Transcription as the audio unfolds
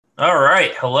All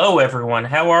right. Hello, everyone.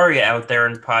 How are you out there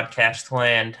in podcast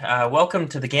land? Welcome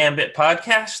to the Gambit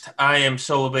podcast. I am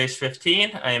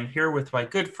SoloBase15. I am here with my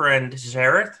good friend,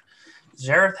 Zareth.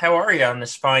 Zareth, how are you on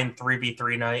this fine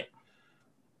 3v3 night?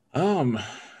 Um,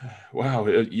 wow,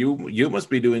 you must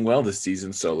be doing well this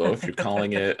season, Solo. If you're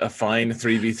calling it a fine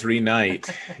 3v3 night,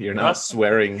 Well, you're not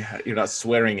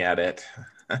swearing at it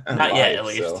not yet, at live,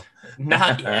 least. so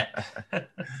Not yet.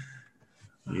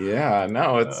 yeah,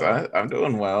 no, I'm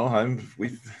doing well.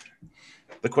 We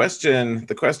the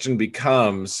question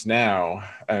becomes now,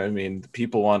 I mean,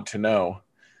 people want to know,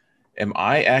 am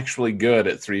I actually good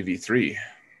at 3v3?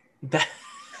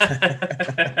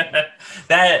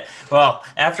 that, well,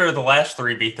 after the last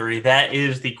 3v3, that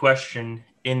is the question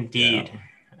Yeah. indeed.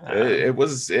 It, Um, it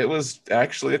was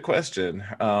actually a question.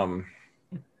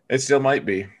 It still might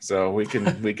be, so we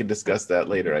can discuss that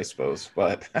later, I suppose.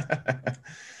 But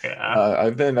yeah.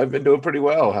 I've been doing pretty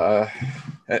well.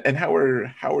 And how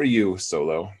are you,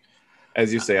 Solo?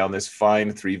 As you say on this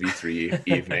fine 3v3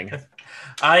 evening.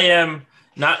 I am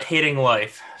not hating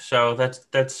life, so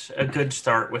that's a good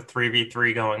start with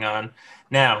 3v3 going on.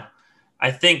 Now,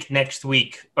 I think next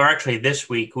week, or actually this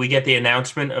week, we get the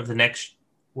announcement of the next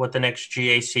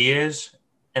GAC is,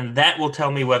 and that will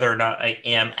tell me whether or not I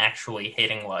am actually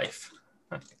hating life.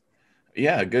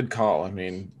 Yeah, good call. I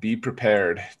mean, be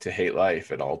prepared to hate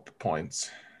life at all points.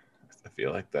 I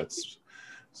feel like that's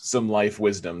some life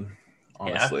wisdom, Yeah,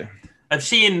 honestly. I've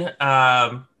seen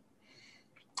a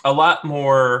lot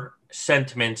more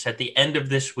sentiments at the end of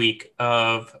this week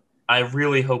of I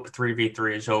really hope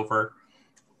 3v3 is over.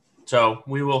 So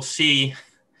we will see.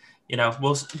 The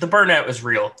burnout is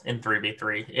real in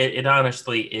 3v3. It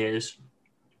honestly is.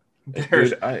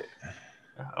 There's Dude,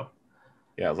 oh,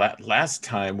 yeah, last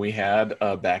time we had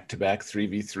a back-to-back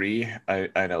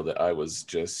 3v3, I know that I was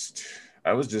just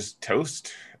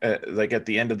toast like at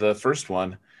the end of the first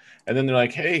one. And then they're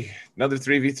like, "Hey, another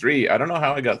 3v3." I don't know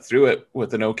how I got through it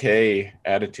with an okay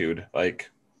attitude.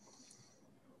 Like,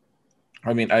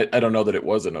 I mean, I don't know that it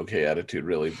was an okay attitude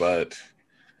really, but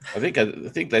I think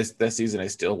that season I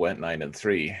still went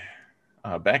 9-3.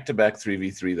 Back-to-back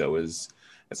 3v3 though is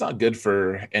it's not good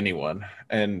for anyone.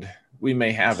 And we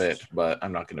may have it, but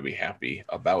I'm not going to be happy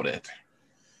about it.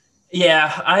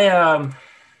 yeah,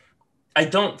 I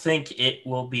don't think it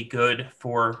will be good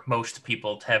for most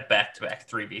people to have back to back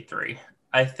 3v3.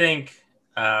 I think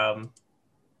um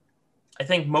I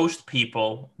think most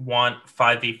people want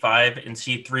 5v5 and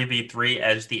see 3v3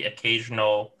 as the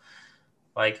occasional,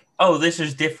 like, oh, this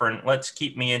is different. Let's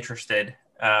keep me interested.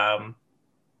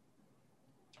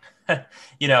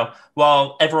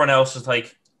 While everyone else is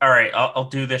like, all right, I'll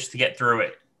do this to get through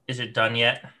it. Is it done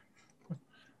yet?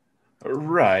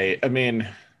 Right. I mean,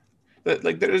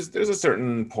 like there's a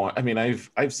certain point. I mean,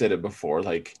 I've said it before.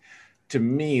 Like to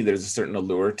me, there's a certain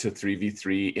allure to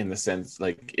 3v3 in the sense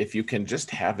like if you can just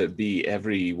have it be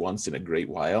every once in a great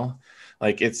while,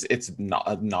 like it's not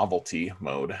a novelty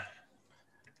mode.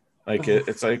 Like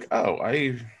it's like, oh,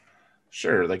 I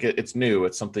sure, like it's new,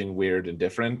 it's something weird and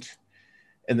different,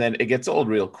 and then it gets old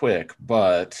real quick.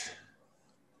 But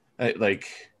like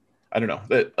I don't know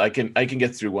that I can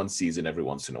get through one season every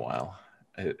once in a while.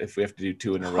 If we have to do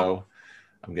two in a row,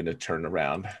 I'm gonna turn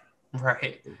around.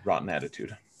 Right. Rotten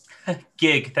attitude.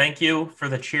 Gig, thank you for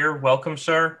the cheer. Welcome,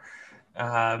 sir.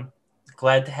 Um,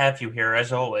 Glad to have you here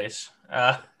as always.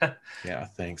 Yeah,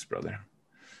 thanks, brother.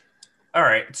 All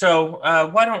right. So,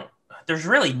 why don't there's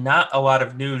really not a lot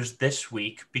of news this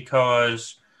week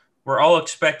because we're all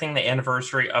expecting the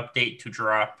anniversary update to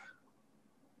drop.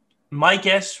 My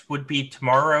guess would be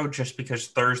tomorrow just because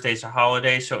Thursday's a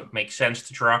holiday, so it makes sense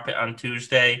to drop it on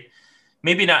Tuesday.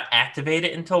 Maybe not activate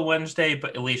it until Wednesday,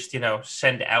 but at least,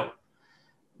 send out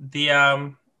the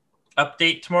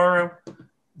update tomorrow.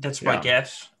 That's my Yeah.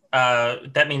 guess.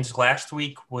 That means last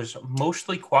week was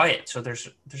mostly quiet, so there's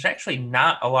actually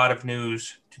not a lot of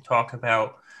news to talk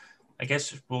about. I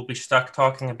guess we'll be stuck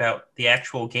talking about the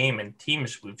actual game and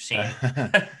teams we've seen.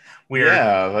 Weird.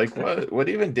 Yeah, like what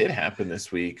even did happen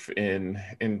this week in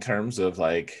terms of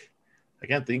like I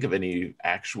can't think of any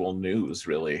actual news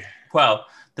really. Well,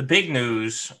 the big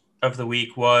news of the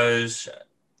week was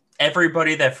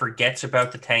everybody that forgets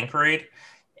about the tank raid,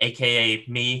 aka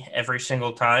me, every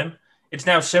single time. It's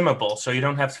now simmable, so you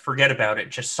don't have to forget about it.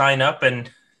 Just sign up and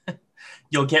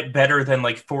you'll get better than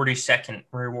like 40-second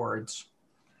rewards.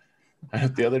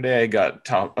 The other day I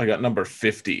got number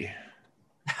 50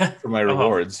 for my Oh,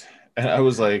 rewards. And I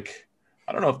was like,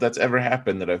 I don't know if that's ever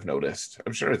happened that I've noticed.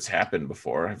 I'm sure it's happened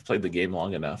before. I've played the game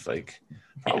long enough. Like yeah.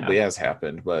 probably has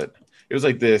happened, but it was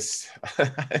like this.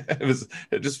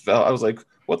 It just fell. I was like,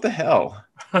 what the hell?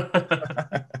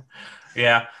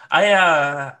 Yeah,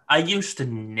 I used to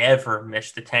never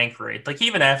miss the tank raid. Like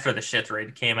even after the shit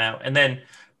raid came out, and then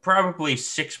probably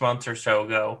 6 months or so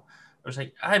ago, I was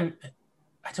like, I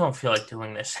don't feel like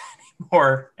doing this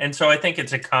anymore. And so I think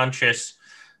it's a conscious.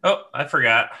 Oh, I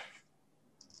forgot.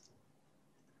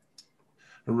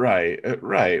 Right,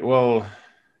 right. Well,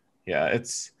 yeah,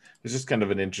 it's just kind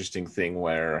of an interesting thing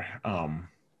where,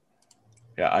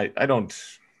 yeah, I don't.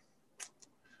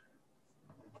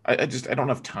 I don't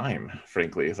have time,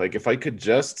 frankly. Like if I could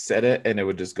just set it and it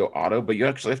would just go auto, but you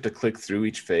actually have to click through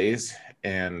each phase,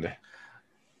 and like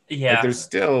Yeah, there's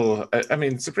still I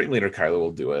mean Supreme Leader Kylo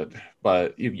will do it,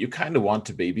 but you kind of want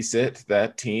to babysit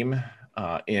that team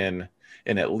in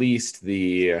at least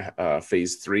the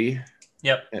phase 3.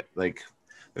 yep. Like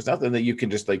there's nothing that you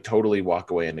can just like totally walk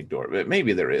away and ignore. But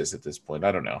maybe there is at this point.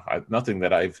 I don't know. Nothing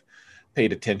that I've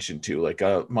paid attention to. Like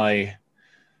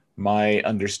my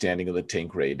understanding of the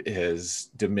tank raid has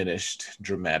diminished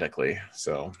dramatically.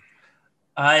 So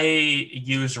I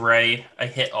use Ray. I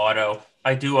hit auto.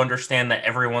 I do understand that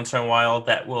every once in a while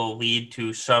that will lead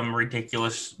to some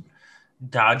ridiculous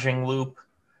dodging loop.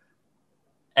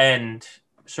 And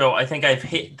so I think I've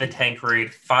hit the tank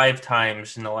raid 5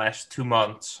 times in the last 2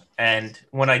 months. And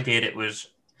when I did, it was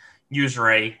use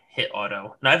Ray, hit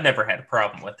auto. And I've never had a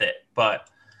problem with it, but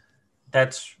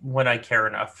that's when I care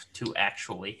enough to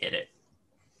actually hit it.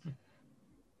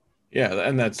 yeah,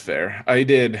 and that's fair. I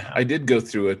did go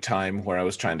through a time where I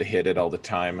was trying to hit it all the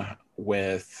time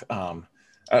with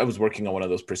I was working on one of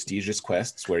those prestigious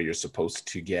quests where you're supposed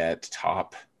to get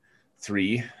top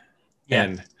 3. Yeah.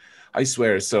 And I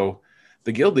swear, so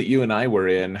the guild that you and I were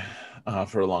in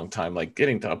for a long time, like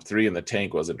getting top 3 in the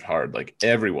tank wasn't hard. Like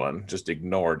everyone just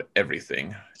ignored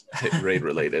everything raid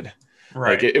related. Like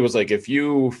Right. it was like if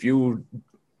you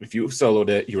soloed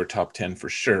it, you were top 10 for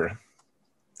sure.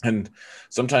 And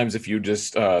sometimes if you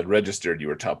just registered, you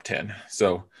were top 10.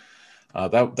 So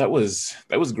that was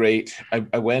great.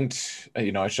 I went,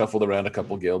 I shuffled around a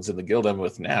couple guilds, and the guild I'm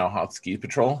with now, Hot Ski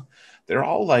Patrol, they're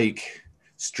all like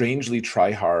strangely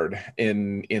try hard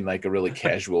in like a really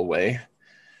casual way.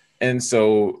 And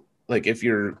so like if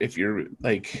you're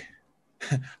like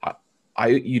I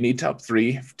you need top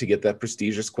 3 to get that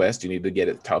prestigious quest. You need to get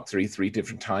it top 3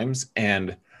 different times,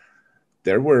 and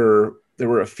there were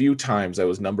a few times I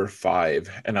was number 5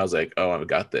 and I was like, oh, I've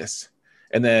got this.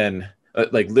 And then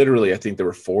like literally I think there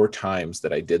were 4 times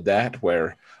that I did that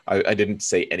where I didn't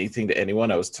say anything to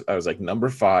anyone. I was like number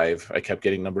 5. I kept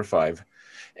getting number 5,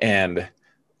 and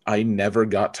I never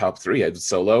got top 3. I did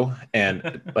solo,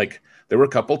 and like there were a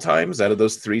couple times out of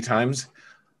those 3 times,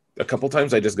 a couple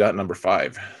times I just got number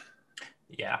 5.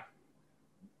 Yeah.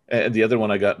 And the other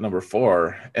one I got number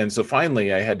 4. And so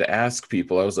finally I had to ask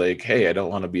people. I was like, hey, I don't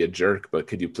want to be a jerk, but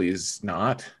could you please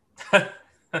not?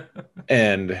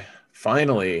 And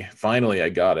finally I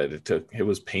got it. It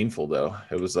was painful though.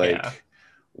 It was Yeah. like,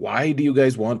 why do you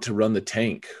guys want to run the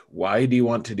tank? Why do you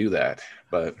want to do that?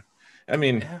 But I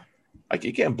mean, Yeah. like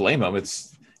you can't blame them.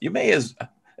 You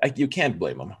can't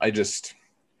blame them.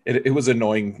 It was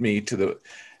annoying me to the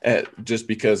just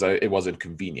because it wasn't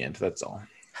convenient. That's all.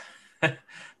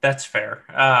 That's fair.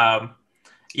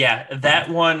 Yeah, that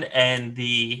one and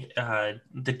the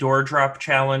door drop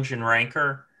challenge in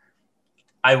Ranker,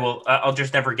 I'll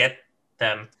just never get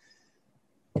them.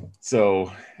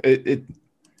 So it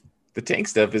the tank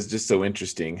stuff is just so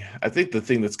interesting. I think the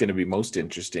thing that's going to be most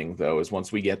interesting though is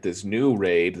once we get this new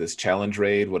raid, this challenge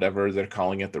raid, whatever they're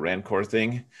calling it, the Rancor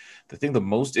thing. The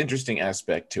most interesting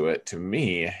aspect to it to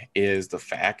me is the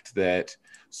fact that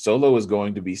Solo is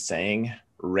going to be saying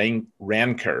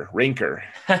Rancor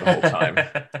the whole time.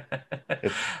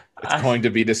 It's I- going to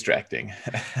be distracting.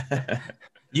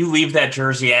 you leave that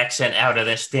Jersey accent out of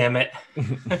this, damn it.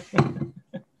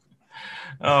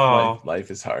 Oh, Life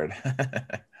is hard.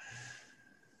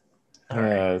 all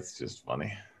right. It's just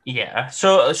funny. Yeah.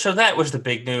 So that was the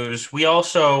big news. We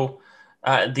also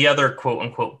the other quote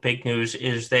unquote big news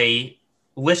is they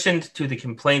listened to the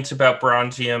complaints about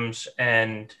bronziums,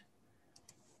 and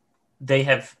they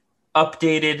have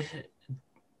updated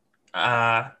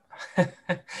uh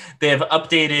they have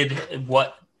updated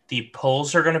what the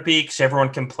polls are going to be, because everyone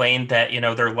complained that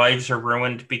their lives are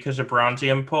ruined because of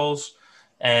bronzium polls,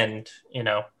 and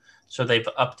so they've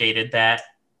updated that.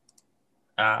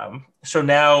 So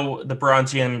now the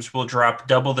bronziums will drop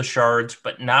double the shards,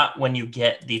 but not when you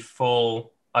get the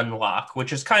full unlock,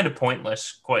 which is kind of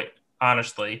pointless, quite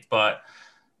honestly. But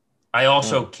I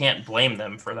also Oh, can't blame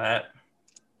them for that.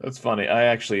 that's funny. I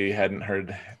actually hadn't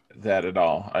heard that at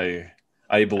all. I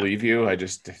I believe you.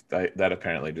 That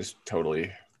apparently just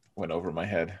totally went over my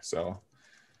head. So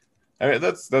I mean,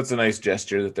 that's a nice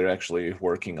gesture that they're actually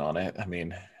working on it. I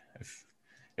mean,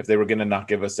 if they were going to not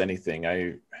give us anything,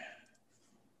 I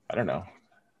don't know.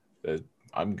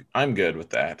 I'm good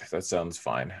with that. That sounds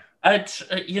fine. It's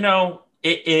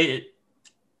it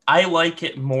I like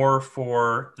it more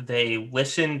for they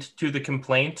listened to the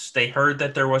complaints, they heard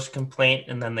that there was a complaint,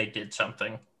 and then they did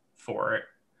something for it.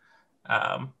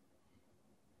 Um,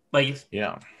 like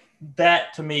Yeah.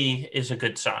 that to me is a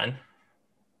good sign.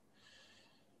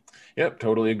 Yep.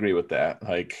 Totally agree with that.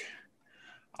 Like,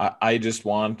 I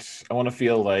want to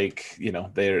feel like,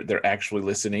 they're actually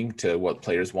listening to what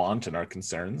players want and our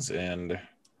concerns. And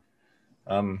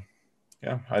um,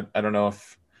 yeah, I don't know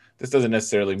if this doesn't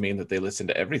necessarily mean that they listen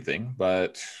to everything,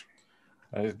 but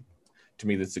uh, to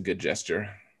me, that's a good gesture.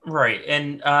 Right.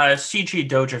 And CG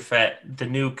Dojafet, the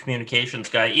new communications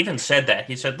guy, even said that.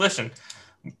 He said, listen,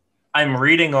 I'm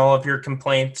reading all of your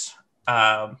complaints.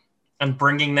 I'm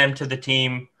bringing them to the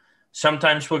team.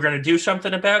 Sometimes we're going to do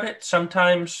something about it.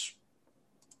 Sometimes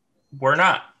we're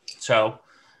not. So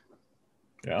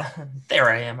Yeah, there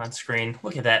I am on screen.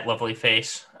 Look at that lovely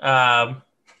face. All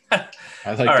I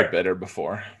liked it right. better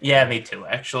before. Yeah, me too,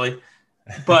 actually.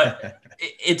 But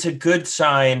it's a good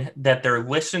sign that they're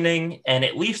listening, and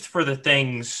at least for the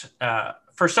things,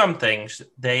 for some things,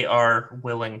 they are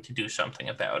willing to do something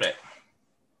about it.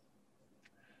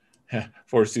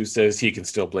 Forsu says he can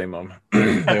still blame them.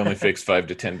 They only fixed 5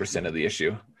 to 10% of the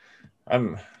issue.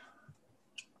 I'm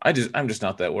I'm just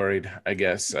not that worried. I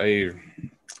guess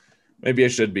maybe I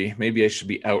should be. Maybe I should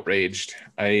be outraged.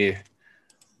 I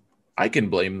can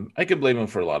blame him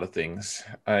for a lot of things.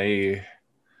 I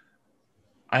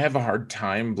have a hard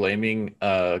time blaming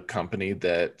a company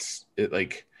that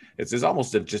it's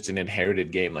almost just an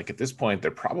inherited game. Like at this point, they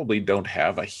probably don't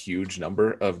have a huge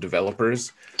number of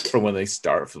developers from when they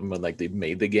start, from when like they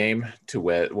made the game to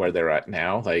where they're at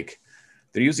now. Like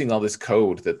they're using all this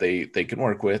code that they can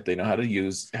work with. They know how to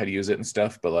use it and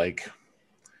stuff. But like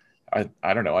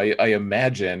I don't know. I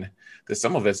imagine that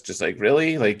some of it's just like,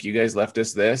 really, like you guys left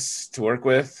us this to work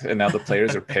with, and now the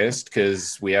players are pissed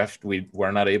because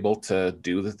we're not able to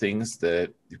do the things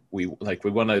that we like.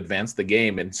 We want to advance the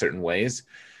game in certain ways,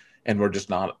 and we're just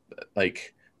not,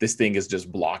 like, this thing is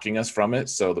just blocking us from it.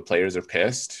 So the players are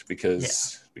pissed Yeah.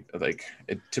 because like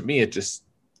to me it just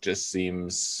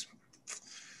seems,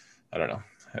 I don't know,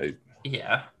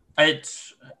 Yeah.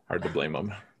 It's hard to blame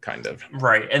them, kind of.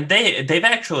 right. And they've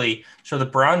actually, so the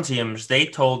Bronziums, they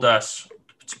told us,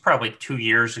 it's probably 2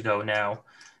 years ago now,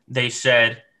 they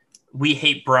said, we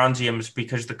hate Bronziums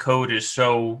because the code is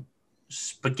so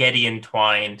spaghetti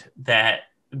entwined that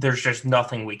there's just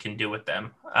nothing we can do with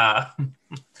them.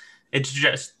 It's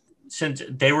just, since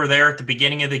they were there at the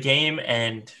beginning of the game,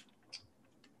 and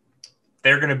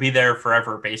they're going to be there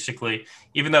forever, basically.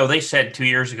 Even though they said 2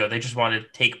 years ago they just wanted to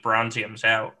take Bronziums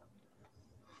out.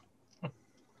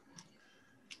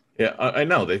 Yeah, I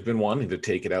know they've been wanting to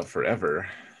take it out forever.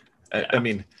 I Yeah.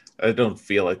 mean, I don't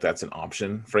feel like that's an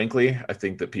option, frankly. I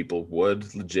think that people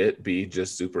would legit be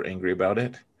just super angry about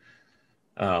it.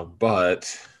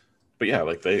 But yeah,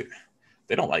 like they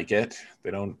don't like it.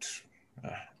 They don't.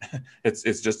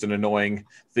 It's just an annoying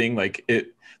thing. Like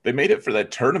they made it for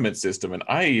that tournament system, and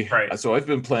Right. I've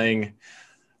been playing.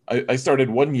 I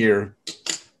started 1 year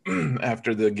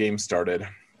after the game started,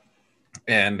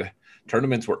 and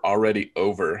tournaments were already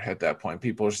over at that point.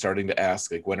 People are starting to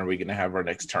ask, like, when are we going to have our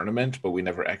next tournament? But we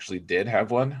never actually did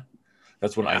have one.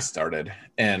 That's when I Yeah. started,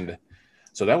 and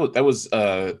so that was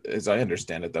as I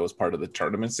understand it, that was part of the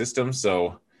tournament system.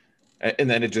 So, and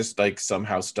then it just like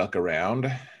somehow stuck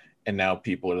around, and now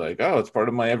people are like, oh, it's part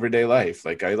of my everyday life.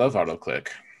 Like I love AutoClick.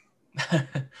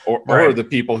 Or Right. the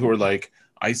people who are like,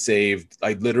 I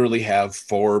literally have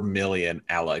 4 million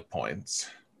ally points,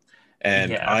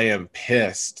 and Yeah. I am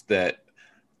pissed that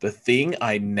the thing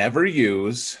I never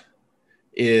use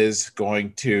is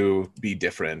going to be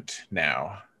different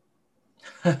now.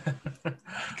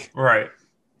 Like, Right.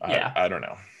 Yeah. I don't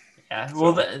know. Yeah.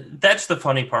 Well, So that's the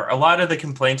funny part. A lot of the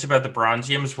complaints about the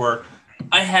Bronziums were,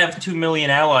 I have 2 million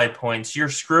ally points. You're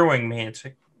screwing me. It's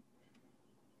like,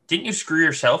 didn't you screw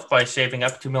yourself by saving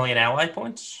up 2 million ally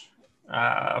points?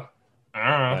 I don't know.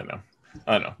 I know.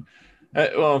 I know.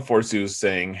 Well, Forsu's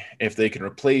saying if they can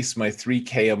replace my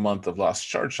 3K a month of lost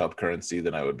shard shop currency,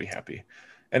 then I would be happy.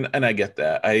 And I get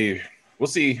that. We'll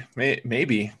see.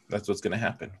 Maybe that's what's going to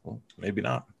happen. Well, maybe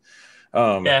not.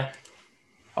 Um, Yeah.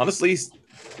 Honestly,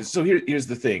 so here's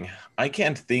the thing. I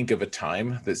can't think of a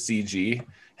time that CG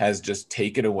has just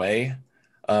taken away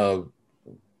a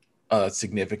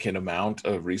significant amount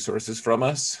of resources from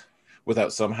us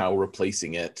without somehow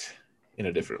replacing it in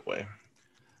a different way.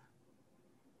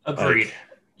 Agreed. Like,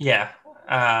 Yeah.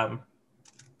 Um,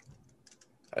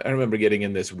 I remember getting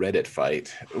in this Reddit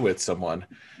fight with someone,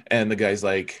 and the guy's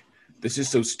like, "This is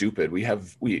so stupid.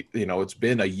 It's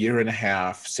been a year and a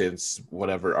half since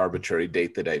whatever arbitrary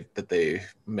date that they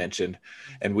mentioned,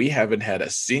 and we haven't had a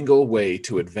single way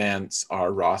to advance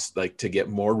our like to get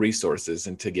more resources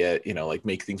and to get like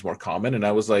make things more common." And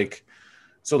I was like,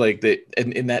 so like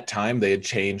in that time they had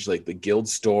changed like the guild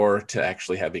store to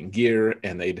actually having gear,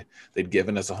 and they'd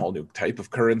given us a whole new type of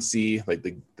currency, like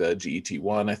the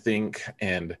GET1, I think,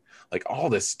 and like all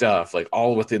this stuff, like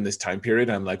all within this time period.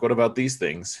 I'm like, what about these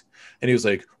things? And he was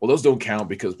like, well, those don't count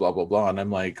because blah blah blah. And I'm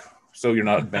like, so you're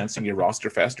not advancing your roster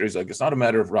faster? He's like, it's not a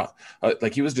matter of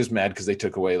like he was just mad because they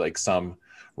took away like some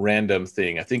random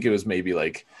thing. I think it was maybe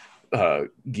like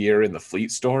gear in the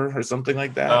fleet store or something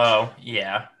like that. oh,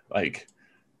 yeah. Like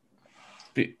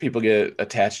people get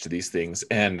attached to these things,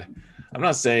 and I'm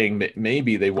not saying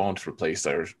maybe they won't replace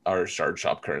our shard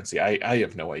shop currency. I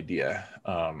have no idea.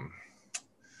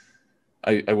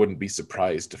 I wouldn't be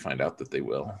surprised to find out that they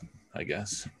will, I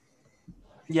guess.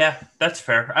 Yeah, that's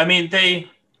fair. I mean,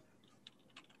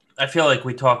 I feel like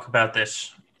we talk about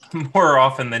this more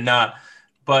often than not,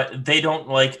 but they don't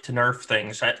like to nerf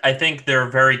things. I think they're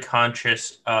very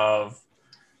conscious of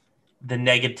the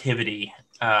negativity.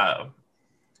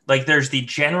 Like there's the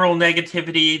general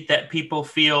negativity that people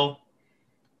feel,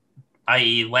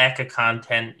 i.e., lack of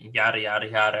content, yada, yada,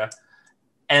 yada.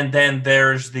 And then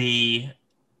there's the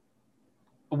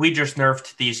we just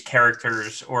nerfed these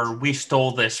characters or we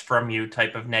stole this from you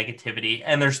type of negativity.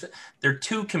 And they're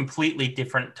two completely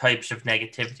different types of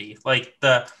negativity. Like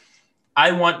the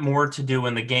I want more to do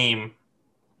in the game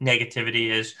negativity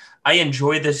is I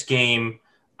enjoy this game.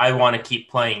 I want to keep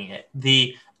playing it.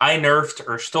 The I nerfed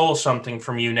or stole something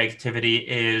from you negativity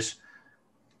is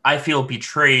I feel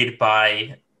betrayed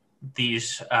by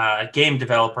these game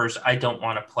developers. I don't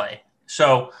want to play.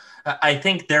 So I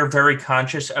think they're very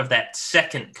conscious of that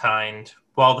second kind,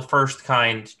 while the first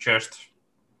kind just,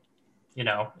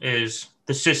 is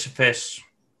the Sisyphus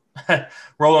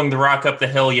rolling the rock up the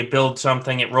hill. You build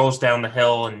something, it rolls down the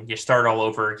hill, and you start all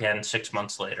over again 6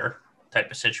 months later type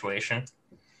of situation.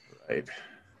 Right.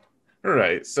 All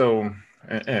right. So,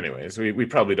 anyways, we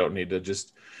probably don't need to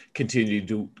just continue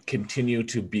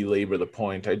to belabor the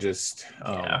point. I just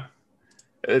Yeah.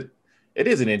 It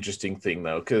is an interesting thing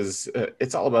though, because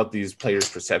it's all about these players'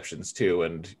 perceptions too,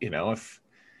 and if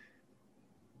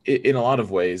in a lot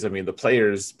of ways, I mean, the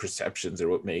players' perceptions are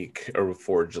what make or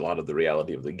forge a lot of the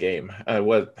reality of the game.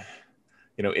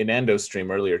 In Ando's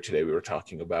stream earlier today, we were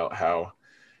talking about how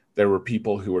there were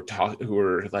people who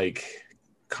were like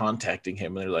contacting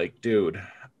him, and they're like, "Dude,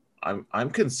 I'm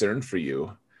concerned for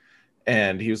you."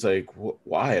 And he was like,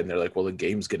 "Why?" And they're like, "Well, the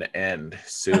game's gonna end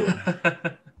soon."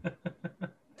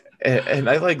 And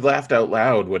I like laughed out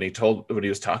loud when he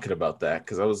was talking about that,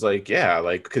 because I was like, yeah,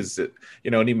 like because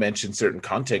and he mentioned certain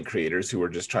content creators who were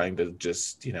just trying to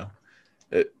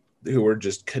who were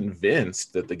just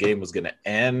convinced that the game was going to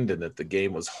end and that the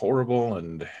game was horrible,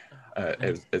 and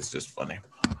it's just funny.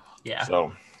 Yeah.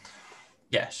 So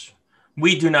yes,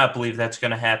 we do not believe that's going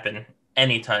to happen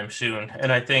anytime soon.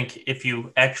 And I think if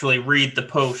you actually read the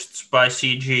posts by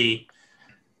CG,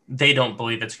 they don't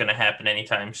believe it's going to happen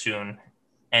anytime soon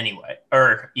anyway,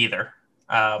 or either.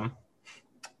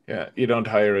 Yeah, you don't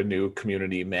hire a new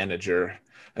community manager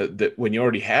that when you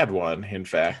already had one. In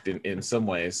fact, in some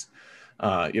ways,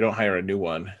 you don't hire a new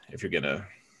one if you're gonna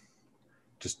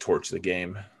just torch the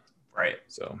game. Right.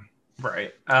 So.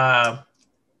 Right. All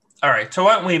right. So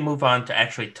why don't we move on to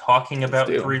actually talking about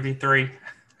 3v3?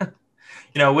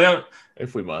 We don't.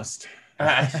 If we must.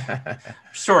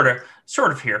 Sort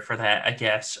of here for that, I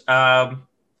guess.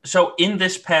 So in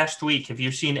this past week, have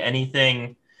you seen any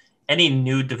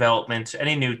new developments,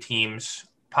 any new teams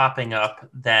popping up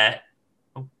that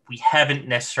we haven't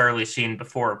necessarily seen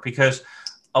before? Because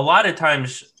a lot of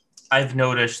times I've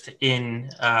noticed in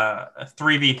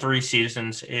 3v3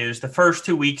 seasons is the first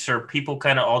 2 weeks are people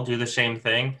kind of all do the same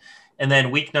thing. And then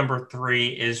week number 3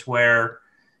 is where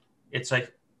it's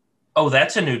like, oh,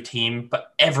 that's a new team,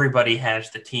 but everybody has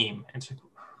the team. And it's like,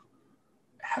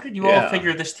 how did you all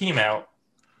figure this team out?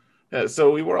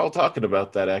 So we were all talking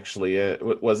about that, actually.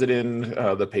 Was it in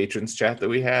the patrons chat that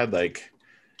we had?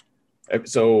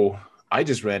 So I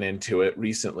just ran into it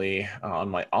recently on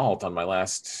my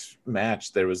last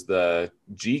match. There was the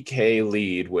GK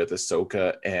lead with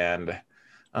Ahsoka and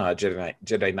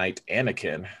Jedi Knight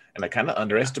Anakin, and I kind of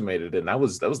underestimated it. And that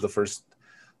was the first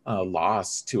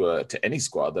loss to any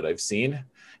squad that I've seen,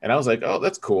 and I was like, oh,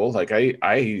 that's cool. Like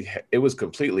it was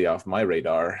completely off my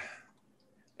radar.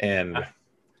 and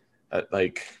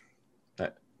like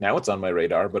now it's on my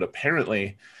radar, but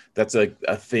apparently that's a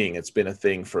thing. It's been a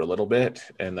thing for a little bit,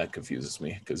 and that confuses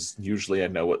me because usually I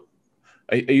know what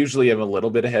I usually am a little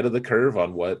bit ahead of the curve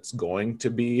on what's going to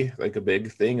be like a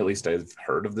big thing. At least I've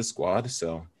heard of the squad.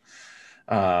 So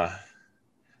uh,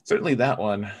 certainly that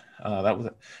one, that was,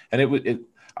 and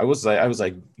I was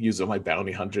like using my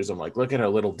bounty hunters. I'm like, look at how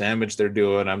little damage they're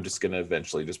doing. I'm just going to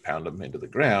eventually just pound them into the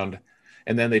ground.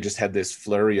 And then they just had this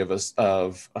flurry of us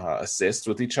of assists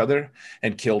with each other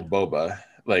and killed Boba.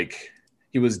 Like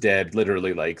he was dead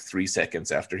literally like 3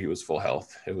 seconds after he was full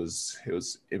health. It was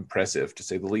impressive to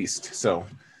say the least. So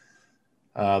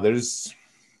there's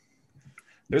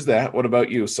that. What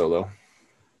about you, Solo?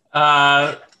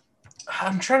 Uh,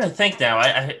 I'm trying to think now.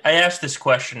 I asked this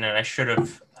question and I should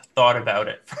have thought about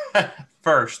it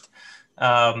first.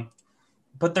 Um,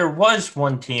 but there was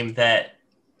one team that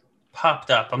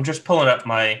popped up. I'm just pulling up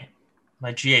my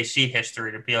GAC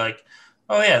history to be like,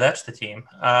 oh yeah, that's the team.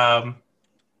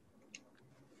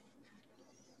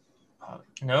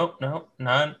 Nope,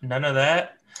 none of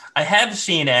that. I have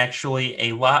seen actually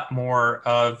a lot more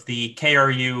of the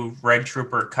KRU Red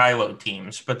Trooper Kylo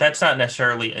teams, but that's not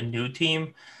necessarily a new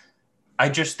team. I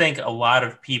just think a lot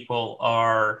of people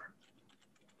are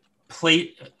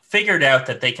figured out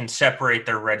that they can separate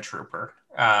their Red Trooper.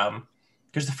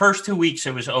 Because the first 2 weeks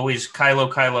it was always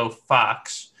Kylo,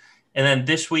 Fox, and then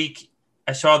this week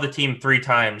I saw the team 3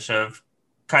 times of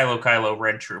Kylo,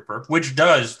 Red Trooper, which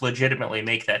does legitimately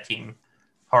make that team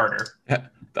harder.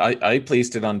 I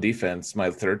placed it on defense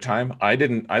my third time.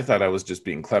 I thought I was just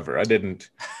being clever. I didn't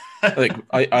like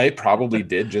I probably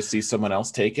did just see someone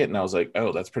else take it and I was like,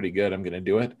 oh, that's pretty good. I'm gonna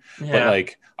do it. Yeah. But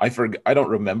like I don't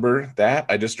remember that.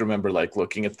 I just remember like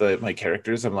looking at my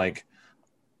characters. I'm like,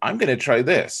 I'm gonna try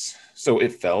this. So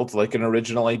it felt like an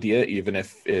original idea, even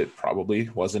if it probably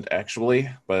wasn't actually.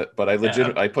 But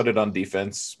I put it on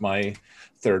defense my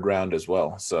third round as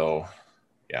well. So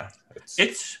yeah,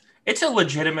 it's a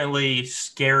legitimately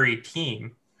scary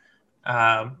team.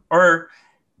 Or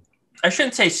I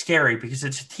shouldn't say scary because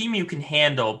it's a team you can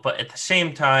handle, but at the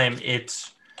same time,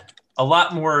 it's a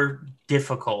lot more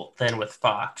difficult than with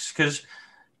Fox because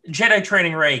Jedi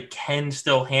Training Ray can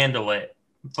still handle it.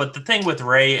 But the thing with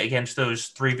Ray against those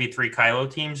 3v3 Kylo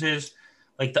teams is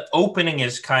like the opening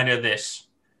is kind of this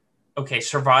okay,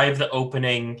 survive the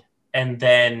opening and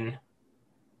then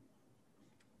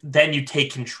you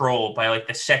take control by like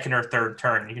the second or third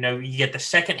turn. You know, you get the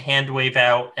second hand wave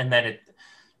out and then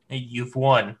you've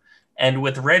won. And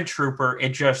with Red Trooper, it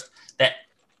just that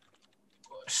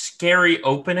scary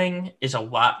opening is a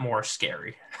lot more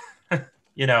scary.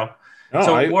 You know. no,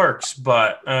 So it works,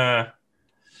 but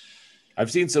I've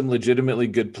seen some legitimately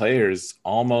good players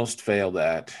almost fail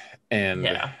that, and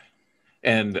yeah.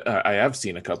 I have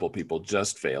seen a couple people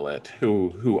just fail it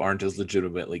who aren't as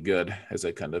legitimately good as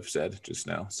I kind of said just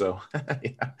now. So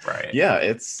yeah, Right. yeah,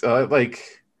 it's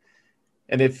like,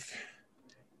 and if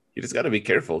you just got to be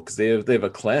careful because they have a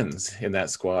cleanse in that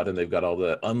squad and they've got all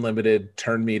the unlimited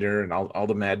turn meter and all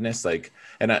the madness. Like,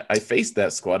 and I faced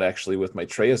that squad actually with my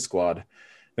Treya squad.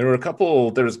 There was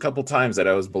a couple times that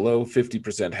I was below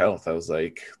 50% health. I was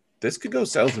like, this could go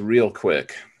south real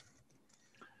quick.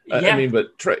 I Yeah. mean,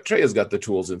 but Treya's got the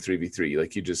tools in 3v3.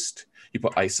 Like you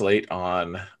put isolate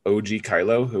on OG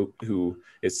Kylo, who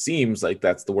it seems like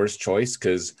that's the worst choice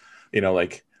because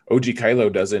like OG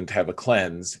Kylo doesn't have a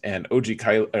cleanse, and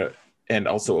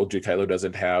also OG Kylo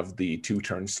doesn't have the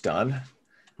 2-turn stun.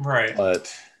 Right.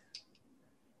 But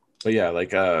yeah,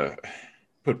 like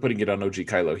putting it on OG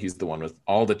Kylo, he's the one with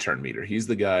all the turn meter. He's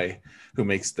the guy who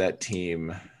makes that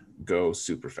team go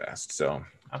super fast. So.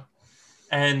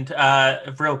 And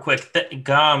real quick,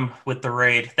 Gom with the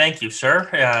raid. Thank you, sir.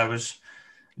 It was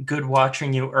good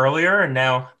watching you earlier, and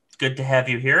now good to have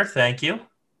you here. Thank you.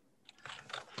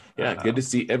 Yeah, good to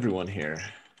see everyone here.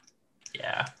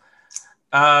 Yeah.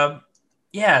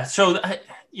 Yeah, so,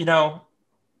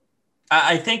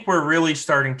 I think we're really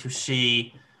starting to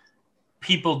see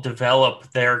people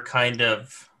develop their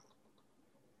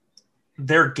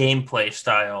gameplay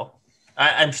style.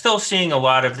 I'm still seeing a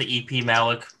lot of the EP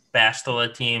Malik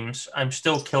Bastila teams. I'm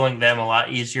still killing them a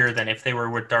lot easier than if they were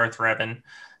with Darth Revan.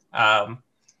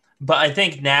 But I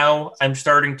think now I'm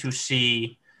starting to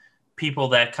see people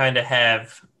that kind of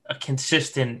have a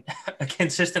consistent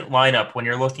lineup when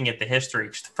you're looking at the history.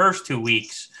 The first 2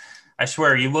 weeks, I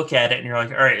swear, you look at it and you're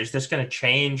like, all right, is this going to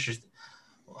change?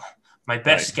 My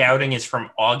best scouting is from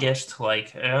August.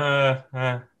 Like,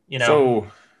 So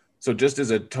just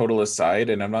as a total aside,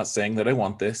 and I'm not saying that I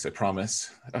want this, I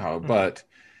promise, but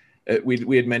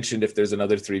we had mentioned if there's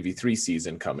another 3v3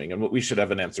 season coming, and we should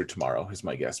have an answer tomorrow is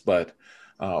my guess. But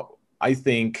I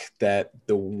think that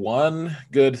the one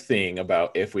good thing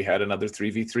about if we had another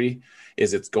 3v3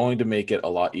 is it's going to make it a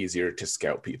lot easier to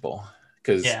scout people,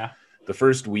 because Yeah. the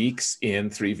first weeks in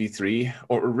 3v3,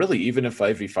 or really even in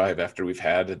 5v5, after we've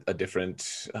had a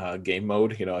different game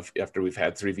mode, after we've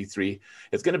had 3v3,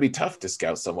 it's going to be tough to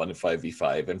scout someone in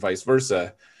 5v5 and vice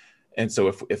versa. And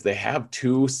so if they have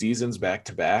 2 seasons back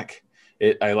to back,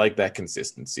 I like that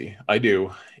consistency. I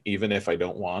do. Even if I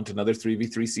don't want another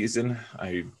 3v3 season,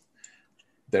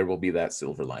 there will be that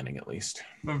silver lining at least.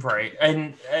 Right.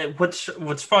 And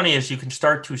what's funny is you can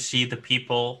start to see the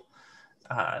people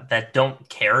that don't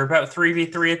care about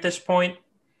 3v3 at this point.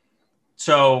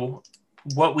 So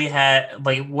what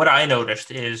I noticed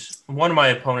is one of my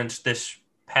opponents this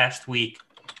past week,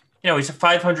 he's a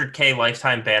 500K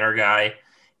lifetime banner guy.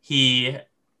 He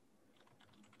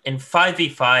in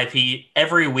 5v5,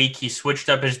 every week he switched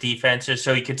up his defenses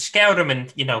so he could scout him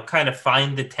and, kind of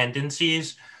find the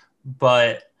tendencies,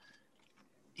 but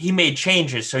he made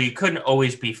changes so you couldn't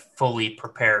always be fully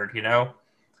prepared.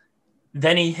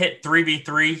 Then he hit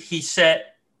 3v3. He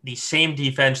set the same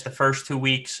defense the first 2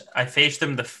 weeks. I faced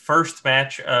him the first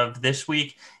match of this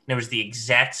week, and it was the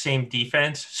exact same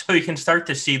defense. So you can start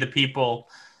to see the people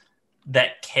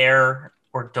that care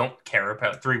or don't care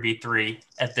about 3v3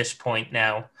 at this point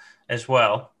now as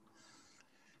well.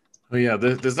 Well, yeah,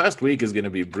 this last week is going to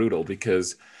be brutal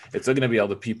because it's going to be all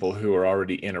the people who are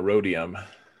already in Erodium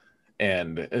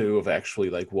and who have actually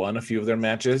won a few of their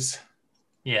matches.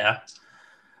 Yeah.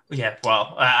 Yeah,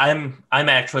 well, I'm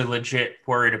actually legit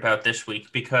worried about this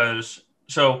week because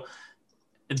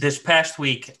this past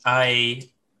week I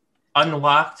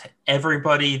unlocked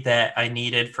everybody that I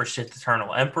needed for Sith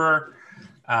Eternal Emperor.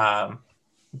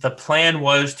 The plan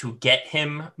was to get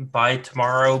him by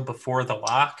tomorrow before the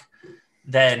lock.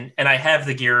 And I have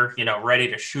the gear, ready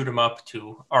to shoot him up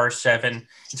to R7. And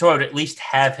so I would at least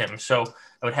have him. So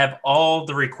I would have all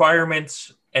the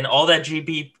requirements and all that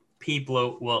GBP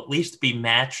bloat will at least be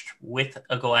matched with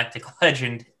a Galactic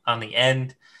Legend on the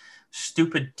end.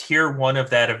 Stupid tier 1 of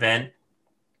that event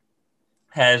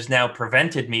has now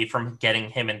prevented me from getting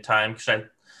him in time because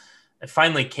I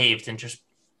finally caved and just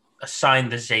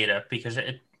assigned the Zeta because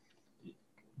it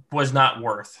was not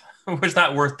worth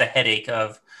the headache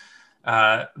of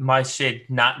my Sid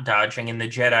not dodging and the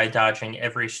Jedi dodging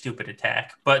every stupid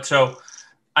attack. But so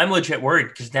I'm legit worried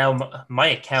because now my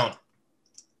account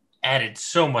added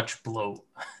so much bloat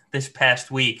this past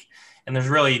week, and there's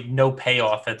really no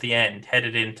payoff at the end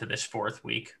headed into this 4th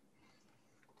week.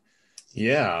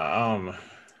 Yeah,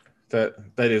 that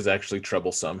is actually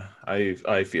troublesome.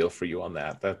 I feel for you on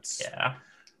that.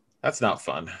 That's not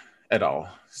fun at all.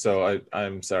 So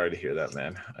I'm sorry to hear that,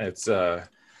 man. It's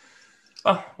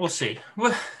we'll see.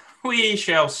 We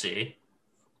shall see.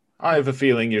 I have a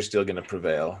feeling you're still going to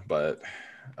prevail, but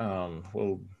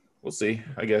we'll see.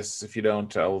 I guess if you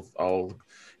don't, I'll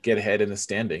get ahead in the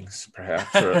standings,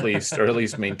 perhaps, or at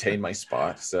least maintain my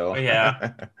spot. So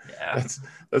yeah.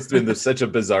 that's been such a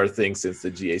bizarre thing since the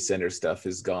GA Center stuff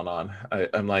has gone on.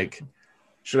 I'm like,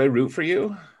 should I root for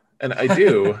you? And I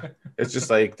do. It's just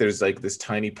there's this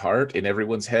tiny part in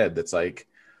everyone's head that's I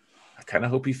kind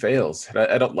of hope he fails.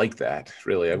 I don't like that,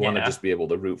 really. I want to just be able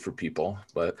to root for people,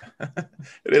 but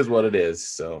it is what it is.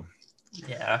 So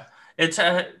yeah, it's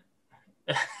I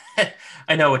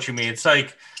know what you mean. It's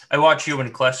I watch you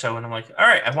and Klesso, and I'm like, all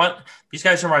right, these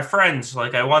guys are my friends.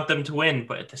 I want them to win,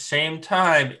 but at the same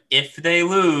time, if they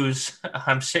lose,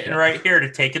 I'm sitting right here to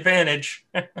take advantage.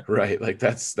 Right,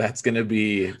 that's going to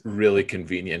be really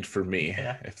convenient for me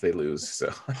if they lose.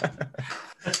 So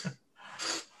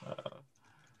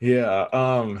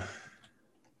yeah,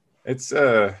 it's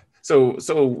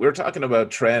so we're talking about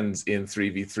trends in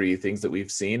 3v3, things that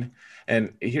we've seen.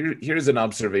 And here's an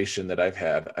observation that I've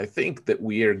had. I think that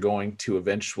we are going to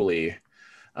eventually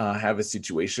have a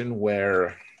situation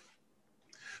where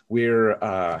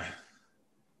I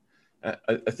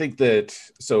think that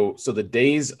so the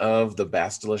days of the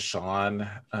Bastila Shan,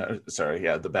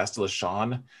 the Bastila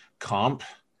Shan comp,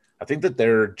 I think that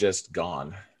they're just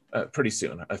gone pretty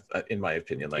soon, in my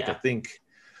opinion. I think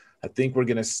we're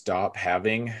going to stop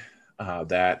having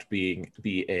that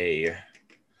be a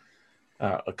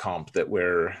comp that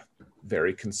we're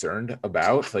very concerned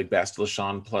about, like Bastila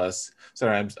Shan plus.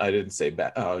 Sorry, I didn't say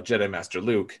Jedi Master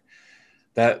Luke.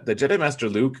 That the Jedi Master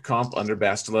Luke comp under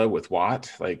Bastila with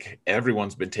Watt,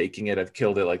 everyone's been taking it. I've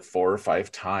killed it 4 or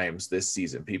 5 times this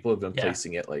season. People have been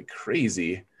placing it like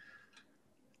crazy,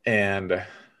 and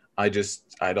I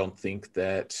don't think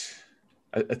that.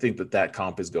 I think that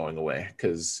comp is going away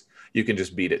because you can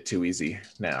just beat it too easy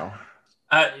now.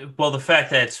 Well, the fact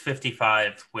that it's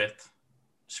 55 with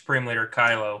Supreme Leader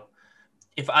Kylo,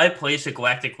 if I place a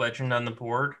Galactic Legend on the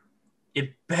board,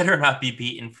 it better not be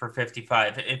beaten for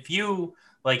 55. If you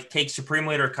like take Supreme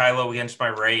Leader Kylo against my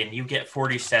Rey and you get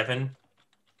 47,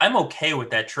 I'm okay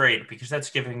with that trade because that's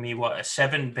giving me what a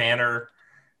seven banners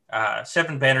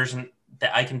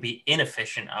that I can be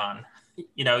inefficient on.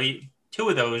 You know, two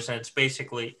of those, and it's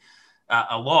basically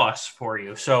a loss for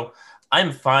you. So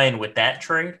I'm fine with that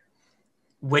trade.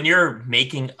 When you're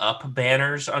making up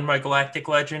banners on my Galactic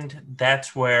Legend,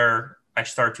 that's where I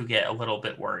start to get a little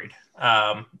bit worried.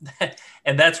 And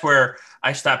that's where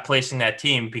I stop placing that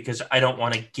team because I don't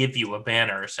want to give you a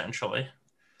banner, essentially.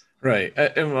 Right.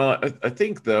 And well, I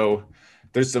think though,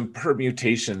 there's some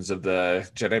permutations of the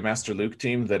Jedi Master Luke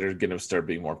team that are going to start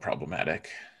being more problematic.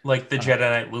 Like the Jedi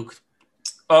Knight Luke.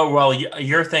 Oh, well,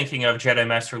 you're thinking of Jedi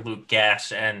Master Luke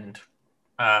Gas and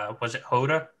was it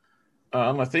Hoda?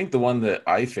 I think the one that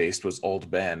I faced was Old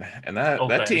Ben, and that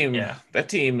Old that Ben, team yeah. that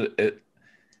team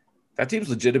that team's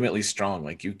legitimately strong.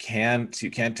 Like you can't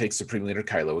take Supreme Leader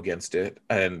Kylo against it,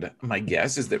 and my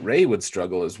guess is that Rey would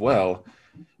struggle as well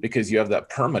because you have that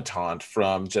permataunt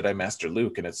from Jedi Master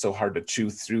Luke, and it's so hard to chew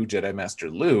through Jedi Master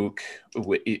Luke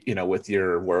with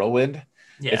your whirlwind.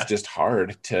 It's Yeah. just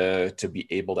hard to be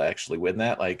able to actually win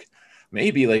that. Like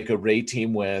maybe like a Rey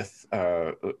team with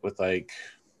like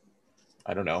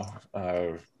I don't know,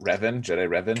 Jedi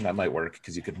Revan, that might work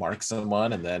because you could mark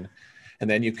someone and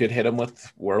then you could hit them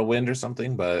with whirlwind or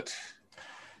something. But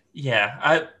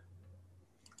Yeah,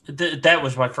 that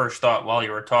was my first thought while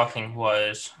you were talking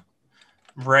was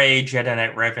Ray Jedi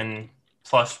Knight Revan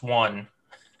 +1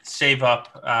 save up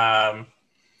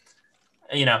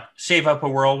save up a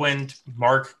whirlwind,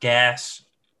 mark gas,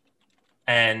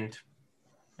 and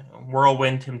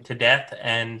whirlwind him to death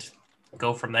and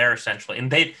go from there essentially.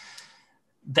 And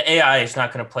the AI is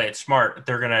not going to play it smart.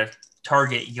 They're going to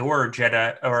target your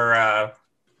Jedi or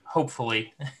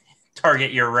hopefully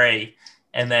target your Ray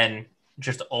and then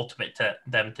just ultimate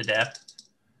them to death.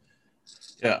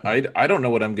 yeah, I don't know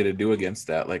what I'm gonna do against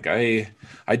that. Like I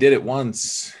did it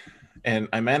once, and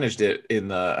I managed it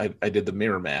in I did the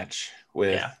mirror match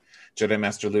with Yeah. Jedi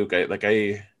Master Luke. I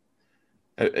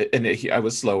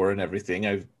was slower and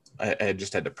everything. I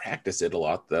just had to practice it a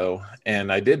lot though,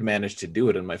 and I did manage to do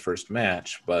it in my first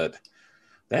match. But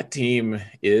that team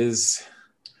is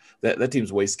that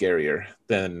team's way scarier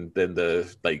than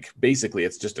the like. Basically,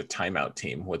 it's just a timeout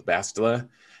team with Bastila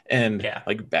and Yeah.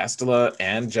 like Bastila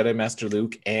and Jedi Master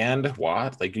Luke and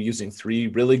Watt. Like you're using three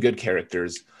really good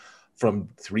characters from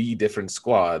three different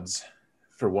squads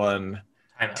for one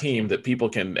Timeout team team. that people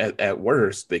can at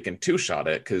worst they can two-shot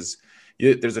it because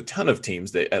there's a ton of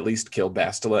teams that at least kill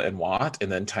Bastila and Watt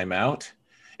and then timeout,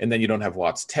 and then you don't have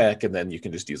Watt's tech, and then you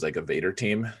can just use like a Vader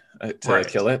team to Right.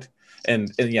 kill it.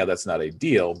 And yeah, that's not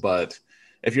ideal, but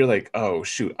if you're like, oh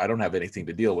shoot, I don't have anything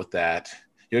to deal with that,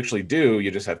 you actually do.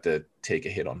 You just have to take a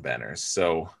hit on banners.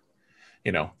 So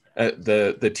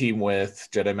the team with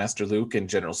Jedi Master Luke and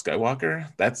General Skywalker,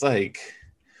 that's like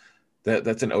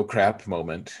that's an oh crap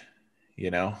moment,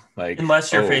 like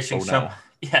Unless you're oh facing oh some no.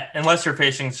 yeah, unless you're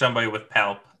facing somebody with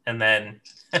Palp and then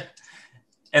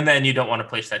and then you don't want to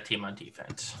place that team on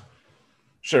defense.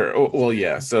 Sure. Oh, well,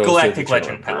 yeah. So Sith Galactic Eternal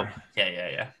Legend Emperor, Palp. Yeah, yeah,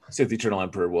 yeah. Sith Eternal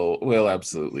Emperor will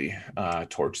absolutely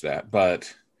torch that.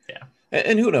 But Yeah.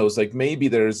 and who knows? Like maybe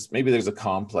there's a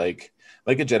comp like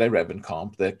a Jedi Revan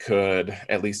comp that could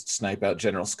at least snipe out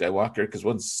General Skywalker, because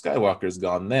once Skywalker's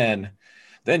gone, then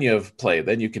you have play.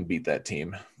 Then you can beat that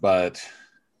team. But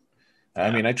I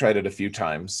Yeah. mean, I tried it a few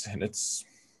times, and it's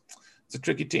a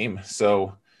tricky team.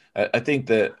 So I think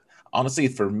that honestly,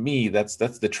 for me, that's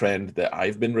the trend that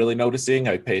I've been really noticing.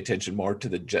 I pay attention more to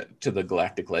the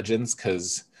Galactic Legends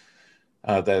because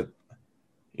that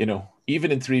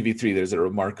even in 3v3 there's a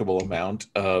remarkable amount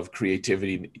of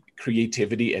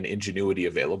creativity and ingenuity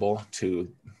available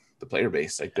to the player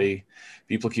base. Like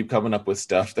people keep coming up with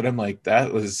stuff that I'm like,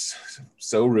 that was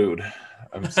so rude.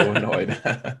 I'm so annoyed.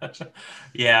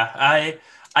 Yeah,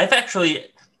 I've actually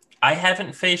I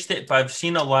haven't faced it, but I've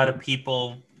seen a lot of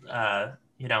people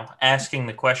asking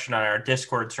the question on our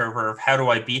Discord server of how do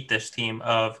I beat this team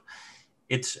of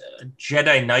it's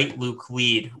Jedi Knight Luke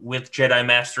lead with Jedi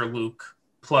Master Luke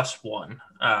 +1.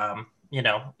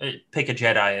 Pick a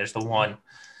Jedi as the one,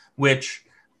 which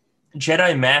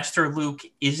Jedi Master Luke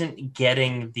isn't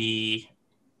getting the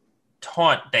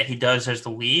taunt that he does as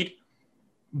the lead.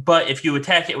 But if you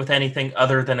attack it with anything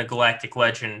other than a Galactic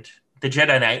Legend, the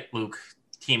Jedi Knight Luke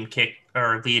team kick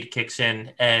or lead kicks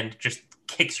in and just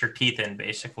kicks your teeth in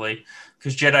basically.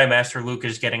 Because Jedi Master Luke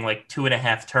is getting like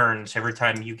 2.5 turns every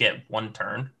time you get one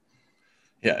turn.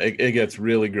 Yeah, it gets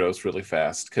really gross really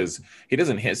fast because he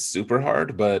doesn't hit super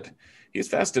hard, but he's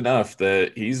fast enough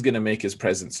that he's going to make his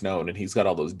presence known, and he's got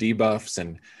all those debuffs,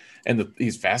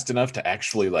 he's fast enough to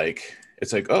actually like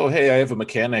it's like, oh hey, I have a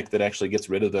mechanic that actually gets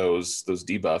rid of those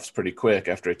debuffs pretty quick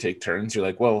after I take turns. You're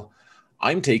like, well,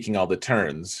 I'm taking all the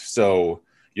turns, so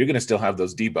you're going to still have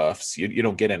those debuffs. You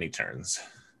don't get any turns.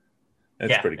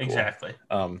 That's Yeah, pretty cool. exactly.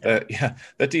 Yeah. That yeah,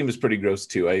 that team is pretty gross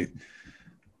too. I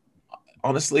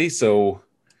honestly, so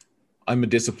I'm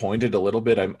disappointed a little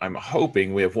bit. I'm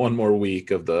hoping we have one more week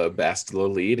of the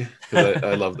Bastila lead because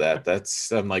I love that.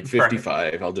 I'm like Right.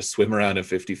 55. I'll just swim around in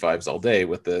 55s all day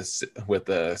with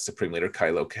the Supreme Leader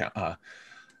Kylo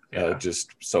Yeah.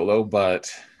 just solo.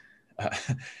 But uh,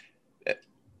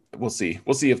 we'll see.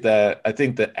 We'll see if that. I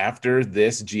think that after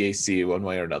this GAC, one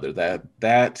way or another,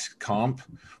 that comp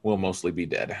will mostly be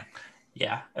dead.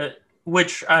 Yeah.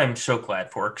 Which I'm so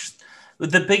glad for. 'Cause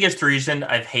the biggest reason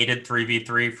I've hated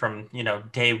 3v3 from,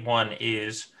 day one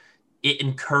is it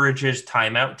encourages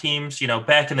timeout teams.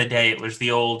 Back in the day, it was the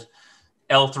old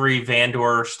L3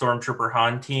 Vandor Stormtrooper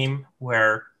Han team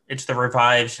where it's the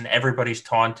revives and everybody's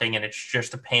taunting and it's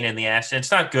just a pain in the ass. And it's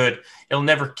not good. It'll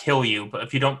never kill you, but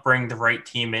if you don't bring the right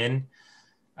team in,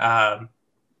 um,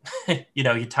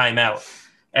 you time out.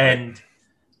 Right.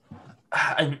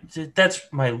 And that's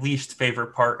my least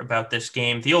favorite part about this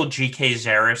game. The old GK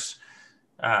Zaris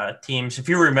teams, if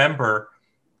you remember,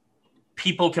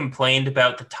 people complained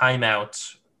about the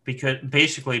timeouts because of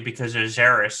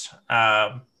Zaris.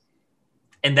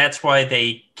 And that's why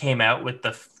they came out with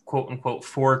the quote unquote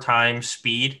 4 times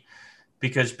speed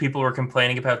because people were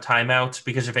complaining about timeouts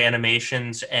because of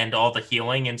animations and all the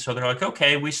healing. And so they're like,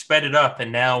 okay, we sped it up.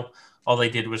 And now all they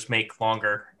did was make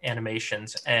longer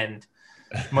animations and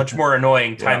much more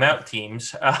annoying Yeah. timeout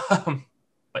teams.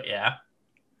 But yeah.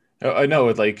 I know.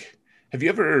 Like, have you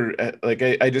ever like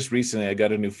I just recently I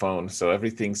got a new phone, so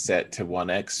everything's set to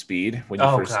 1x speed when you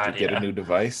Oh, first God. get a Yeah. new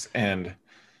device, and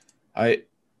I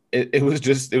it was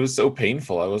just it was so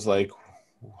painful. I was like,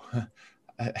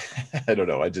 I, I don't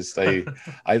know. I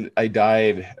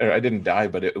died, or I didn't die,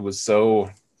 but it was so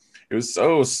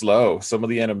slow. Some of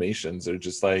the animations are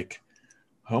just like,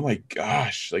 oh my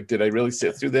gosh, like did I really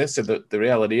sit through this? And the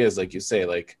reality is, like you say,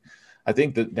 like I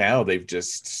think that now they've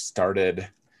started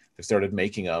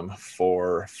making them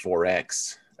for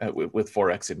 4x with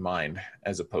 4x in mind,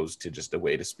 as opposed to just a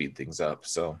way to speed things up.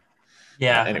 So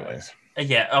Yeah. anyways.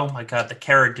 Yeah. Oh, my God. The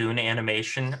Cara Dune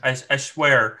animation. I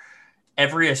swear,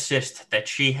 every assist that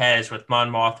she has with Mon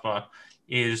Mothma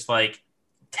is like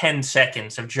 10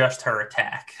 seconds of just her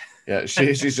attack. Yeah,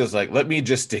 she's just like, let me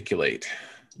gesticulate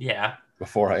Yeah.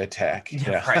 before I attack.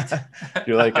 Yeah, Yeah. right.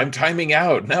 You're like, I'm timing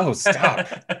out. No, stop.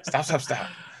 Stop, stop, stop.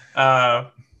 uh,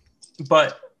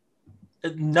 but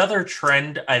another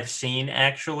trend I've seen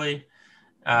actually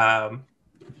um,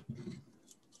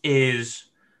 is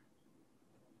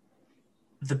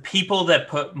the people that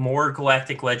put more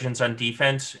Galactic Legends on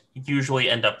defense usually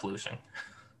end up losing.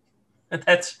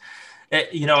 That's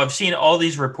I've seen all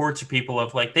these reports of people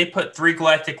of like they put 3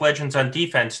 Galactic Legends on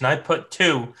defense and I put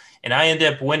 2 and I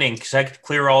ended up winning because I could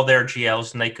clear all their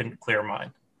GLs and they couldn't clear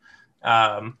mine.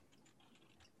 Um,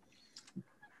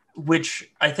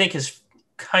 which I think is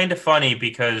kind of funny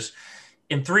because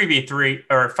in 3v3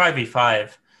 or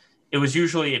 5v5, it was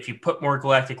usually if you put more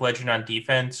Galactic Legend on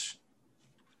defense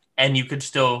and you could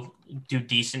still do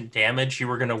decent damage, you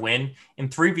were going to win. In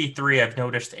 3v3, I've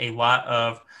noticed a lot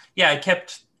of, yeah, I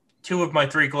kept 2 of my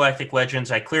 3 Galactic Legends.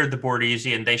 I cleared the board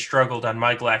easy, and they struggled on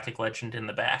my Galactic Legend in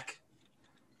the back.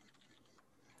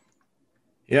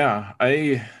 Yeah,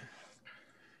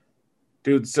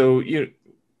 dude, so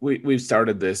we've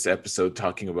started this episode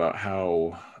talking about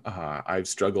how I've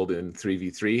struggled in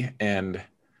 3v3, and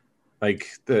like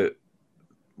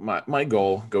my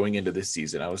goal going into this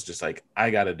season, I was just like, I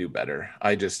got to do better.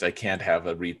 I can't have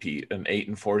a repeat, an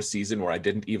 8-4 season where I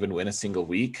didn't even win a single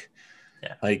week.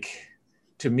 Yeah. Like,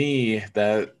 to me,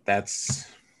 that's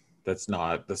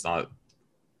not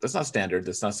standard.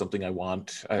 That's not something I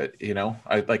want. I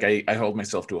hold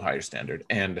myself to a higher standard,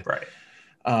 and Right.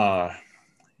 uh,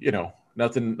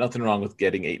 nothing wrong with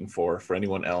getting 8-4 for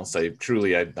anyone else. I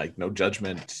like no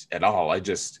judgment at all. I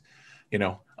just,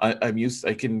 I'm used.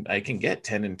 I can get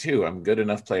 10-2. I'm a good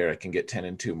enough player. I can get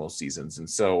 10-2 most seasons, and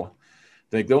so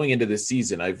like going into this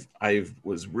season, I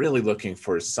was really looking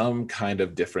for some kind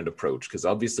of different approach because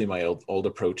obviously my old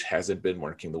approach hasn't been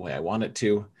working the way I want it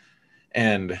to,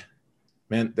 and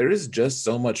man, there is just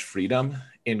so much freedom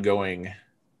in going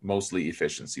mostly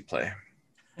efficiency play.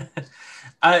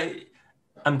 I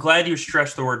I'm glad you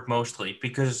stressed the word mostly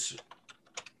because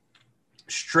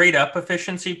straight up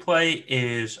efficiency play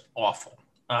is awful.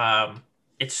 Um,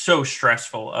 it's so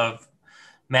stressful of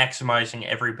maximizing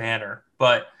every banner,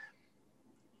 but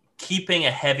keeping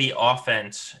a heavy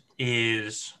offense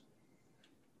is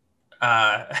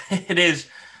it is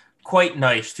quite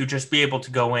nice to just be able to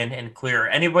go in and clear.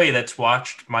 Anybody that's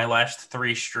watched my last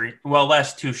two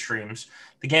streams,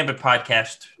 the Gambit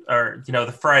podcast, or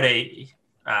the Friday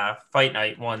fight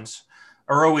night ones,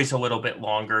 are always a little bit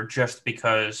longer, just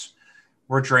because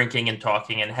we're drinking and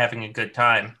talking and having a good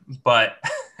time. But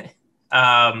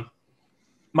my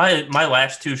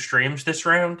last two streams this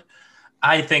round,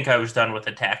 I think I was done with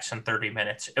attacks in 30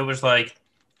 minutes. It was like,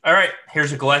 all right,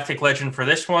 here's a Galactic Legend for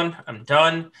this one. I'm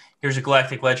done. Here's a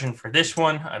Galactic Legend for this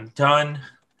one. I'm done.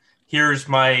 Here's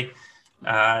my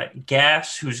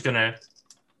gas who's going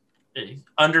to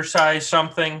undersize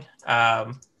something.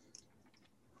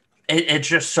 It's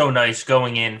just so nice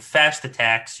going in. Fast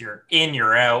attacks. You're in,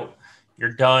 you're out,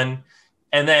 you're done.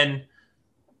 And then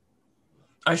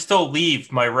I still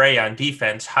leave my Ray on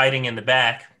defense hiding in the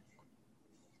back,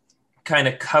 kind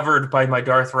of covered by my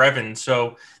Darth Revan.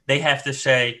 So they have to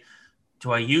say,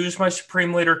 do I use my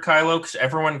Supreme Leader Kylo? Because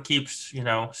everyone keeps,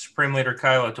 Supreme Leader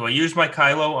Kylo. Do I use my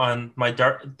Kylo on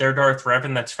their Darth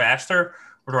Revan that's faster?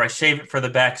 Or do I save it for the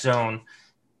back zone?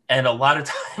 And a lot of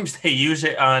times they use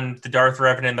it on the Darth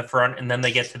Revan in the front, and then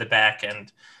they get to the back.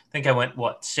 And I think I went,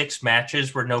 6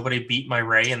 matches where nobody beat my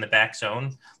Ray in the back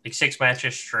zone? Like 6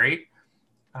 matches straight.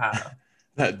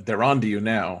 They're on to you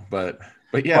now, but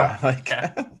yeah, Well,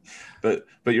 yeah. but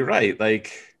you're right,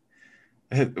 like,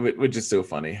 which is so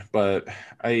funny. But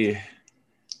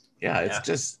it's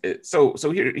just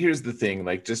so here's the thing,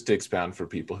 like, just to expound for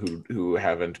people who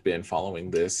haven't been following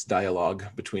this dialogue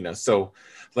between us. So,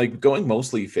 like, going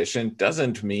mostly efficient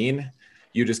doesn't mean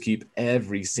you just keep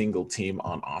every single team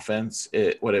on offense.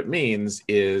 What it means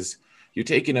is you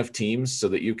take enough teams so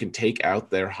that you can take out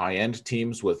their high-end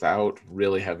teams without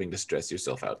really having to stress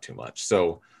yourself out too much.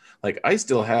 So, like, I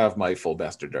still have my full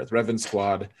bastard Darth Revan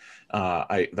squad.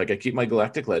 I keep my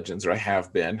Galactic Legends, or I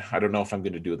have been. I don't know if I'm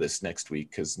going to do this next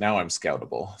week because now I'm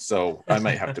scoutable, so I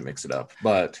might have to mix it up.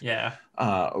 But Yeah.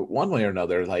 One way or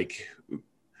another, like,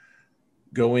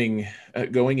 going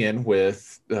in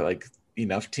with like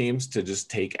enough teams to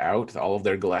just take out all of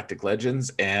their Galactic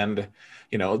Legends and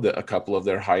a couple of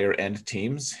their higher end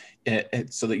teams,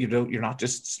 and so that you're not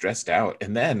just stressed out.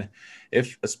 And then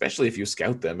especially if you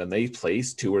scout them and they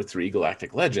place 2 or 3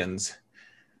 Galactic Legends,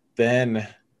 then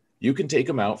you can take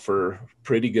them out for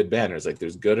pretty good banners. Like,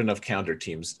 there's good enough counter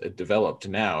teams developed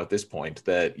now at this point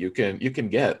that you can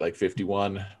get like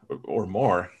 51 or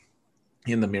more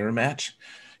in the mirror match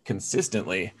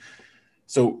consistently.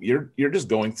 So you're just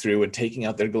going through and taking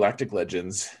out their Galactic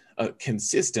Legends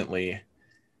consistently,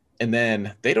 and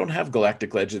then they don't have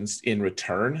Galactic Legends in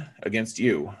return against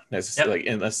you necessarily,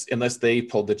 unless they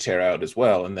pulled the chair out as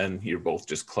well, and then you're both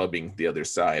just clubbing the other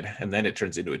side, and then it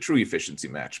turns into a true efficiency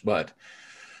match. But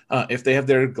if they have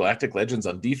their Galactic Legends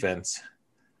on defense,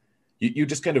 you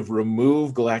just kind of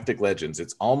remove Galactic Legends.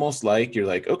 It's almost like you're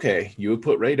like, okay, you would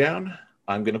put Ray down,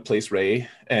 I'm going to place Ray,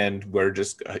 and we're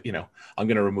just, I'm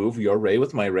going to remove your Ray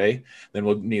with my Ray.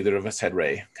 Then neither of us had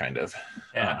Ray, kind of,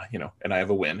 and I have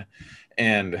a win.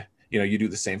 And, you do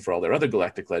the same for all their other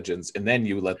Galactic Legends, and then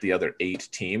you let the other 8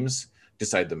 teams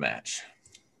decide the match.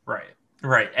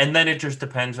 Right. And then it just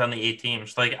depends on the 8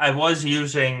 teams. Like, I was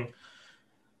using,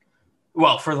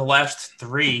 for the last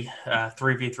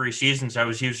 3v3 seasons, I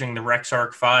was using the Rex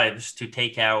Arc 5s to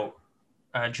take out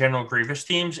General Grievous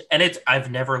teams, and I've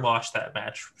never lost that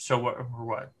match. So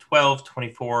what 12,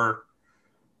 24,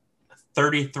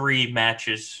 33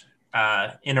 matches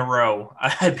in a row,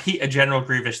 I beat a General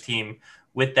Grievous team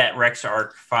with that Rex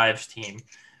Arc 5s team,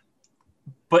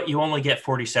 but you only get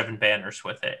 47 banners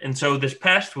with it. And so this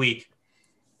past week,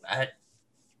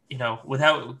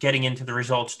 without getting into the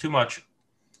results too much,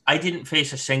 I didn't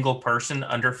face a single person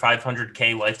under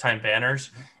 500k lifetime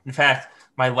banners. In fact,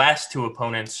 my last 2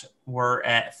 opponents were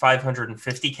at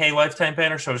 550k lifetime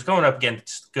banners, so I was going up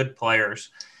against good players,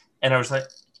 and I was like,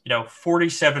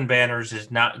 47 banners is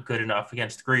not good enough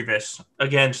against Grievous,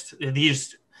 against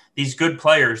these good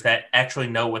players that actually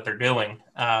know what they're doing.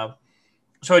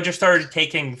 So I just started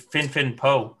taking Fin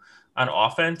Poe on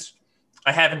offense.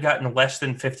 I haven't gotten less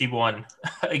than 51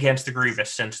 against the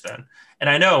Grievous since then, and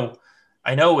I know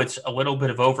it's a little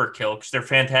bit of overkill because they're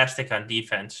fantastic on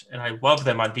defense, and I love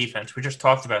them on defense. We just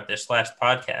talked about this last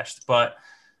podcast, but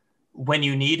when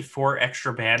you need 4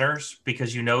 extra banners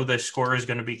because the score is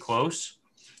going to be close,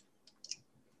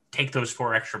 take those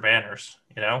 4 extra banners,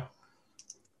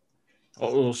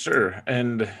 Oh, well, sure.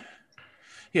 And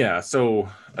yeah, so,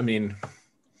 I mean,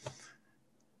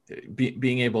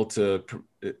 being able to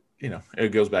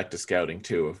it goes back to scouting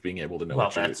too, of being able to know Well,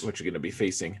 what you're that's going to be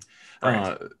facing.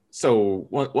 right. So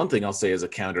one thing I'll say as a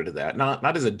counter to that,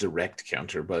 not as a direct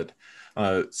counter, but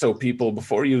so people,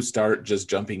 before you start just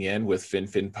jumping in with Fin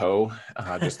Fin Po,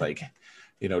 just like,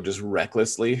 just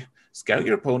recklessly scout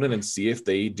your opponent and see if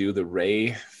they do the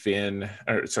Ray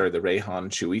the Ray Han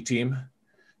Chewie team.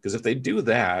 Because if they do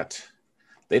that,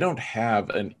 they don't have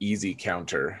an easy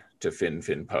counter to Fin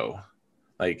Fin Po.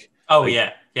 Like, Oh like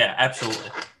yeah, yeah, absolutely.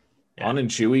 Yeah. Han and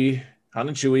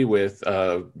Chewie with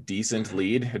a decent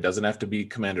lead. It doesn't have to be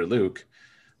Commander Luke.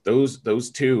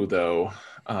 Those two though,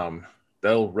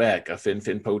 they'll wreck a Fin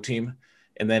Fin Po team,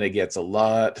 and then it gets a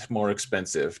lot more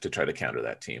expensive to try to counter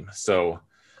that team. So,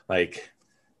 like,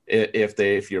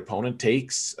 if your opponent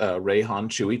takes a Ray Han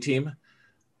Chewie team,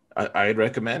 I'd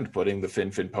recommend putting the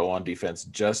Fin Fin Po on defense,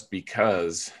 just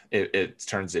because it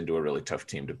turns into a really tough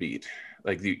team to beat.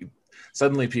 Like,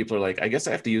 suddenly people are like, I guess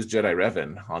I have to use Jedi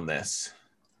Revan on this.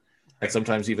 And Right.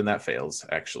 sometimes even that fails,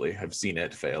 actually. I've seen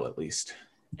it fail, at least.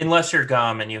 Unless you're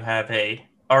Gum and you have a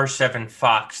R7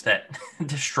 Fox that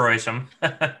destroys them.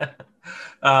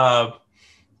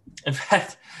 In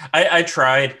fact, I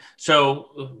tried.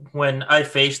 So when I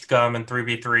faced Gum in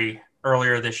 3v3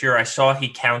 earlier this year, I saw he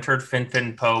countered Fin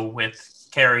Fin Po with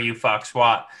Carry Fox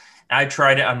Watt. I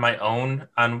tried it on my own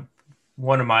on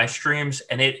one of my streams,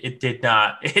 and it did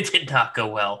not it did not go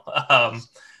well.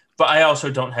 But I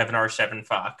also don't have an R7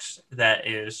 Fox that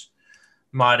is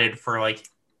modded for like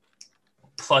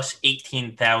plus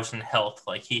 18,000 health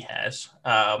like he has.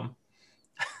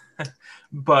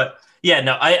 But yeah,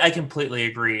 no, I completely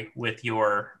agree with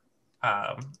your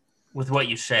with what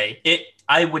you say.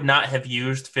 I would not have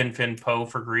used Fin Fin Po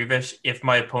for Grievous if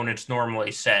my opponents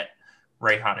normally set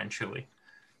Rayhan and Chewie,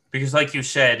 because like you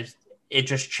said, it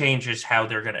just changes how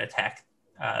they're going to attack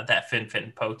that Fin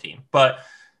Fin Po team. But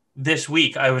this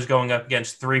week I was going up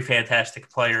against three fantastic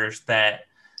players that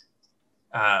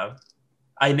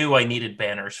I knew I needed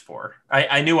banners for.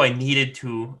 I knew I needed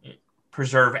to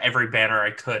preserve every banner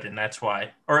I could, and that's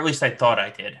why, or at least I thought I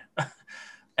did.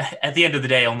 At the end of the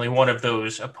day, only one of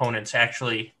those opponents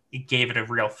actually gave it a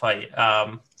real fight.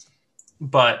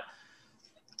 But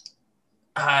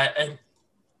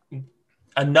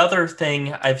another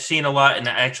thing I've seen a lot, and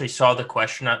I actually saw the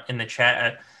question in the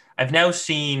chat, I've now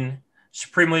seen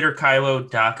Supreme Leader Kylo,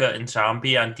 Daka, and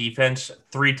Zombie on defense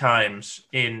 3 times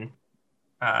in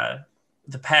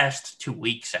the past 2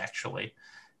 weeks, actually.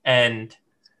 And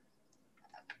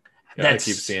yeah, I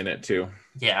keep seeing it too.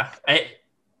 Yeah.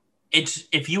 It's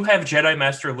if you have Jedi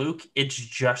Master Luke, it's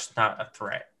just not a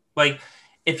threat. Like,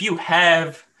 if you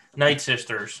have Night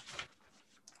Sisters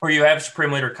or you have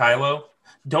Supreme Leader Kylo,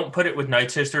 don't put it with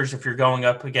Night Sisters if you're going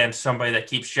up against somebody that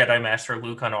keeps Jedi Master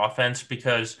Luke on offense,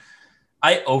 because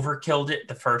I overkilled it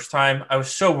the first time. I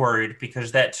was so worried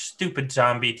because that stupid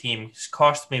zombie team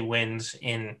cost me wins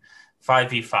in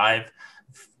 5v5,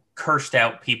 cursed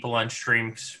out people on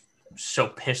streams, so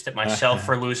pissed at myself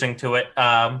for losing to it.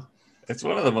 It's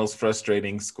one of the most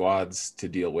frustrating squads to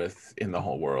deal with in the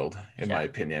whole world, in my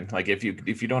opinion. Like, if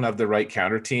you don't have the right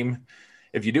counter team,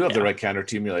 if you do have the right counter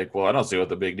team, you're like, well, I don't see what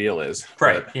the big deal is.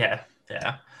 Right. But, yeah.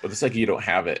 But the second you don't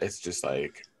have it, it's just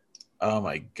like, oh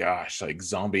my gosh, like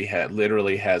Zombie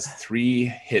literally has 3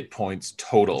 hit points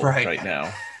total right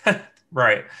now.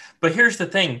 Right. But here's the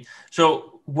thing.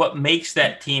 So what makes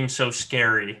that team so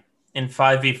scary in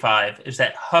 5v5 is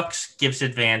that Hux gives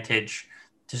advantage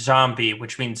to Zombie,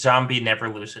 which means Zombie never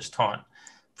loses taunt.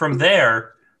 From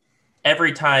there,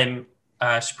 every time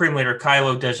Supreme Leader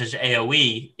Kylo does his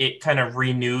AoE, it kind of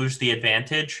renews the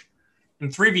advantage. In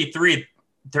 3v3,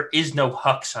 there is no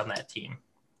Hux on that team.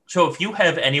 So if you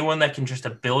have anyone that can just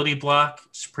ability block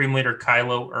Supreme Leader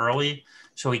Kylo early,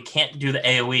 so he can't do the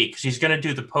AoE, because he's going to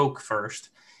do the poke first.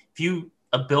 If you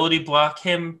ability block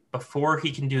him before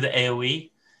he can do the AoE,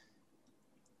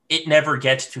 it never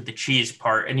gets to the cheese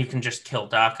part, and you can just kill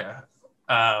Daka.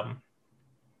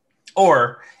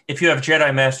 Or if you have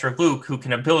Jedi Master Luke, who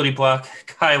can ability block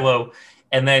Kylo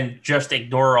and then just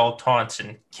ignore all taunts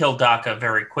and kill Daka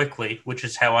very quickly, which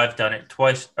is how I've done it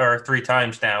 3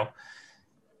 times now.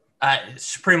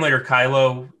 Supreme Leader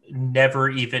Kylo never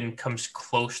even comes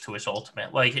close to his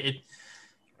ultimate. Like,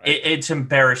 it's an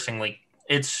embarrassingly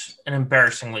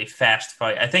fast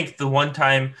fight. I think the one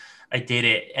time I did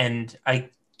it, and I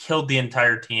killed the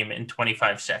entire team in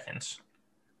 25 seconds.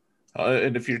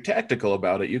 And if you're tactical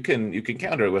about it, you can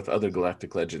counter it with other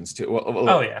Galactic Legends too.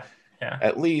 Oh yeah.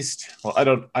 At least,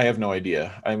 I have no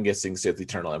idea. I'm guessing Sith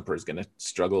Eternal Emperor is going to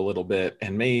struggle a little bit,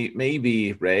 and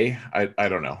maybe Rey. I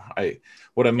don't know.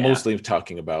 What I'm mostly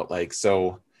talking about, like,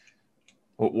 so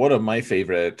one of my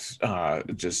favorite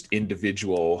just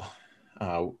individual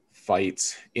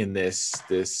fights in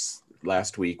this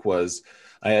last week was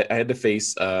I had to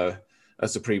face a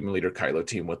Supreme Leader Kylo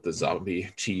team with the zombie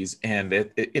cheese, and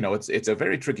it's a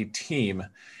very tricky team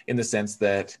in the sense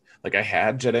that like I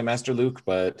had Jedi Master Luke,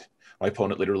 but my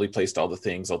opponent literally placed all the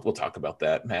things. We'll talk about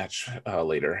that match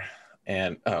later,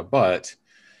 and but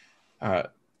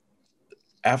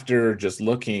after just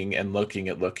looking and looking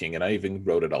at looking, and I even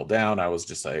wrote it all down, I was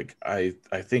just like, I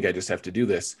think I just have to do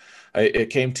this. It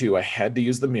came to I had to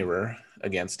use the mirror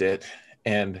against it,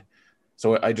 and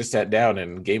so I just sat down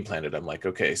and game planned it. I'm like,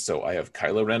 okay, so I have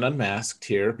Kylo Ren unmasked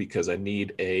here because I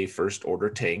need a first order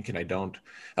tank, and I don't.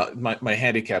 My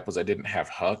handicap was I didn't have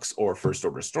Hux or first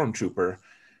order stormtrooper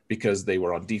because they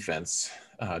were on defense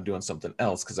doing something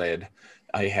else, because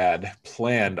I had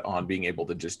planned on being able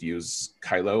to just use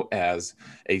Kylo as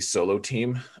a solo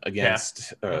team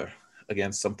against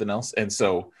something else. And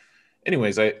so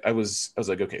anyways, I was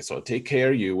like, okay, so I'll take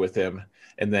KRU with him,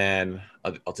 and then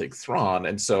I'll take Thrawn.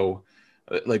 And so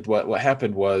like what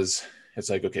happened was, it's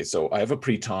like, okay, so I have a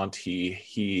pre-taunt.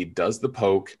 He does the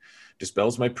poke,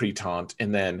 dispels my pre-taunt,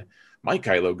 and then my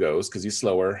Kylo goes because he's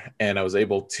slower, and I was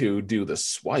able to do the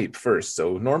swipe first.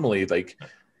 So normally, like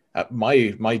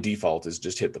my default is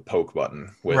just hit the poke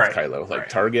button with Kylo, like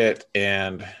target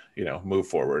and move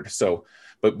forward. So,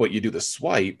 but you do the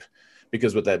swipe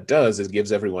because what that does is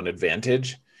gives everyone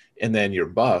advantage, and then your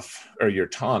buff or your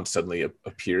taunt suddenly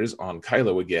appears on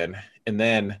Kylo again, and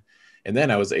then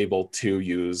I was able to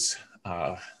use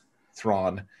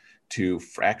Thrawn to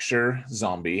fracture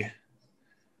zombie.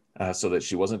 So that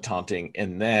she wasn't taunting,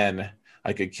 and then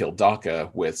I could kill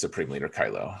Daka with Supreme Leader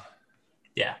Kylo.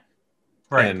 Yeah,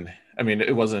 right. And I mean,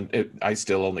 it wasn't. I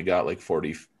still only got like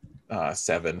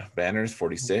 47 banners,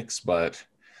 46, but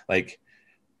like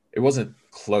it wasn't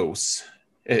close.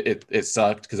 It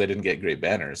sucked because I didn't get great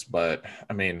banners, but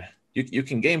I mean, you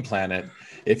can game plan it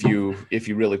if you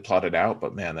really plot it out.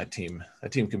 But man, that team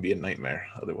can be a nightmare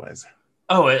otherwise.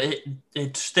 Oh,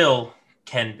 it still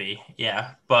can be,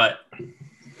 yeah, but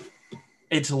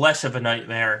it's less of a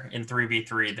nightmare in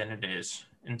 3v3 than it is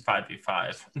in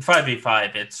 5v5. In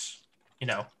 5v5, it's,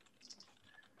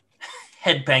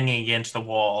 head banging against the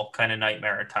wall kind of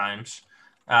nightmare at times.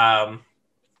 Yeah.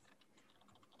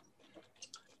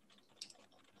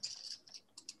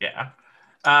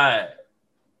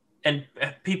 And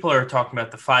people are talking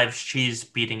about the Fives cheese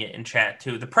beating it in chat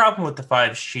too. The problem with the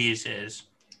Fives cheese is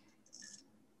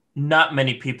not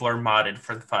many people are modded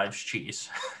for the Fives cheese.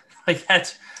 Like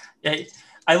that's...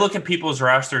 I look at people's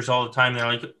rosters all the time. They're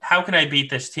like, how can I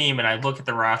beat this team? And I look at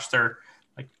the roster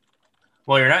like,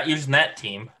 well, you're not using that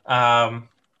team.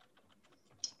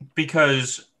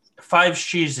 Because Fives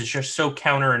cheese is just so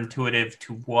counterintuitive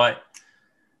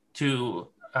to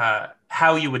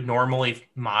how you would normally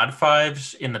mod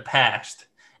Fives in the past.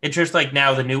 It's just like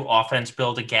now the new offense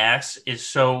build of GAC is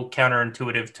so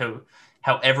counterintuitive to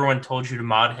how everyone told you to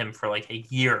mod him for like a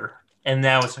year. And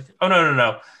now it's like, oh,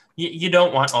 no. You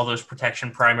don't want all those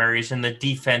protection primaries and the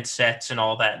defense sets and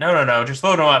all that. No. Just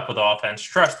load him up with offense.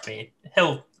 Trust me.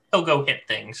 He'll go hit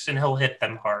things, and he'll hit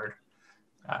them hard.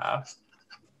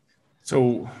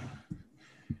 So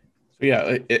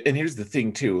yeah, and here's the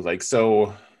thing too. Like,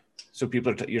 so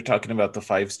people you're talking about the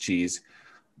Fives cheese.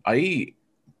 I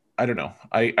don't know.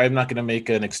 I'm not going to make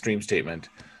an extreme statement.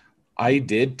 I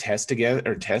did test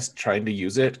trying to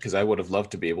use it because I would have loved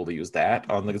to be able to use that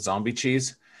on the zombie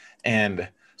cheese, and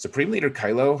Supreme Leader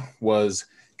Kylo was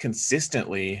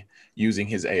consistently using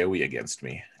his AoE against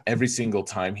me. Every single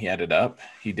time he added up,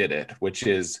 he did it, which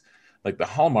is like the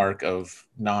hallmark of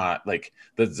not like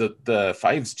the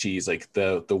Fives cheese. Like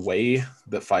the way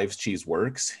that Fives cheese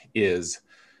works is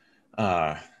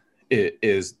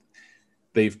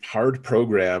they've hard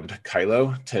programmed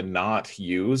Kylo to not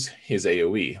use his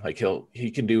AoE. Like he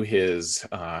can do his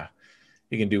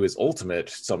ultimate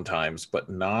sometimes, but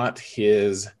not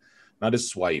his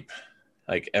swipe,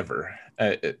 like ever,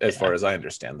 as far as I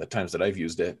understand, the times that I've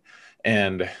used it.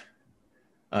 And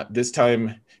this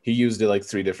time he used it like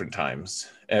 3 different times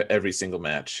every single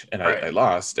match, and I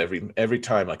lost every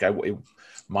time. Like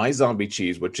my zombie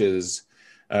cheese, which is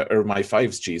or my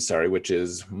Fives cheese, sorry, which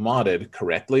is modded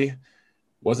correctly,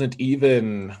 wasn't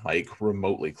even like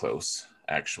remotely close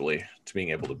actually to being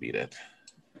able to beat it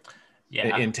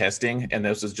in testing. And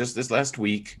this was just this last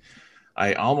week.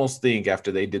 I almost think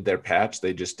after they did their patch,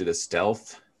 they just did a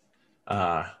stealth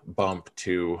bump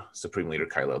to Supreme Leader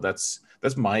Kylo. That's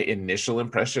my initial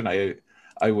impression. I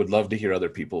would love to hear other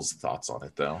people's thoughts on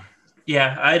it, though.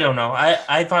 Yeah, I don't know.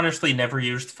 I've honestly never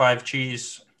used Five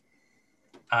cheese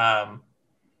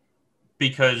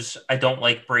because I don't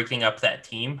like breaking up that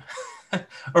team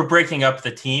or breaking up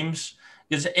the teams.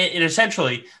 because it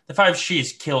essentially the 5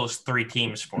 Gs kills 3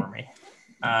 teams for me.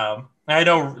 I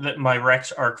know that my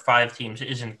Rex Arc 5 teams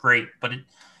isn't great, but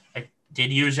I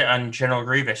did use it on General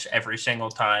Grievous every single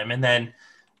time, and then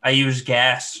I use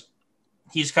Gas.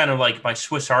 He's kind of like my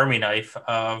Swiss Army knife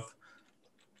of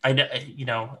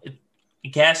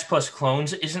Gas plus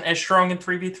clones isn't as strong in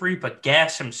 3v3, but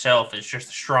Gas himself is just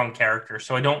a strong character,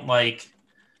 so I don't like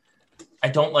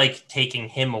taking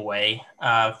him away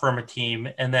from a team.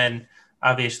 And then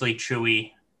obviously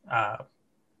Chewie, uh,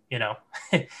 you know,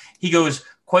 he goes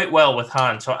quite well with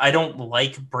Han. So I don't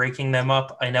like breaking them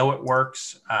up. I know it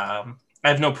works. I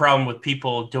have no problem with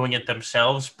people doing it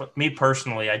themselves, but me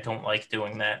personally, I don't like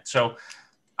doing that. So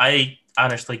I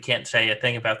honestly can't say a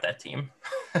thing about that team.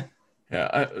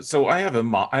 Yeah, so I have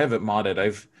I have it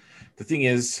modded. The thing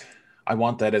is, I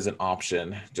want that as an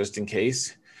option just in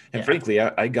case. And Yeah. frankly,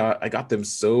 I got them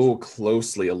so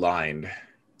closely aligned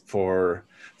for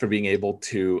being able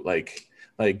to like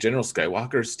General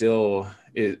Skywalker still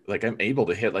is like I'm able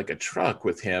to hit like a truck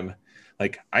with him.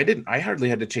 Like I hardly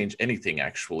had to change anything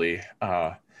actually.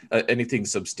 Anything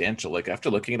substantial. Like after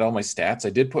looking at all my stats, I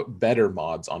did put better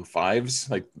mods on 5s,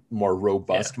 like more Yeah.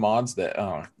 robust mods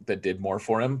that did more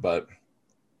for him, but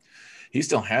he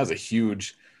still has a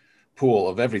huge pool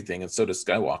of everything, and so does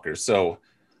Skywalker. So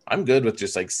I'm good with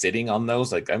just like sitting on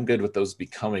those. Like I'm good with those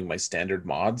becoming my standard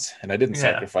mods. And I didn't Yeah.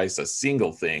 sacrifice a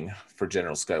single thing for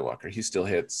General Skywalker. He still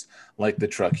hits like the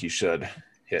truck he should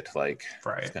hit, like it's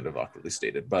Right. kind of awkwardly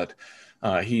stated. But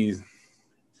he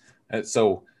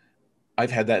so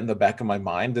I've had that in the back of my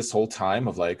mind this whole time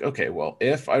of like, okay, well,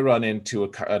 if I run into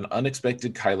an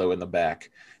unexpected Kylo in the back,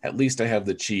 at least I have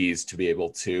the cheese to be able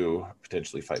to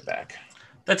potentially fight back.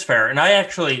 That's fair. And I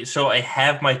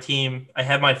have my team, I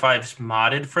have my 5s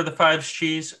modded for the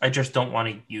 5s. I just don't want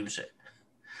to use it.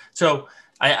 So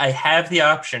I have the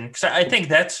option because I think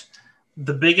that's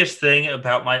the biggest thing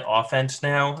about my offense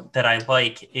now that I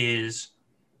like is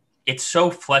it's so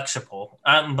flexible.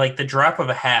 Like the drop of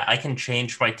a hat, I can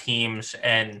change my teams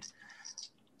and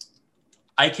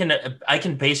I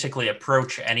can basically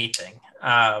approach anything.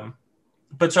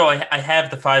 But so I have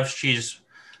the 5s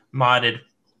modded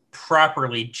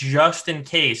properly just in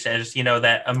case, as you know,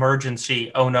 that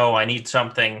emergency. Oh no, I need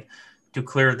something to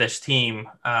clear this team.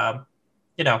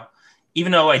 You know,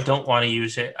 even though I don't want to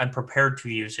use it, I'm prepared to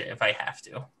use it if I have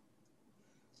to.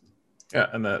 Yeah,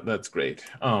 and that's great.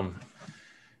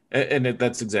 And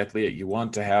that's exactly it. You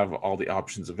want to have all the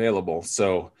options available.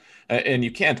 So, and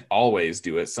you can't always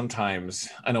do it. Sometimes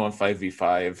I know in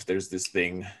 5v5, there's this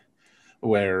thing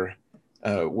where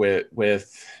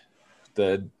with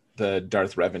the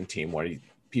Darth Revan team where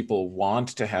people want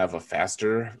to have a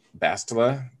faster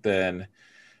Bastila than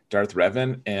Darth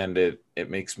Revan, and it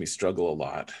makes me struggle a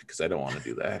lot because I don't want to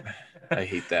do that. I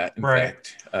hate that, in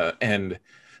Right. fact. And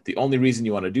the only reason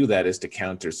you want to do that is to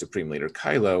counter Supreme Leader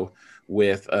Kylo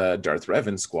with a Darth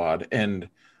Revan squad. And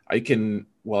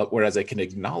whereas I can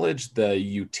acknowledge the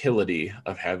utility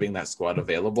of having that squad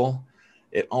available,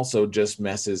 it also just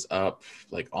messes up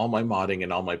like all my modding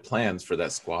and all my plans for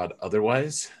that squad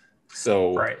otherwise.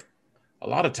 So Right. a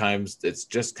lot of times it's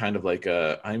just kind of like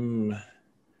I'm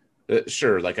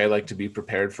sure, like I like to be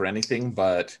prepared for anything,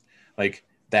 but like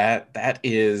that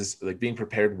is like being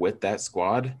prepared with that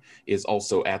squad is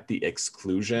also at the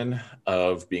exclusion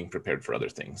of being prepared for other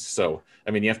things. So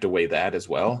I mean, you have to weigh that as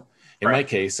well. In my Right.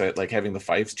 case, like having the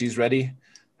 5Gs ready,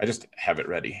 I just have it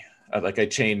ready. I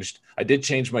did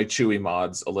change my Chewy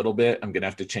mods a little bit. I'm gonna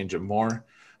have to change them more.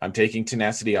 I'm taking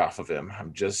tenacity off of him.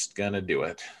 I'm just gonna do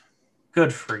it.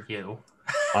 Good for you.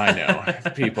 I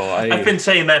know, people. I've been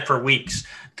saying that for weeks.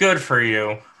 Good for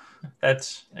you.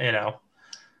 That's,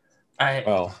 I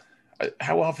Well,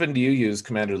 how often do you use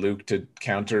Commander Luke to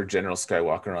counter General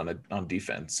Skywalker on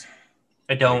defense?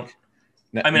 I don't.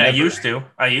 Like, I mean, I never. used to.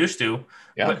 I used to,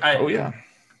 Yeah. but Oh, yeah.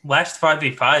 last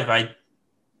 5v5 I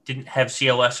didn't have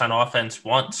CLS on offense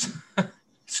once.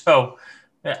 So,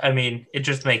 I mean, it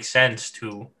just makes sense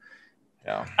to.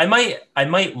 Yeah. I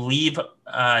might leave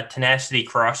Tenacity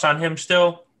Cross on him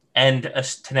still and a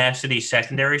Tenacity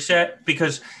secondary set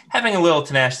because having a little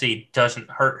Tenacity doesn't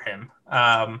hurt him.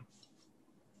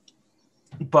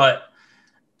 But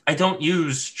I don't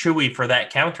use Chewy for that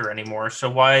counter anymore. So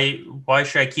why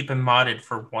should I keep him modded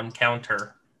for one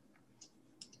counter?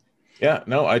 Yeah.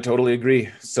 No, I totally agree.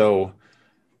 So,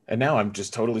 and now I'm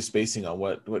just totally spacing on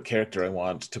what character I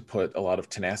want to put a lot of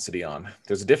tenacity on.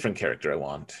 There's a different character I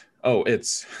want. Oh,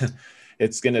 it's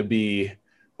it's gonna be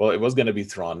well, it was gonna be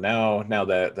Thrawn. Now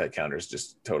that counter is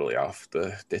just totally off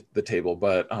the table.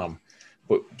 But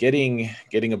getting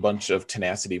a bunch of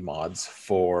tenacity mods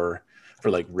for for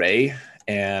like Ray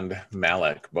and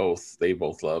Malik, they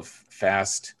both love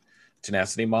fast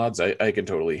tenacity mods. I can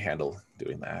totally handle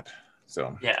doing that.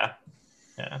 So Yeah.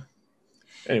 Yeah.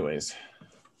 anyways,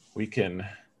 we can,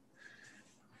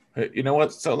 you know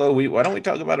what, Solo, why don't we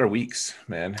talk about our weeks,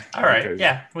 man? All Like, right.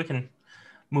 Yeah, we can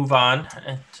move on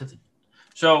to the.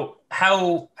 So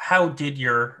how did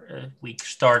your week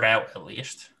start out at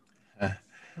least?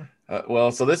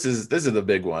 well, so this is the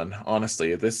big one,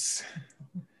 honestly. This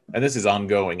is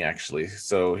ongoing actually.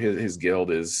 So his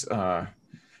guild is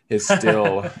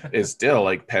still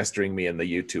like pestering me in the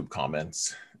YouTube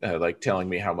comments, like telling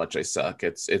me how much I suck.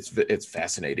 It's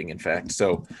fascinating, in fact.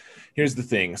 So here's the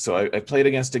thing. So I played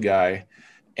against a guy,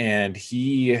 and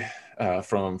he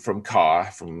from Ka,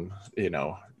 from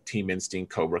Team Instinct,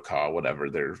 Cobra Ka, whatever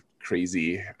their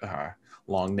crazy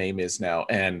long name is now.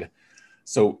 And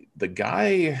so the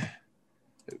guy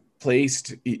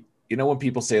placed. When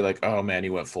people say like, "Oh man, he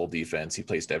went full defense, he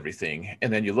placed everything,"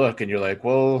 and then you look and you're like,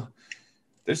 "Well,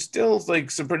 there's still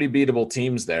like some pretty beatable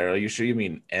teams there. Are you sure you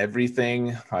mean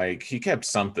everything?" Like, he kept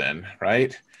something,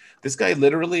 right? This guy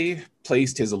literally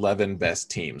placed his 11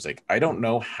 best teams. Like, I don't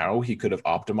know how he could have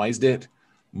optimized it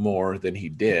more than he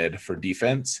did for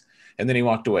defense. And then he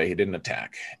walked away. He didn't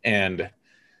attack. And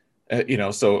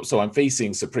so I'm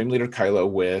facing Supreme Leader Kylo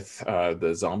with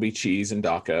the Zombie Cheese and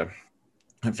Daka.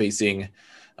 I'm facing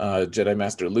Jedi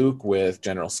Master Luke with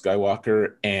General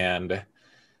Skywalker and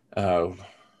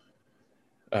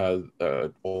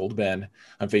Old Ben.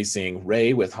 I'm facing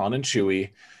Rey with Han and Chewie,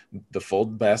 the full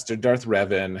bastard Darth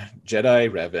Revan, Jedi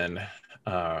Revan.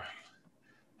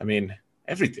 I mean,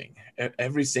 everything,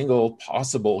 every single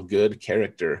possible good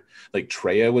character. Like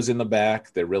Traya was in the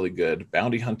back. They're really good.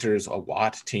 Bounty Hunters, a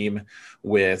Watt team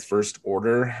with First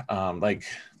Order,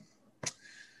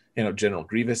 General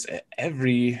Grievous,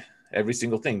 every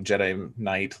single thing. Jedi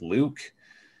Knight Luke.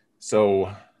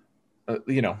 So,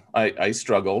 I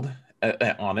struggled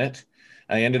on it.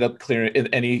 I ended up clearing,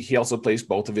 and he also placed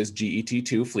both of his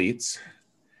GET2 fleets, Of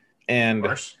and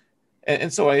course.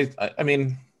 so I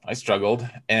mean, I struggled,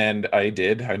 and I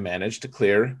managed to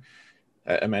clear.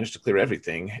 I managed to clear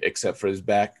everything except for his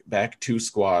back two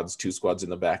squads in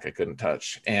the back I couldn't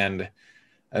touch, and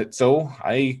so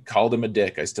I called him a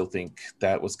dick. I still think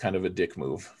that was kind of a dick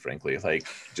move, frankly. Like,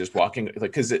 just walking,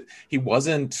 like, because he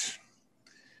wasn't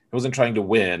trying to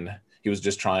win. He was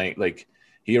just trying, like,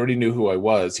 he already knew who I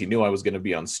was. He knew I was going to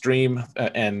be on stream,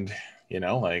 and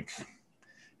like,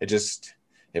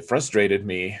 it frustrated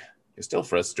me. It still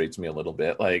frustrates me a little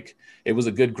bit. Like, it was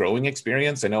a good growing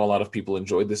experience. I know a lot of people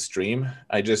enjoyed this stream.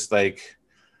 I just, like,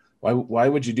 why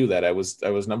would you do that? I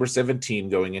was number 17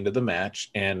 going into the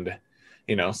match, and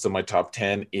so my top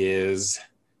 10 is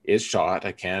shot.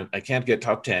 I can't get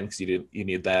top 10 because you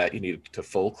need that. You need to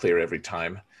full clear every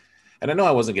time. And I know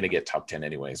I wasn't going to get top 10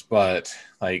 anyways, but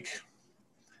like,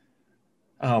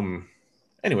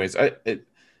 anyways,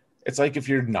 it's like, if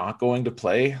you're not going to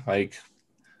play, like,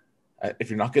 if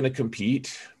you're not going to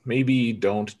compete, maybe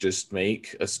don't just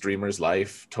make a streamer's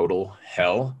life total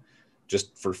hell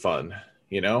just for fun,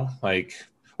 like,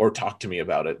 or talk to me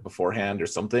about it beforehand or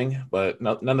something. But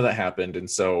none of that happened. And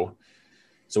so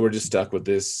we're just stuck with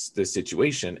this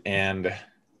situation. And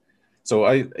so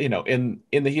I, in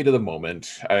the heat of the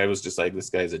moment, I was just like, this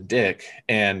guy's a dick.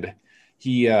 And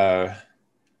he, I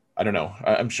don't know,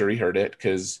 I'm sure he heard it,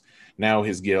 because now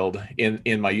his guild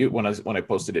in my, when I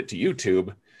posted it to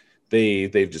YouTube,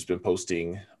 they've just been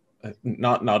posting,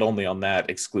 not only on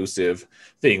that exclusive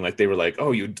thing, like, they were like,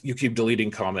 "Oh, you keep deleting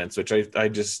comments," which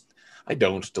I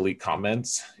don't delete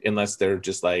comments unless they're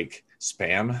just like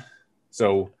spam.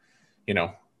 So,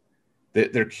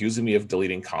 they're accusing me of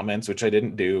deleting comments, which I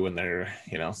didn't do, and they're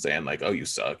saying like, "Oh, you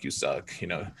suck,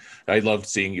 I loved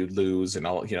seeing you lose, and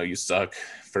all, you suck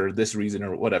for this reason,"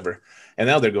 or whatever. And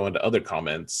now they're going to other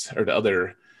comments, or to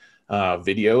other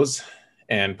videos,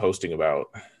 and posting about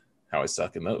how I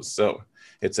suck in those. So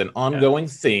it's an Yeah. ongoing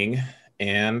thing,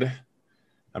 and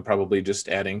I'm probably just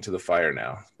adding to the fire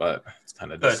now. But it's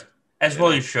kind of Good. just, As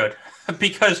well you should.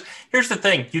 Because here's the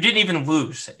thing, you didn't even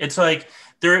lose. It's like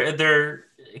they're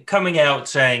coming out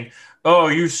saying, "Oh,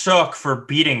 you suck for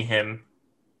beating him."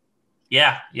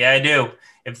 Yeah, I do.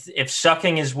 If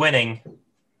sucking is winning,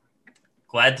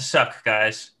 glad to suck,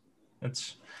 guys.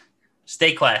 Let's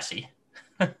stay classy.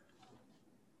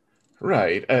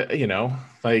 right.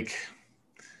 Like,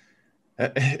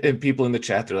 and people in the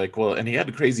chat, they're like, "Well, and he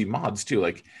had crazy mods too.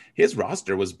 Like, his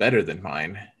roster was better than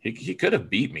mine. He could have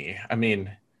beat me. I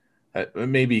mean,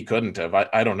 maybe he couldn't have.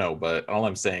 I don't know. But all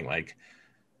I'm saying, like,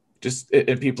 just,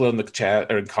 and people in the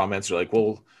chat or comments are like,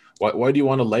 well, why do you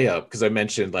want to lay up? Because I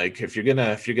mentioned, like, if you're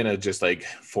gonna just like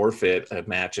forfeit a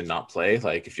match and not play,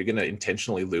 like if you're gonna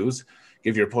intentionally lose,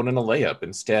 give your opponent a layup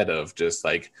instead of just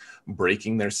like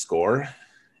breaking their score.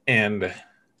 And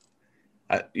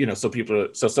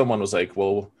so someone was like,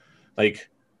 well, like,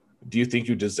 do you think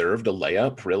you deserved a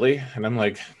layup, really? And I'm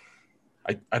like,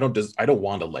 I don't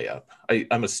want a layup.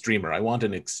 I'm a streamer. I want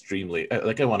an extremely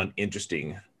I want an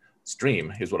interesting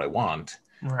stream is what I want.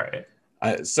 Right.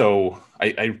 I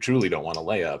truly don't want a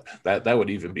layup. That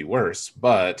would even be worse.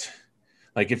 But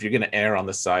like, if you're gonna err on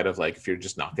the side of like, if you're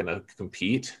just not gonna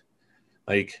compete,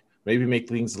 like maybe make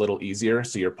things a little easier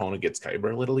so your opponent gets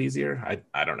Kyber a little easier.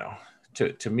 I don't know.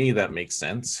 To me, that makes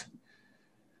sense.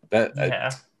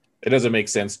 Yeah. It doesn't make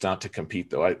sense not to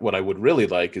compete, though. What I would really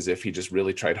like is if he just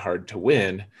really tried hard to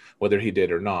win, whether he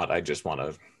did or not. I just want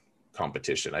a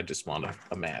competition. I just want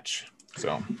a match.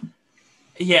 So,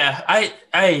 Yeah.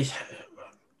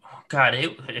 God,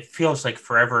 it feels like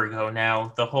forever ago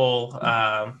now. The whole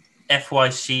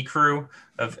FYC crew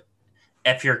of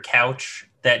F Your Couch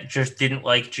that just didn't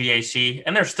like GAC,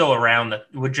 and they're still around,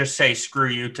 that would just say screw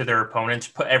you to their opponents,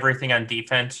 put everything on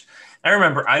defense. I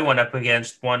remember I went up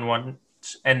against one once,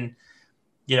 and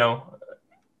you know,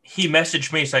 he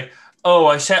messaged me. He's like, "Oh,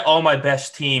 I set all my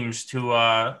best teams to.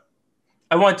 I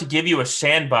want to give you a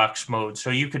sandbox mode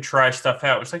so you could try stuff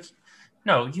out." It's like,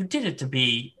 no, you did it to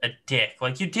be a dick.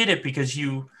 Like you did it because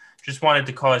you just wanted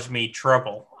to cause me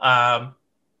trouble. And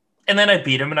then I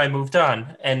beat him and I moved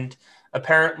on. And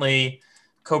apparently,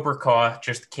 Cobra Kai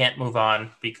just can't move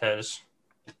on because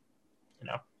you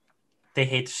know they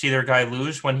hate to see their guy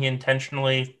lose when he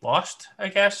intentionally lost. I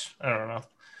guess I don't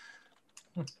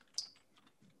know.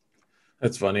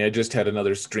 that's funny. I just had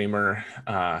another streamer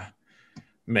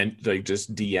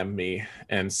just DM me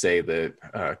and say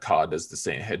that COD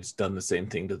has done the same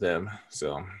thing to them.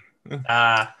 So,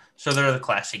 So they're the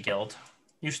classy guild.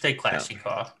 You stay classy, yeah.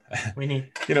 Caw. We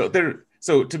need. They're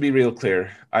so, to be real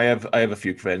clear, I have a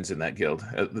few friends in that guild.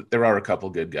 There are a couple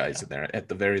good guys in there at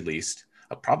the very least.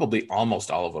 Probably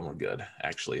almost all of them are good,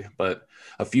 actually, but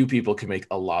a few people can make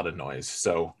a lot of noise.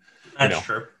 So, That's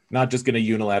true. not just going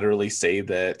to unilaterally say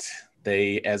that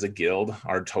they, as a guild,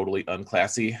 are totally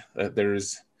unclassy. There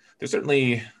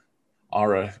certainly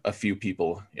are a few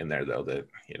people in there, though, that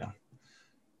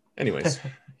Anyways,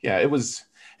 yeah,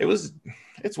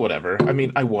 it's whatever. I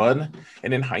mean, I won,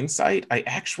 and in hindsight,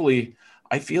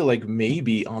 I feel like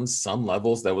maybe on some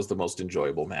levels that was the most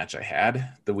enjoyable match I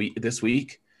had this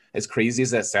week. As crazy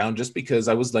as that sound, just because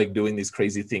I was like doing these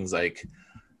crazy things, like,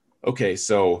 okay,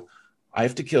 so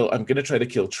I'm gonna try to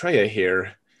kill Treya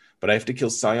here, but I have to kill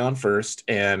Scion first,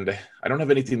 and I don't have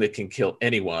anything that can kill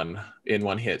anyone in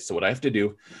one hit. So what I have to do,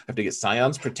 I have to get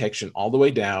Scion's protection all the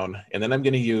way down, and then I'm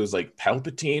going to use like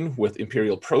Palpatine with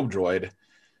Imperial Probe Droid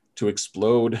to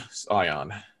explode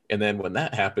Scion. And then when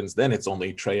that happens, then it's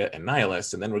only Treya and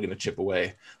Nihilus, and then we're going to chip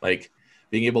away. Like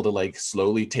being able to like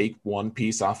slowly take one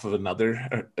piece off of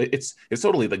another. It's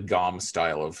totally the GOM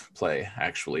style of play,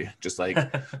 actually. Just like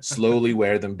slowly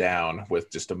wear them down with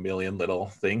just a million little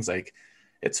things. Like,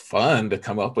 it's fun to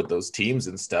come up with those teams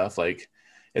and stuff. Like,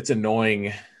 it's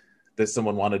annoying that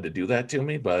someone wanted to do that to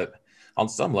me, but on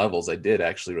some levels I did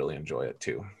actually really enjoy it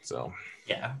too. So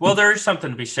Yeah. Well, there is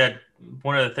something to be said.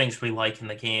 One of the things we like in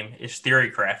the game is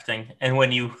theory crafting. And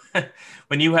when you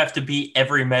when you have to beat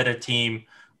every meta team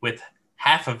with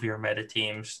half of your meta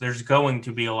teams, there's going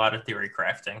to be a lot of theory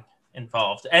crafting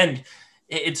involved. And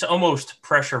it's almost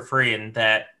pressure free in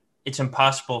that it's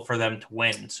impossible for them to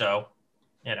win. So,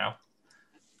 at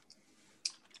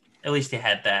least you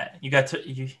had that. You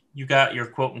got your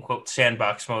quote unquote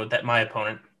sandbox mode that my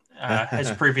opponent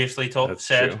has previously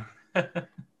said. True.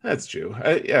 That's true.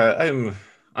 Yeah,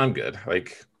 I'm good.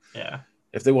 Like, yeah,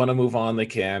 if they want to move on, they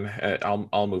can.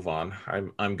 I'll move on.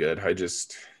 I'm good.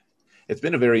 It's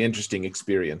been a very interesting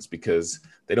experience because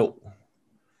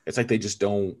it's like they just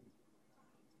don't.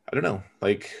 I don't know.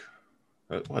 Like,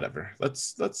 whatever.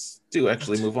 Let's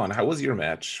move on. How was your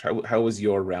match? How was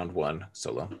your round one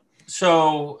solo?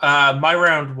 So my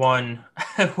round one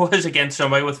was against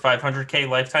somebody with 500K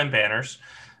lifetime banners.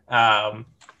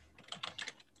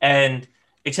 And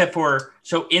except for,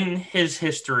 so in his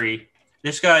history,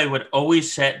 this guy would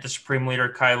always set the Supreme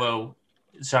Leader Kylo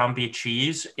zombie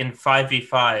cheese in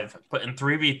 5v5, but in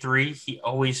 3v3, he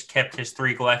always kept his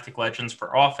 3 Galactic Legends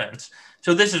for offense.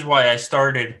 So this is why I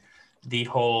started the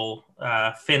whole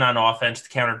Finn on offense to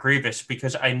counter Grievous,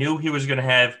 because I knew he was going to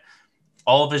have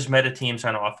all of his meta teams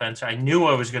on offense. I knew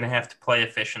I was going to have to play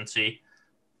efficiency.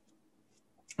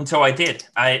 And so I did.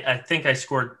 I think I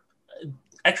scored,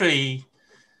 actually,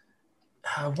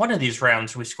 one of these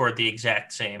rounds we scored the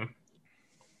exact same.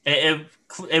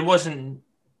 it wasn't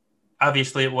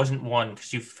obviously it wasn't one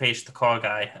because you faced the call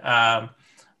guy.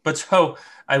 But so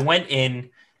I went in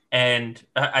and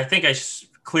I think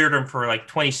cleared him for like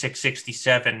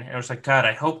 2667. And I was like, God,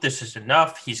 I hope this is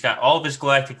enough. He's got all of his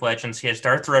Galactic Legends. He has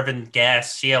Darth Revan,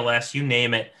 Gas, CLS, you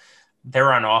name it.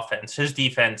 They're on offense. His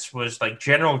defense was like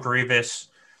General Grievous,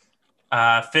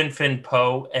 Fin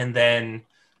Poe, and then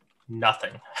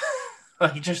nothing.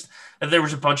 Like just there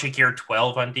was a bunch of Gear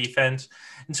 12 on defense.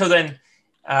 And so then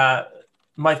uh,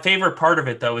 my favorite part of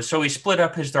it though is so he split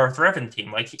up his Darth Revan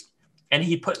team. And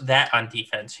he put that on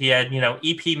defense. He had,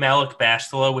 EP Malik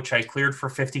Bastila, which I cleared for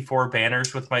 54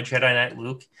 banners with my Jedi Knight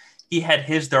Luke. He had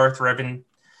his Darth Revan.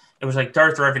 It was like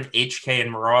Darth Revan, HK, and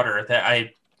Marauder that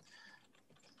I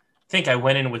think I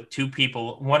went in with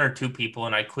one or two people,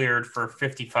 and I cleared for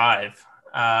 55.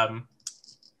 And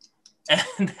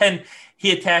then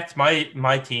he attacked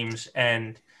my teams,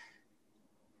 and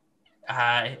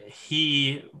I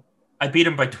beat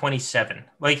him by 27.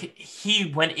 Like,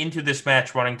 he went into this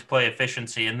match wanting to play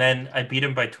efficiency, and then I beat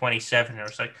him by 27. And I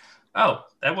was like, oh,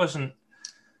 that wasn't.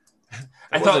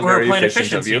 I thought we were playing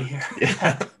efficiency here.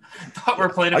 Yeah. I thought we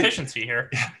were playing efficiency here.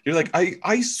 You're like,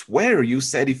 I swear you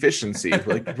said efficiency.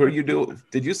 Like,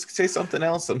 did you say something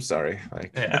else? I'm sorry.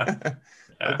 Like, yeah.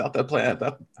 I thought that plan.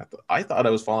 I thought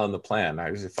I was following the plan. I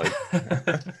was like,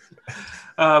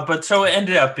 but so it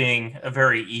ended up being a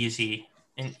very easy,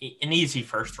 an easy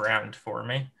first round for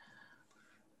me.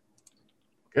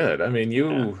 Good. I mean,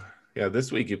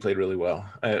 this week you played really well.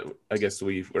 I guess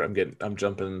I'm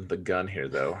jumping the gun here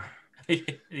though.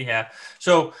 Yeah.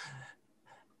 So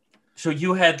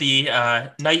you had the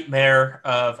nightmare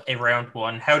of a round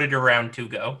one. How did your round two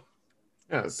go?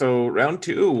 Yeah, so round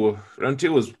two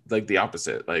was like the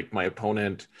opposite. Like my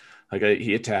opponent,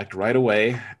 he attacked right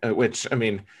away, which, I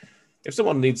mean, if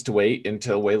someone needs to wait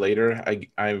until way later,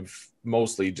 I've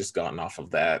mostly just gotten off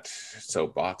of that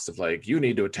soapbox of like, you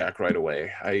need to attack right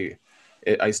away.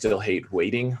 I still hate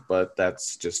waiting, but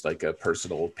that's just like a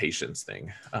personal patience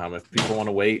thing. If people want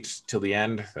to wait till the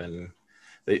end, then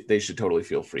they should totally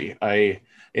feel free.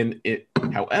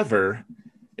 However,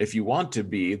 if you want to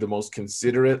be the most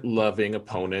considerate, loving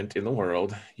opponent in the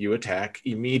world, you attack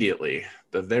immediately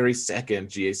the very second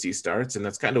GAC starts, and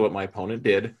that's kind of what my opponent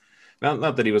did.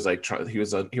 Not that he was like he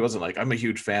wasn't like, I'm a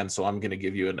huge fan, so I'm going to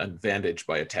give you an advantage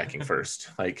by attacking first.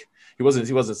 Like he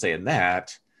wasn't saying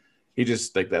that. He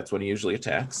just like that's when he usually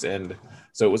attacks, and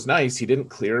so it was nice. He didn't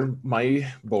clear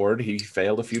my board. He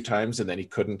failed a few times, and then he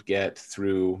couldn't get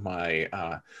through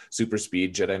my super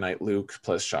speed Jedi Knight Luke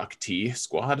plus Shock T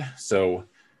squad. So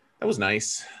that was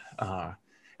nice.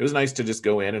 It was nice to just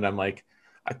go in, and I'm like,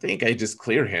 I think I just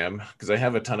clear him because I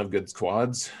have a ton of good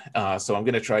squads. So I'm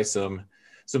going to try some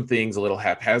things a little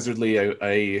haphazardly.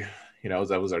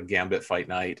 That was our Gambit fight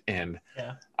night, and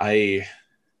yeah.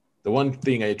 The one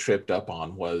thing I tripped up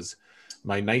on was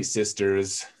my Night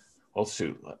Sisters. Well,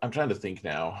 shoot, I'm trying to think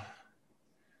now.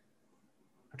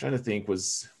 I'm trying to think,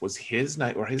 was his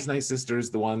Night Sisters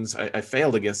the ones I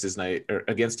failed against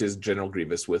against his General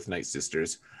Grievous with Night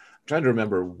Sisters. I'm trying to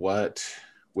remember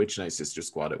which Night Sister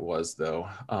squad it was though.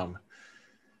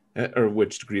 Or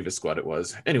which Grievous squad it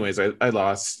was. Anyways, I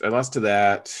lost to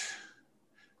that.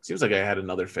 Seems like I had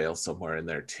another fail somewhere in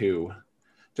there too,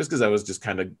 just because I was just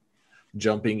kind of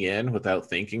jumping in without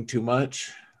thinking too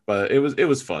much. But it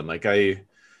was fun. Like I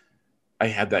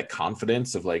had that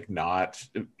confidence of like, not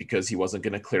because he wasn't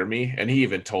going to clear me, and he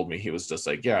even told me, he was just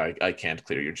like, yeah, I can't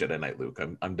clear your Jedi Knight Luke.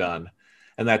 I'm done.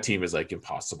 And that team is like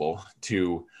impossible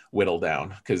to whittle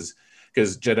down because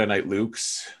Jedi Knight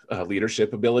Luke's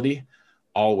leadership ability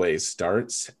always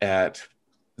starts at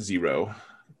 0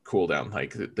 cooldown.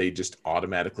 Like they just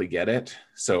automatically get it.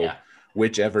 So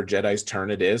whichever Jedi's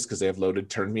turn it is, because they have loaded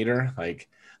turn meter, like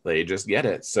they just get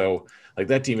it. So like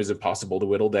that team is impossible to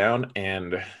whittle down.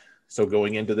 And so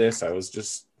going into this, I was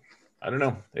just, I don't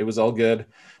know, it was all good.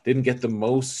 Didn't get the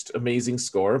most amazing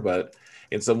score, but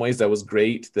in some ways that was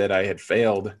great that I had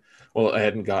failed. Well, I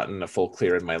hadn't gotten a full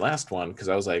clear in my last one because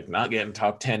I was like, not getting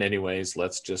top 10 anyways.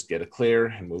 Let's just get a clear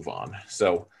and move on.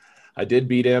 So I did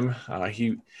beat him.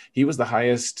 He was the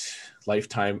highest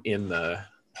lifetime in the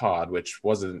pod, which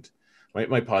wasn't,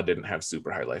 my pod didn't have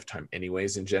super high lifetime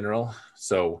anyways in general.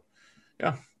 So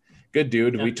yeah, good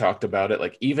dude. Yeah. We talked about it.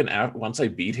 Like even once I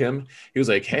beat him, he was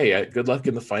like, hey, good luck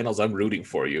in the finals. I'm rooting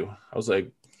for you. I was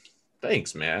like,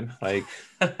 thanks, man. Like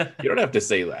you don't have to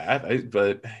say that,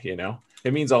 but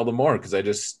it means all the more because I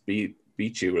just beat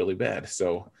you really bad.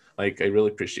 So like, I really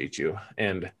appreciate you.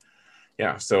 And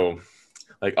yeah, so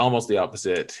like almost the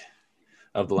opposite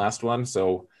of the last one.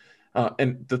 So,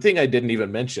 and the thing I didn't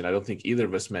even mention, I don't think either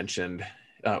of us mentioned,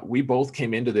 We both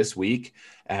came into this week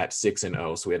at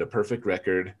 6-0, so we had a perfect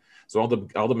record. So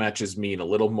all the matches mean a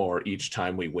little more each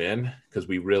time we win because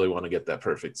we really want to get that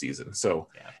perfect season. So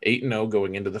 8-0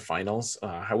 going into the finals.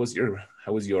 How was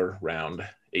your round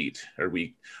 8 or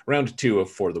round 2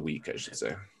 for the week, I should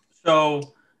say?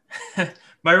 So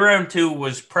my round 2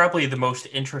 was probably the most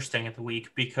interesting of the week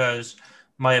because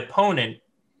my opponent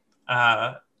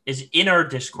is in our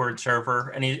Discord server,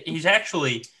 and he's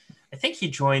actually, I think he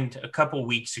joined a couple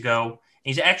weeks ago.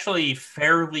 He's actually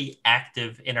fairly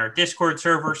active in our Discord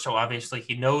server, so obviously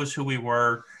he knows who we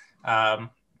were. But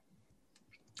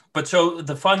so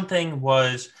the fun thing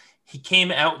was he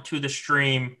came out to the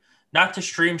stream, not to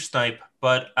stream snipe,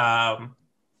 but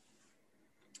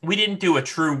we didn't do a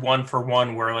true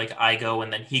 1-for-1 where like I go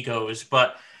and then he goes,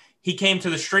 but he came to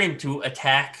the stream to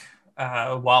attack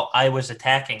while I was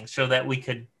attacking so that we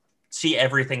could see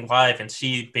everything live and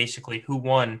see basically who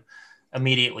won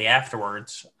immediately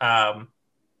afterwards. And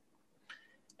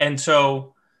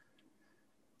so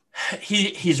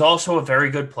he's also a very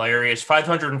good player. He has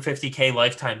 550K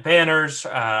lifetime banners.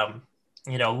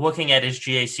 Looking at his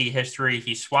GAC history,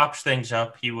 he swaps things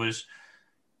up. You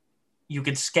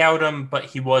could scout him, but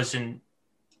he wasn't,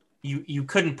 you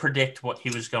couldn't predict what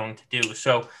he was going to do.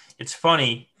 So it's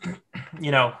funny,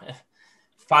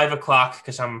 5 o'clock,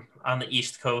 because I'm on the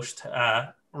East Coast,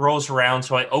 rolls around.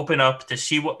 So I open up to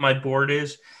see what my board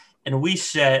is. And we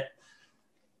set,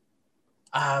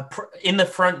 in the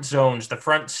front zones, the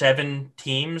front 7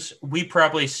 teams, we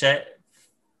probably set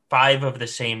 5 of the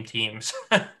same teams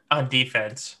on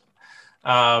defense. He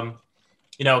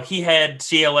had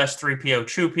CLS 3PO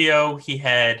Chupio, he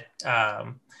had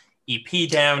EP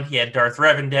down, he had Darth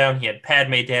Revan down, he had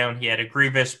Padme down, he had a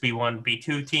Grievous B1,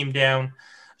 B2 team down.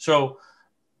 So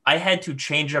I had to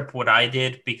change up what I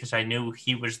did because I knew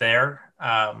he was there.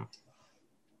 And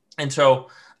so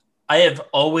I have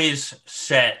always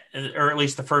set, or at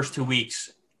least the first 2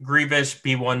 weeks, Grievous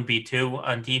B1, B2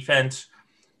 on defense.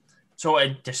 So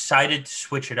I decided to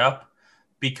switch it up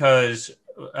because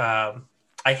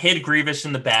I hid Grievous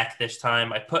in the back this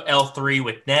time. I put L3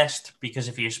 with Nest because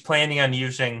if he was planning on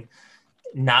using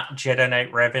not Jedi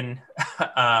Knight Revan,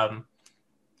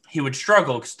 he would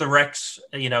struggle because the Rex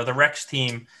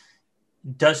team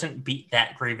doesn't beat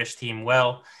that Grievous team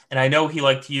well. And I know he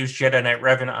liked to use Jedi Knight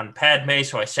Revan on Padme,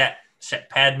 so I set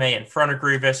Padme in front of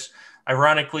Grievous.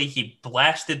 Ironically, he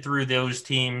blasted through those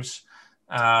teams,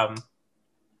 but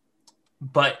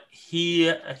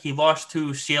he lost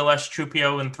to CLS,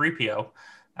 Chupio, and 3PO.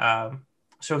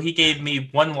 So he gave me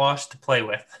 1 loss to play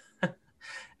with,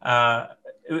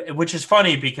 which is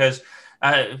funny because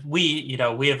we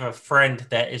have a friend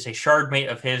that is a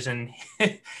shardmate of his, and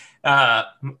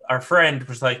our friend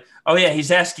was like, oh yeah, he's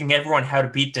asking everyone how to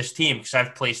beat this team because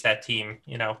I've placed that team,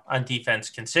 on defense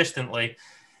consistently.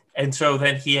 And so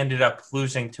then he ended up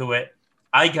losing to it.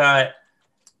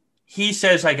 He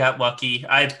says I got lucky.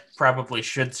 I probably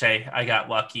should say I got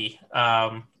lucky.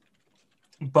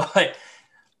 But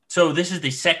so this is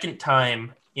the second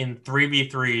time in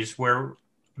 3v3s where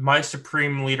my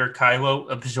Supreme Leader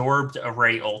Kylo absorbed a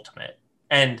Rey ultimate.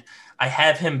 And I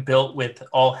have him built with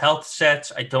all health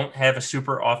sets. I don't have a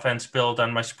super offense build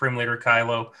on my Supreme Leader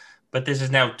Kylo, but this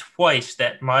is now twice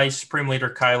that my Supreme Leader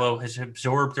Kylo has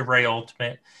absorbed a Rey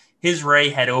ultimate. His Rey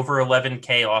had over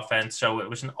 11K offense, so it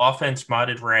was an offense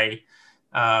modded Rey.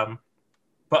 But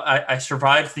I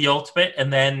survived the ultimate,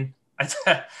 and then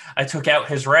I took out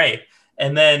his Rey.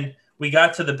 And then we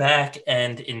got to the back,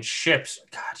 and in ships,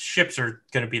 God, ships are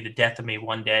going to be the death of me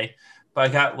one day. But I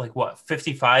got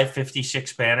 55,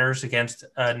 56 banners against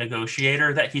a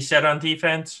negotiator that he set on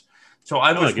defense. So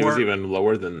I was it was even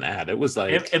lower than that. It was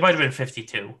like it might have been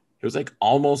 52. It was like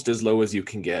almost as low as you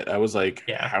can get. I was like,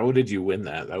 yeah. How did you win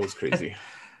that? That was crazy.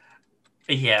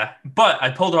 Yeah, but I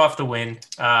pulled off the win.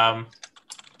 And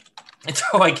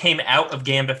so I came out of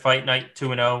Gambit Fight Night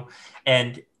 2-0,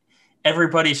 and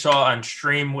everybody saw on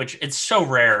stream, which it's so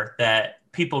rare that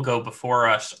people go before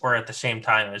us or at the same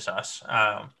time as us,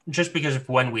 just because of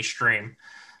when we stream.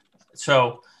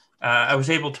 So I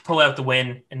was able to pull out the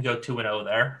win and go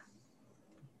 2-0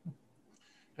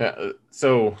 there.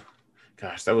 So,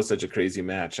 gosh, that was such a crazy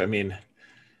match. I mean,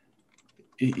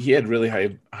 he had really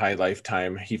high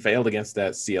lifetime. He failed against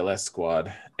that CLS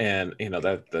squad, and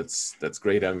that's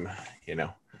great. I'm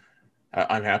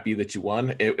happy that you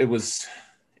won. It was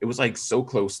like so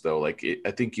close though. Like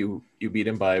I think you beat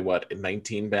him by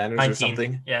 19 banners 19, or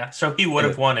something. Yeah, so he would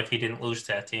have won if he didn't lose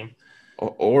to that team.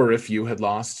 Or if you had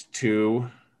lost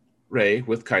to Rey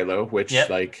with Kylo, which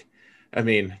I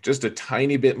mean, just a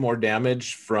tiny bit more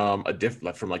damage from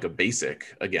from like a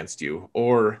basic against you,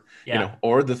 or Yeah,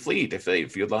 or the fleet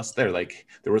if you lost there. Like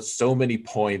there were so many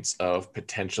points of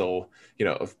potential,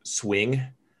 of swing.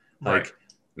 right. Like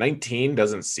 19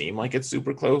 doesn't seem like it's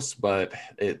super close, but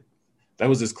that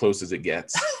was as close as it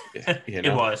gets.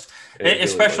 It was,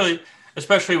 It really was.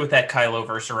 especially with that Kylo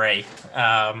versus Rey.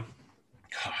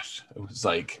 Gosh, it was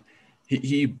like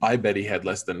I bet he had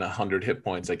less than 100 hit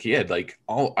points. Like he had like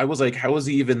all. I was like, how was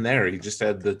he even there? He just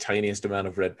had the tiniest amount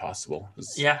of red possible.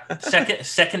 Yeah,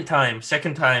 second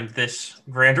time this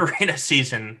Grand Arena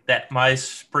season that my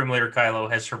Supreme Leader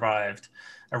Kylo has survived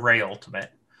a Rey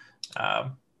Ultimate.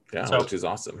 Um, Yeah, so which is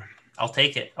awesome. I'll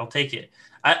take it. I'll take it.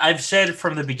 I've said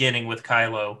from the beginning with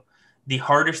Kylo, the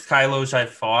hardest Kylos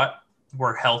I've fought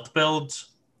were health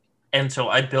builds, and so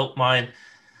I built mine.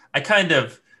 I kind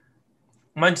of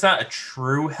mine's not a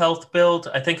true health build.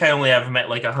 I think I only have him at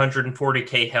like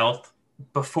 140k health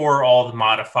before all the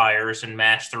modifiers and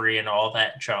mastery and all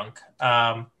that junk.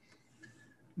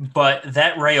 But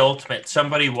that Ray Ultimate,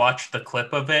 somebody watched the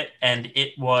clip of it, and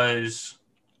it was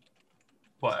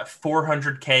what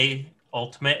 400k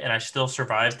Ultimate, and I still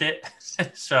survived it.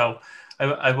 So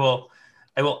I will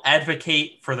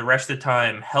advocate for the rest of the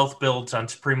time health builds on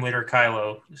Supreme Leader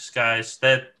Kylo. Guys,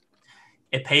 that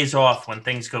it pays off when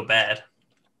things go bad.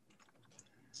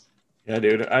 Yeah,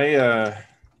 dude. I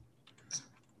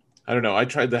don't know. I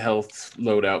tried the health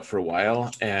loadout for a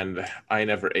while, and I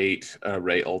never ate a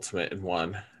Ray Ultimate in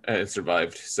one and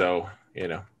survived. So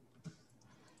Yeah.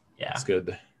 it's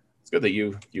good. It's good that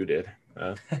you did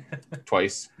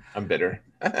twice. I'm bitter.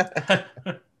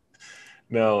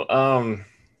 No.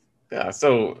 Yeah.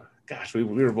 So gosh, we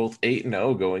were both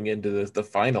 8-0 going into the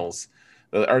finals.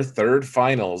 Our third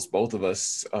finals, both of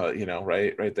us,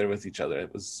 right there with each other.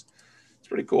 It's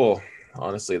pretty cool.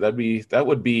 Honestly, that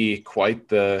would be quite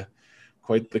the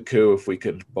coup if we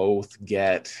could both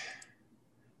get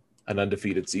an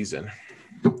undefeated season.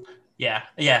 Yeah,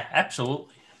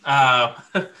 absolutely.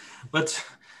 Let's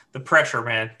the pressure,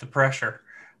 man, the pressure.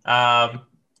 Um,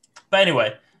 but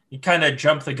anyway, you kind of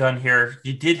jumped the gun here.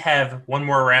 You did have one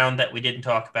more round that we didn't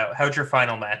talk about. How'd your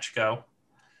final match go?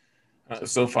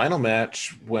 So final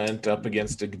match went up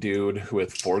against a dude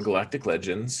with 4 Galactic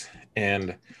Legends,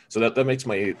 and so that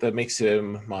makes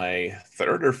him my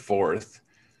third or fourth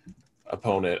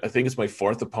opponent. I think it's my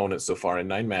fourth opponent so far in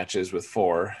 9 matches with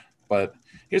 4. But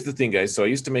here's the thing, guys. So I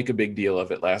used to make a big deal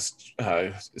of it last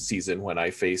season when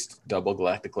I faced double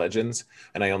Galactic Legends,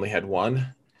 and I only had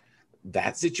one.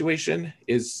 That situation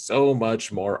is so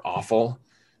much more awful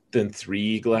than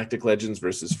 3 Galactic Legends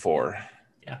versus 4.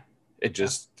 Yeah, It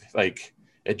just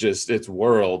it's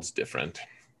worlds different.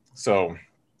 So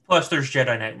plus there's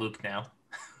Jedi Knight Luke now,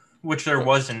 which there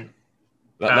wasn't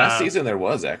last season there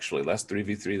was actually last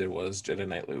 3v3 there was Jedi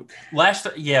Knight Luke.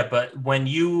 Yeah, but when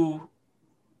you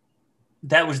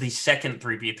that was the second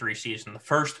 3v3 season. The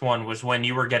first one was when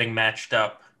you were getting matched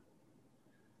up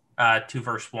 2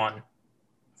 versus 1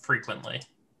 frequently,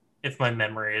 if my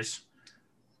memory is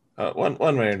One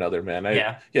way or another, man.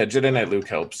 yeah. Jedi Knight Luke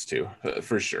helps too,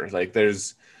 for sure. Like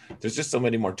there's just so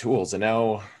many more tools, and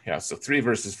now so 3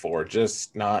 versus 4,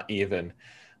 just not even.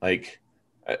 Like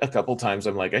a couple times,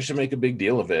 I'm like I should make a big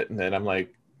deal of it, and then I'm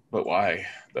like, but why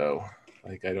though?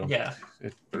 Like I don't. Yeah.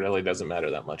 It really doesn't matter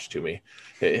that much to me.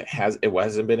 It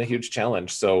hasn't been a huge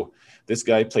challenge. So this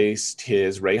guy placed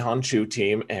his Rayhan Chu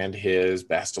team and his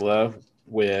Bastila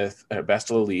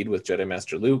lead with Jedi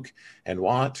Master Luke and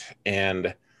Watt,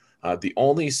 and the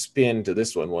only spin to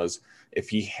this one was if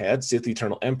he had Sith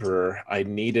Eternal Emperor, I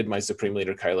needed my Supreme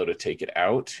Leader Kylo to take it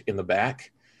out in the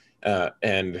back.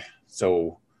 And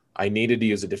so I needed to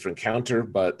use a different counter,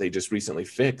 but they just recently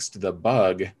fixed the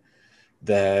bug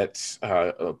that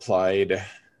applied,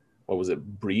 what was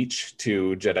it, Breach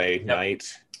to Jedi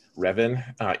Knight Revan,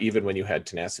 even when you had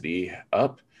Tenacity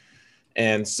up.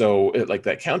 And so like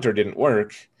that counter didn't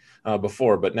work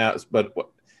before, but now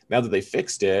that they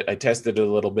fixed it, I tested it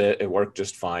a little bit. It worked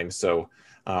just fine. So,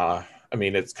 I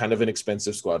mean, it's kind of an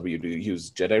expensive squad, but you do use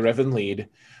Jedi Revan lead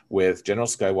with General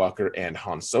Skywalker and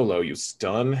Han Solo. You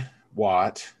stun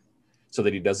Watt so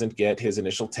that he doesn't get his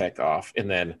initial tech off. And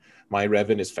then my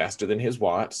Revan is faster than his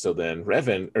Watt. So then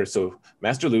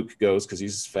Master Luke goes because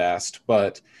he's fast,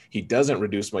 but he doesn't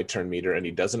reduce my turn meter and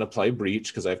he doesn't apply Breach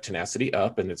because I have Tenacity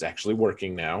up and it's actually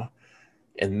working now.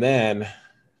 And then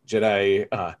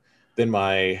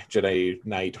my Jedi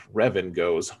Knight Revan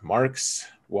goes, marks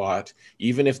Watt.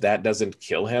 Even if that doesn't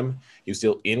kill him, you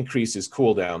still increase his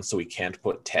cooldown so he can't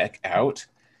put tech out,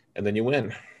 and then you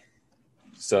win.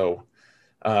 So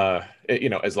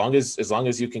As long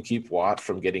as you can keep Watt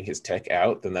from getting his tech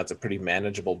out, then that's a pretty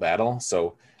manageable battle.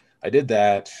 So I did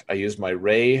that. I used my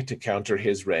Ray to counter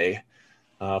his Ray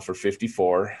for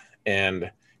 54.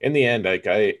 And in the end,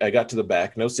 I got to the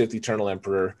back. No Sith Eternal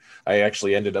Emperor. I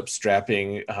actually ended up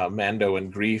strapping Mando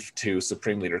and Grief to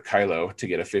Supreme Leader Kylo to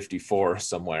get a 54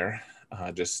 somewhere,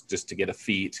 just to get a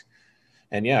feat.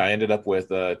 And yeah, I ended up with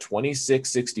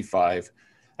 2665.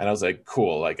 And I was like,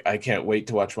 cool. Like, I can't wait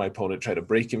to watch my opponent try to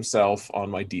break himself on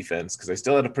my defense, because I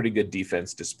still had a pretty good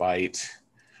defense despite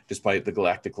the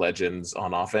Galactic Legends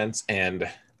on offense. And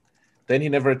then he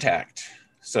never attacked.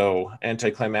 So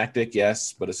anticlimactic,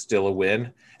 yes, but it's still a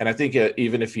win. And I think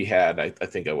even if he had, I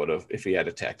think I would have, if he had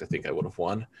attacked, I think I would have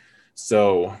won.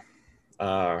 So,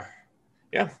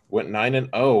 yeah, went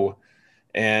 9-0.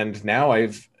 And now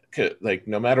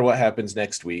no matter what happens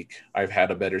next week, I've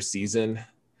had a better season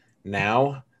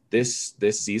now this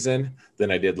season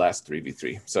than I did last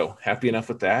 3v3. So happy enough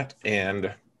with that.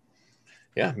 And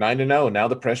yeah, 9-0. Now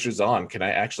the pressure's on. Can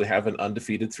I actually have an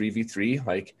undefeated 3v3?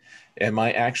 Like, am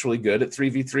I actually good at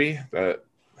 3v3? That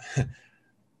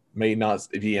may not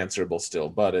be answerable still,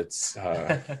 but it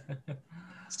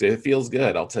feels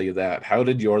good. I'll tell you that. How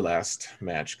did your last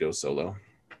match go solo?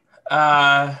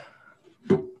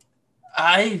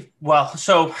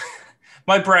 So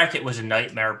my bracket was a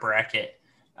nightmare bracket.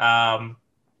 I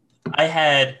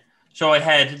had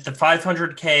the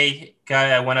 500K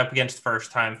guy I went up against the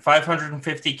first time,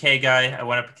 550K guy I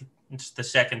went up against the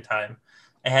second time.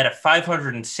 I had a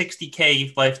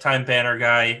 560K lifetime banner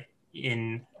guy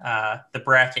in the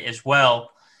bracket as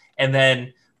well. And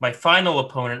then my final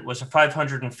opponent was a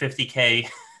 550K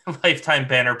lifetime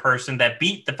banner person that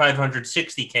beat the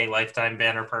 560K lifetime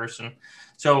banner person.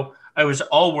 So I was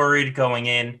all worried going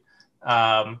in.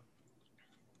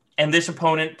 And this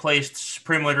opponent placed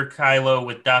Supreme Leader Kylo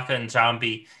with Daka and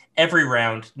Zombie every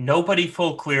round. Nobody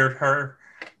full cleared her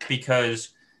because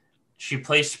she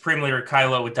placed Supreme Leader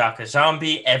Kylo with Daka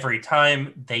Zombie every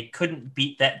time. They couldn't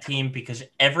beat that team because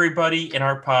everybody in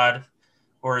our pod,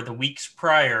 or the weeks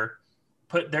prior,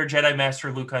 put their Jedi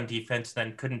Master Luke on defense,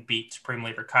 then couldn't beat Supreme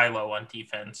Leader Kylo on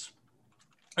defense.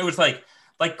 It was like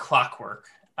clockwork.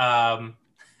 And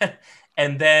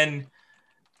then,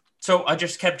 so I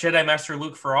just kept Jedi Master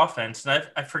Luke for offense, and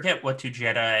I forget what two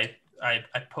Jedi I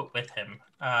put with him.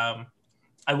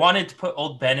 I wanted to put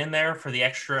Old Ben in there for the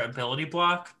extra ability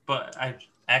block, but I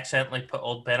accidentally put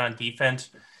Old Ben on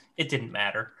defense. It didn't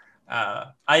matter.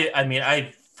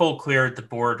 I full cleared the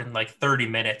board in like 30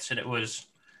 minutes, and it was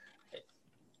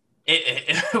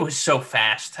so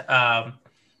fast.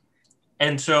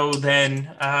 And so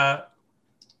then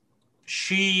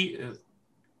she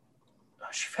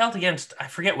failed against, I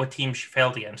forget what team she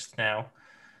failed against now,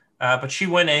 but she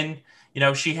went in.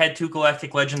 She had 2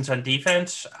 Galactic Legends on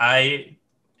defense. I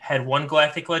had 1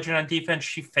 Galactic Legend on defense.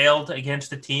 She failed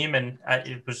against the team, and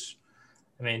it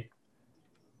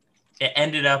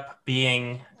ended up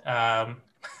being an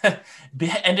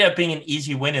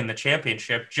easy win in the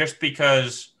championship, just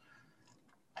because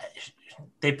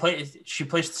she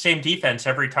placed the same defense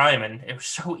every time, and it was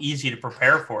so easy to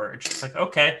prepare for. It's just like,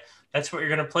 okay, that's what you're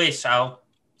going to place.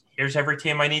 Here's every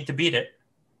team I need to beat it.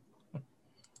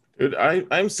 Dude,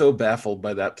 I'm so baffled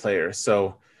by that player.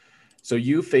 So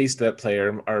you faced that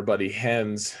player. Our buddy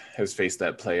Hens has faced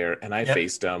that player, and I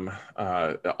faced him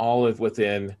all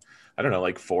within, I don't know,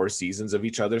 like 4 seasons of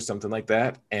each other, something like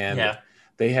that. And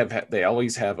they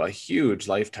always have a huge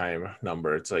lifetime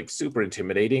number. It's like super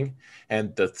intimidating.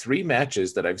 And the 3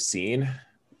 matches that I've seen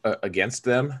against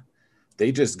them,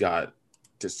 they just got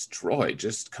destroyed,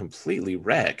 just completely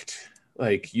wrecked.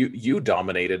 Like you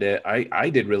dominated it. I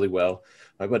did really well.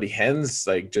 My buddy Hens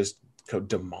just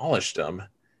demolished them.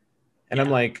 And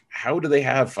I'm like, how do they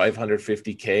have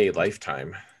 550K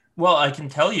lifetime? Well, I can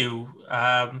tell you,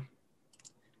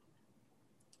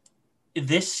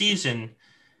 this season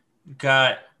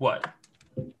got what?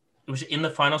 It was in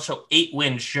the final, so 8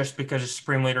 wins just because of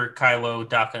Supreme Leader Kylo,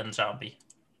 Daka, and Zombie.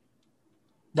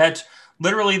 That's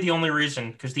literally the only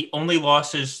reason, because the only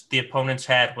losses the opponents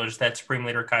had was that Supreme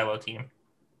Leader Kylo team.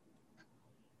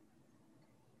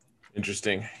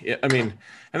 Interesting. Yeah, and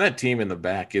that team in the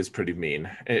back is pretty mean.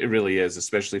 It really is,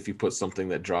 especially if you put something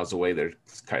that draws away their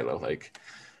Kylo. Like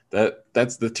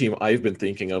that's the team I've been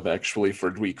thinking of actually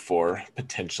for week 4,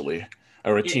 potentially,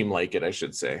 or a team like it, I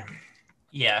should say.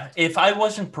 Yeah, if I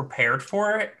wasn't prepared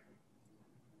for it,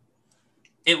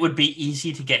 it would be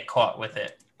easy to get caught with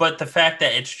it. But the fact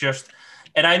that it's just,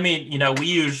 and we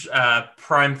use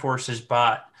Prime Force's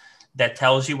bot that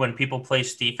tells you when people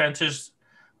place defenses.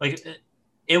 Like,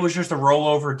 it was just a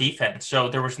rollover defense. So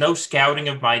there was no scouting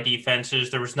of my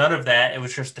defenses. There was none of that. It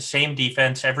was just the same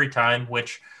defense every time,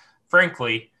 which,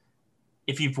 frankly,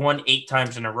 if you've won 8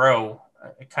 times in a row,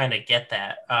 I kind of get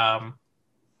that.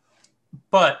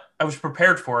 But I was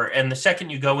prepared for it. And the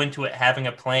second you go into it having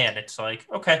a plan, it's like,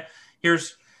 okay, I'm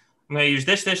going to use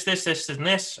this, and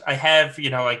this. I have,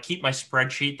 I keep my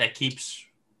spreadsheet that keeps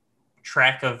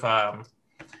track of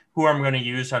who I'm going to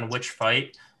use on which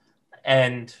fight.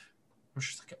 And I'm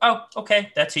just like, oh,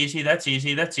 okay, that's easy.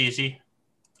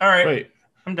 All right, Wait,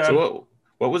 I'm done. so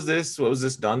what was this? What was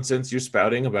this nonsense you're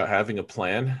spouting about having a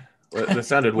plan? That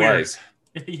sounded Weird. wise.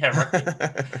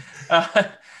 Yeah,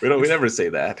 right. We never say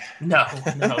that. No,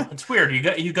 it's weird.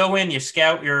 You go in, you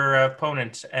scout your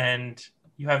opponents, and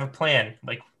you have a plan.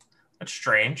 Like, that's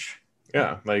strange.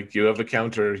 Yeah, like you have a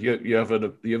counter. You have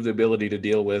the ability to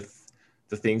deal with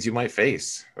the things you might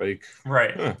face. Like,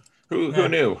 right? Who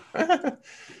knew?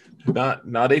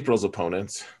 Not April's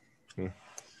opponents.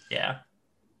 Yeah.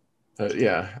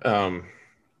 Yeah.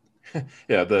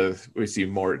 Yeah. We see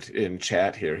Mort in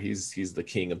chat here. He's the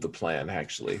king of the plan.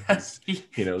 Actually,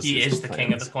 he knows. He is the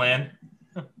king of the plan.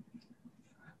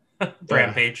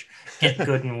 Rampage, get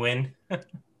good and win.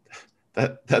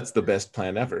 That's the best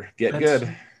plan ever. Get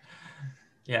good.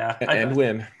 Yeah, and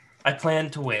win. I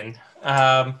plan to win.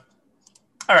 All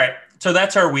right, so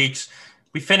that's our weeks.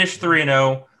 We finished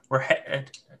 3-0.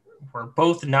 We're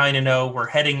both 9-0. We're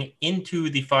heading into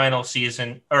the final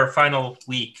season or final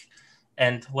week,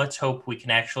 and let's hope we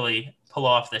can actually pull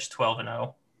off this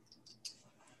 12-0.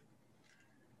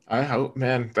 I hope,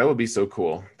 man, that would be so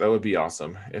cool. That would be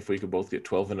awesome if we could both get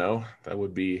 12-0. That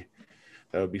would be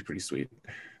pretty sweet.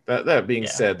 That being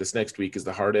said, this next week is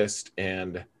the hardest,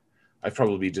 and I've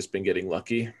probably just been getting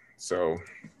lucky. So,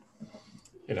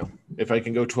 if I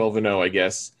can go 12-0, I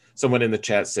guess. Someone in the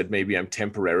chat said maybe I'm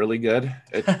temporarily good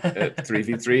at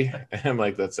 3v3. I'm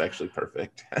like, that's actually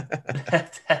perfect.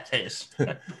 That is.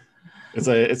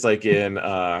 It's like in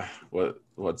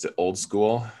what's it, Old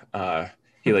School?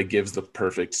 He like gives the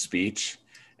perfect speech,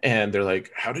 and they're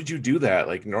like, "How did you do that?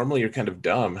 Like normally you're kind of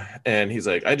dumb." And he's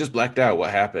like, "I just blacked out.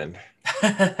 What happened?"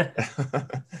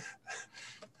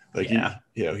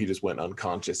 He just went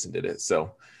unconscious and did it.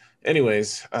 So,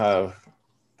 anyways,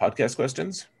 podcast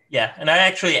questions. Yeah, and I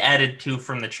actually added 2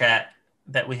 from the chat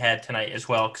that we had tonight as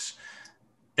well, because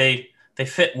they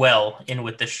fit well in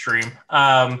with this stream.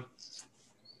 All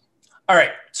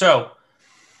right, so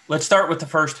let's start with the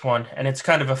first one, and it's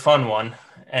kind of a fun one,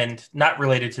 and not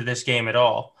related to this game at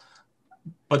all,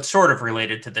 but sort of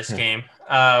related to this game.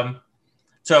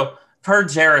 So I've heard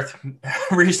Zareth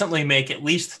recently make at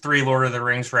least 3 Lord of the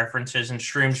Rings references in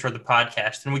streams for the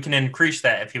podcast, and we can increase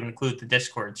that if you include the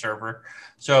Discord server.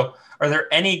 So are there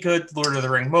any good Lord of the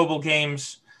Rings mobile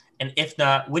games? And if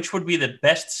not, which would be the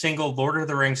best single Lord of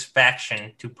the Rings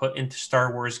faction to put into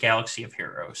Star Wars Galaxy of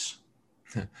Heroes?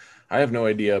 I have no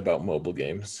idea about mobile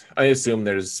games. I assume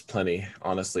there's plenty,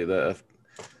 honestly.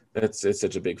 It's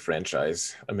such a big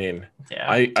franchise. I mean, yeah.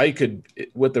 I could,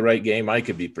 with the right game, I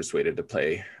could be persuaded to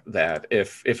play that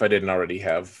if I didn't already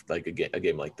have like a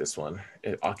game like this one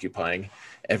occupying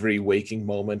every waking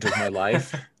moment of my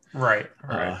life. Right.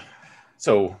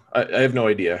 So I have no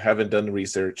idea. Haven't done the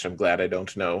research. I'm glad I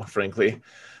don't know, frankly.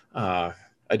 I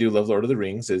do love Lord of the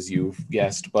Rings, as you've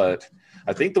guessed, but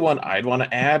I think the one I'd want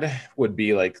to add would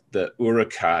be like the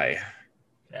Uruk-hai.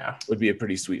 Yeah. Would be a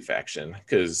pretty sweet faction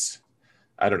because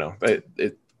I don't know.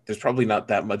 There's probably not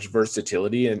that much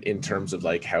versatility in terms of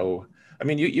like how. I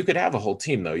mean, you could have a whole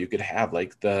team though. You could have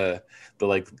like the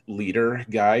like leader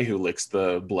guy who licks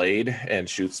the blade and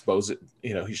shoots bows.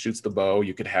 He shoots the bow.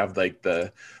 You could have like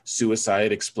the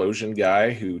suicide explosion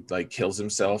guy who like kills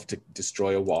himself to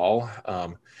destroy a wall.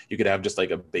 You could have just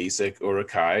like a basic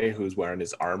Uruk-hai who's wearing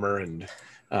his armor and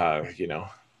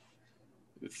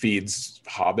feeds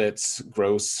hobbits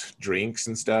gross drinks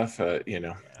and stuff.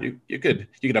 You could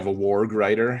have a warg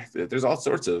rider.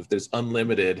 There's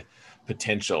unlimited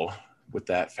potential with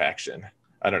that faction.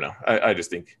 I don't know. I just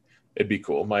think it'd be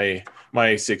cool. My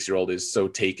 6-year-old is so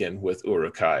taken with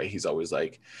Uruk-hai. He's always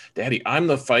like, "Daddy, I'm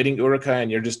the fighting Uruk-hai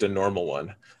and you're just a normal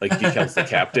one." Like he counts the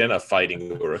captain a fighting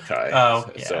Uruk-hai.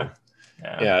 Oh, yeah. So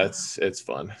yeah, it's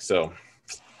fun. So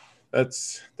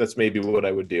that's maybe what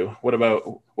I would do. What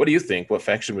do you think? What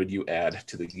faction would you add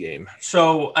to the game?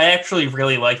 So I actually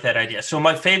really like that idea. So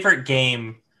my favorite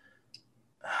game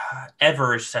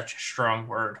ever is such a strong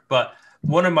word, but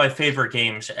one of my favorite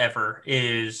games ever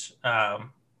is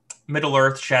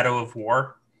Middle-earth: Shadow of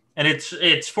War. And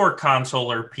it's for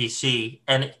console or PC.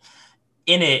 And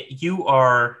in it, you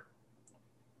are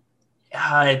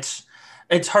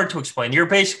it's hard to explain. You're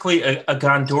basically a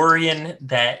Gondorian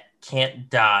that can't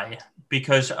die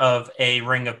because of a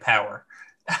ring of power.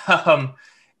 Um,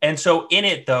 and so in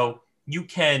it, though, you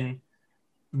can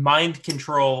mind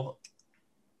control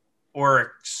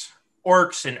orcs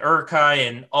and Urkai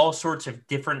and all sorts of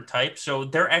different types. So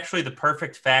they're actually the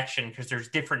perfect faction because there's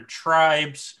different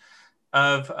tribes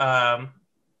of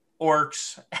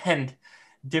orcs and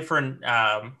different,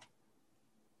 like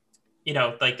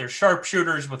there's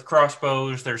sharpshooters with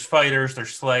crossbows, there's fighters,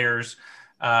 there's slayers.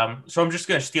 So I'm just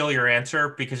going to steal your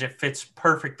answer because it fits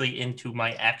perfectly into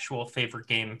my actual favorite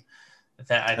game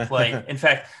that I play. In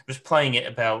fact, I was playing it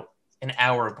about an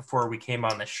hour before we came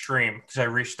on the stream because I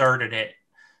restarted it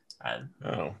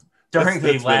during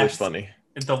that's really funny.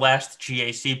 The last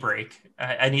GAC break.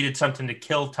 I needed something to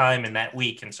kill time in that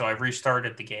week, and so I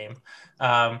restarted the game.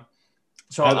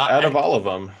 So out of all of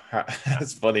them,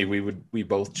 it's funny. We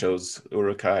both chose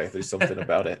Urukai. There's something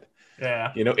about it.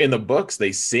 Yeah. In the books,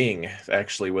 they sing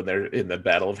actually when they're in the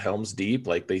Battle of Helm's Deep.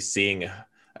 Like they sing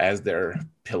as they're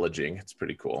pillaging. It's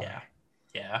pretty cool.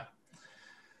 Yeah.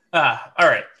 All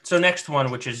right. So next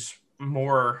one, which is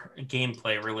more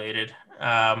gameplay related.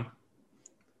 Count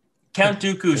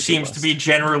Dooku seems to be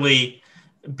generally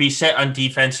be set on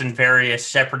defense in various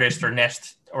separatist or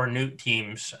nest or newt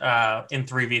teams in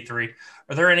 3v3.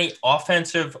 Are there any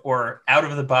offensive or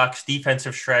out-of-the-box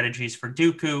defensive strategies for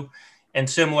Dooku and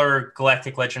similar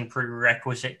Galactic Legend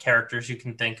prerequisite characters you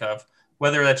can think of,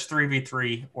 whether that's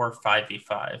 3v3 or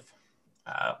 5v5?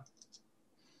 I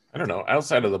don't know.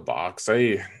 Outside of the box,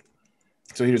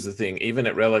 so here's the thing. Even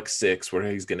at Relic 6,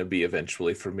 where he's going to be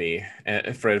eventually for me,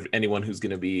 and for anyone who's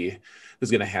going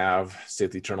to have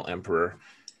Sith Eternal Emperor,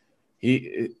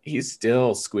 he's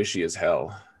still squishy as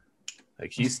hell.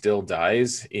 Like he still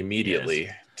dies immediately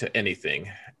to anything.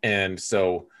 And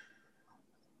so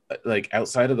like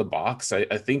outside of the box, I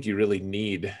think you really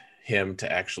need him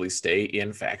to actually stay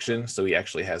in faction so he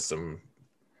actually has some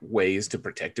ways to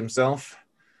protect himself.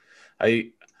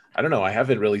 I don't know. I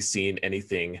haven't really seen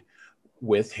anything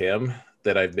with him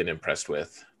that I've been impressed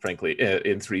with, frankly,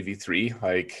 in 3v3.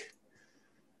 Like,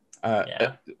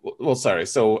 well, sorry.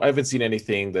 So I haven't seen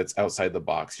anything that's outside the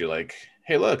box. You're like,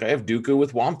 hey, look, I have Dooku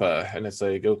with Wampa. And it's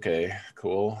like, okay,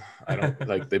 cool. I don't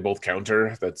like, they both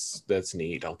counter. That's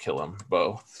neat. I'll kill them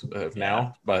both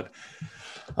now. But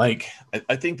like,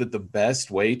 I think that the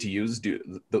best way to use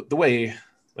the way,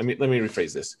 let me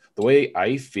rephrase this. The way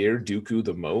I fear Dooku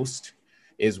the most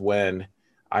is when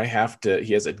he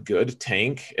has a good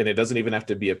tank, and it doesn't even have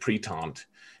to be a pre-taunt.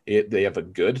 They have a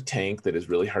good tank that is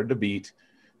really hard to beat.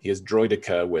 He has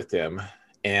Droideka with him,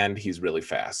 and he's really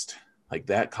fast. Like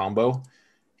that combo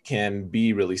can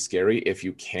be really scary. If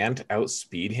you can't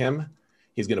outspeed him,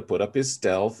 he's going to put up his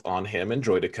stealth on him and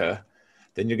Droideka.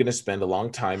 Then you're going to spend a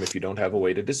long time if you don't have a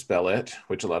way to dispel it,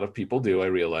 which a lot of people do, I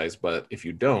realize. But if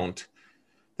you don't,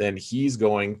 then he's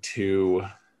going to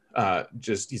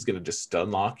he's going to just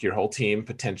stun lock your whole team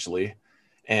potentially.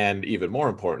 And even more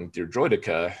important, your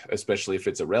Droideka, especially if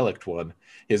it's a relict one,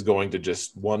 is going to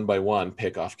just one by one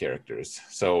pick off characters.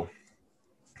 So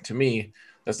to me,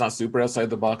 that's not super outside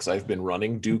the box. I've been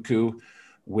running Dooku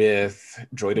with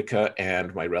Droideka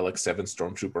and my Relic 7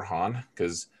 Stormtrooper Han,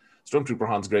 because Stormtrooper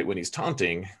Han's great when he's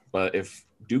taunting, but if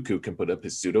Dooku can put up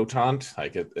his pseudo taunt,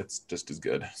 like it's just as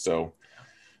good. So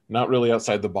not really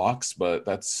outside the box, but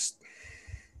that's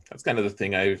kind of the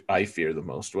thing I fear the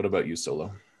most. What about you,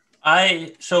 Solo?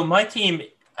 So my team,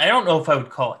 I don't know if I would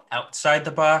call it outside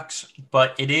the box,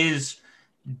 but it is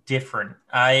different.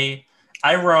 I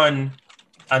run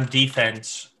on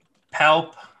defense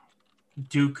Palp,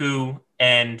 Dooku,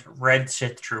 and Red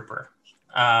Sith Trooper,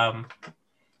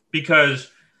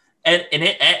 because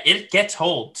it gets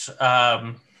holds.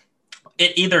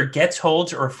 It either gets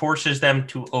holds or forces them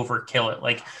to overkill it.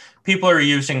 Like people are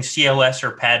using CLS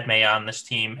or Padme on this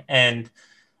team, and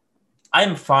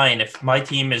I'm fine if my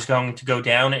team is going to go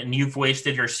down and you've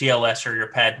wasted your CLS or your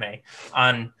Padme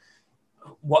on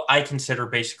what I consider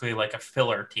basically like a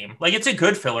filler team. Like it's a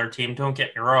good filler team, don't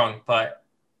get me wrong, but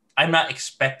I'm not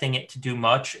expecting it to do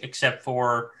much except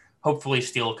for hopefully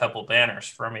steal a couple banners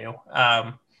from you.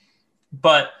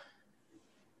 But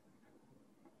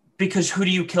because who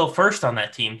do you kill first on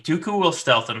that team? Dooku will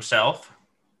stealth himself.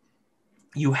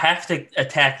 You have to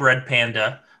attack Red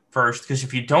Panda first, because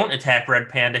if you don't attack Red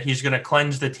Panda, he's going to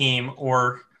cleanse the team,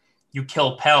 or you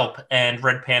kill Palp and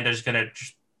Red Panda is going to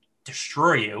just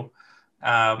destroy you.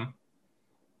 And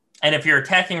if you're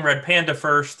attacking Red Panda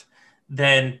first,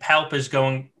 then Palp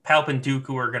and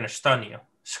Dooku are going to stun you.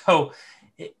 So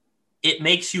it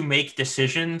makes you make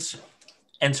decisions.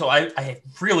 And so I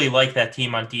really like that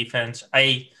team on defense.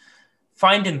 I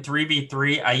find in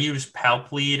 3v3, I use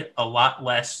Palp lead a lot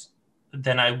less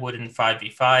than I would in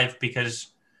 5v5 because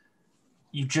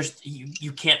you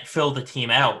can't fill the team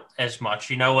out as much.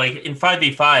 Like in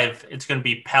 5v5, it's going to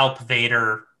be Palp,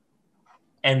 Vader,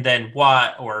 and then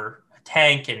Watt or a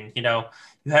tank, and you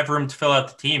have room to fill out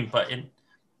the team. But in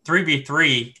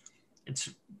 3v3, it's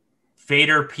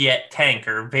Vader, Piet, tank,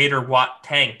 or Vader, Watt,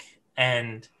 tank,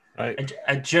 and Right.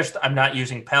 I'm not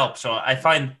using Palp, so I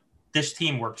find this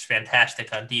team works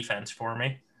fantastic on defense for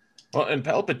me. Well, and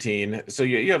Palpatine, so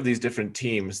you have these different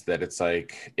teams that it's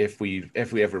like if we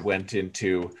ever went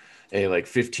into a like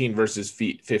 15 versus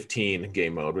 15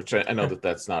 game mode, which I know that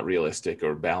that's not realistic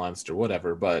or balanced or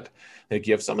whatever, but like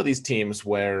you have some of these teams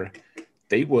where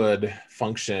they would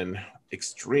function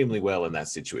extremely well in that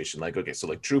situation. Like, okay, so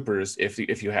like troopers, if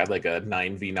you had like a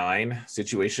 9v9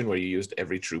 situation where you used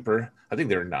every trooper, I think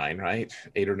there are 9, right?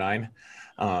 8 or 9.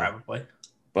 Probably.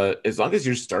 But as long as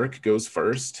your Stark goes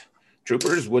first,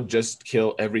 troopers would just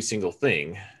kill every single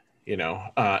thing,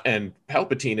 and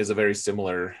Palpatine is a very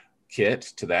similar kit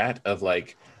to that of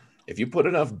like, if you put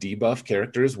enough debuff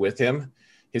characters with him,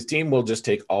 his team will just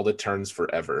take all the turns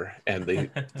forever. And they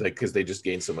like, because they just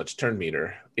gain so much turn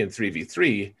meter. In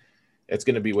 3v3, it's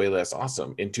going to be way less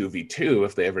awesome. In 2v2,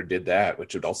 if they ever did that,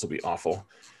 which would also be awful,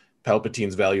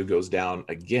 Palpatine's value goes down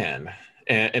again.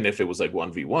 And if it was like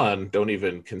 1v1, don't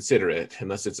even consider it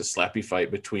unless it's a slappy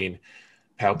fight between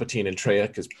Palpatine and Traya,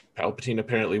 because Palpatine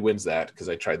apparently wins that, because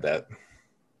I tried that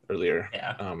earlier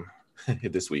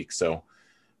this week. So,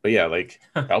 but yeah, like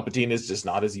Palpatine is just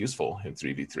not as useful in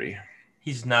 3v3.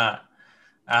 He's not.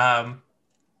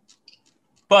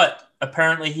 But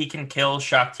apparently he can kill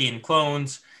Shakti and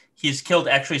clones. He's killed,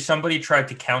 actually, somebody tried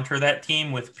to counter that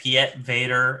team with Piet,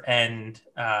 Vader, and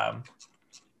a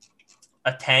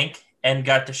tank and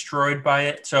got destroyed by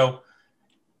it. So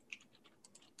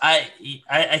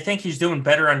I think he's doing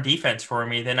better on defense for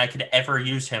me than I could ever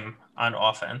use him on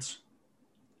offense.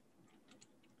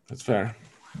 That's fair.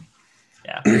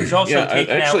 Yeah, he's also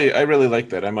I really like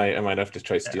that. I might have to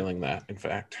try stealing that. In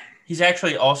fact, he's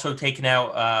actually also taken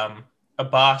out a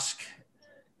Bosk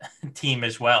team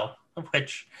as well,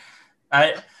 which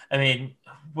I mean,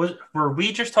 were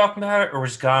we just talking about it, or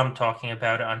was Gam talking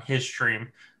about it on his stream?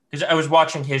 Because I was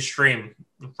watching his stream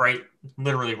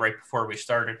literally right before we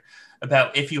started,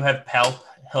 about if you have Palp,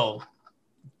 he'll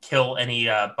kill any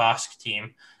Bosk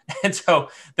team. And so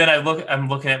then I'm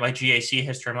looking at my GAC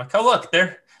history. I'm like, oh look,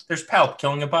 there's Palp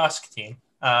killing a Bosk team.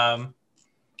 But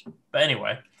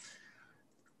anyway,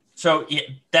 so yeah,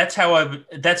 that's how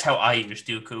I use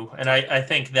Dooku, and I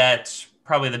think that's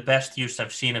probably the best use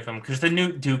I've seen of him, because the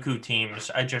new Dooku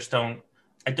teams,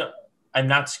 I'm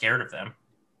not scared of them.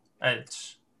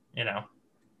 It's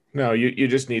No, you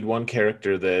just need one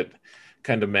character that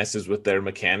kind of messes with their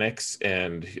mechanics,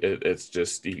 and it's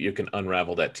just you can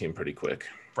unravel that team pretty quick.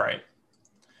 Right.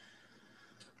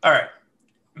 All right.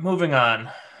 Moving on.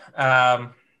 Yeah.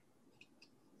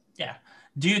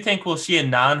 Do you think we'll see a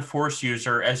non-Force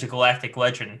user as a galactic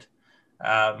legend?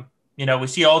 We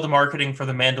see all the marketing for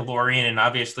the Mandalorian, and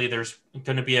obviously there's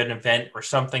going to be an event or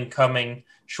something coming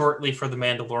shortly for the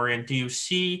Mandalorian. Do you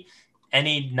see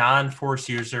any non-Force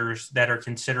users that are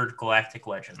considered galactic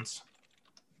legends?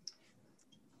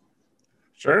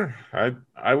 Sure.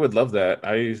 I would love that.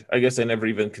 I guess I never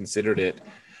even considered it,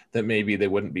 that maybe they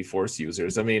wouldn't be Force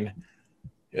users. I mean,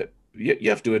 you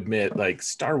have to admit, like,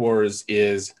 Star Wars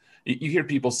is, you hear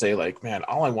people say like, man,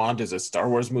 all I want is a Star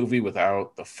Wars movie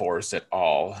without the Force at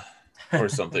all or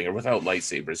something, or without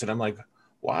lightsabers. And I'm like,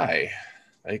 why?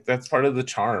 Like, that's part of the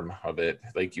charm of it.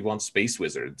 Like, you want space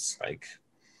wizards. Like,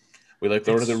 we like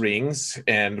Lord of the Rings,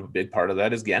 and a big part of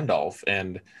that is Gandalf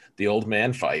and the old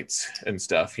man fights and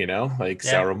stuff, like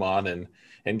Saruman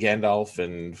and Gandalf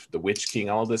and the Witch King,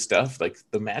 all this stuff. Like,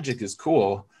 the magic is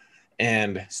cool,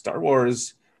 and Star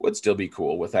Wars would still be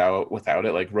cool without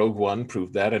it. Like, Rogue One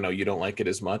proved that. I know you don't like it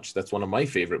as much. That's one of my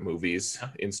favorite movies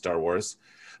in Star Wars,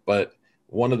 but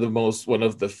one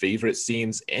of the favorite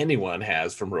scenes anyone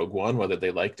has from Rogue One, whether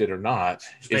they liked it or not,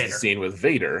 is the scene with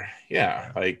Vader.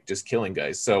 Yeah, like just killing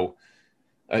guys. So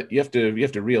you have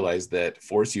to realize that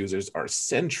Force users are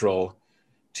central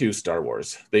to Star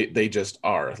Wars. They just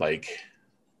are. Like,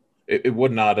 it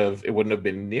wouldn't have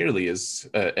been nearly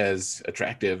as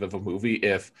attractive of a movie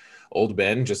if old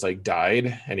Ben just like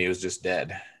died and he was just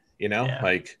dead.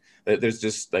 Like, there's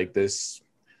just like this.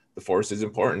 The Force is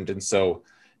important, and so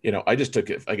I just took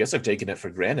it. I guess I've taken it for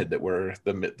granted that we're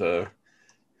the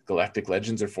galactic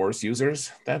legends or Force users.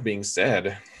 That being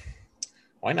said,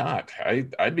 why not?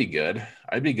 I'd be good.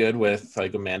 I'd be good with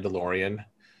like a Mandalorian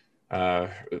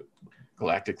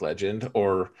galactic legend,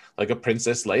 or like a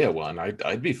Princess Leia one.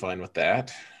 I'd be fine with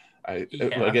that. I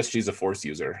guess she's a Force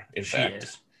user, in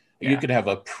fact. You Yeah. could have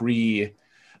a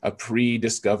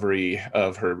pre-discovery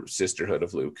of her sisterhood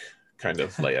of Luke kind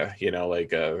of Leia,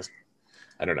 like I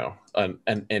don't know, an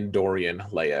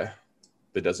Endorian Leia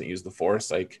that doesn't use the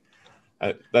Force. Like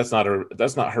that's not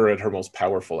her at her most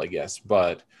powerful, I guess.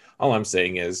 But all I'm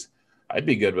saying is, I'd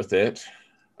be good with it.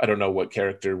 I don't know what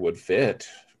character would fit,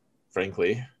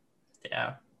 frankly,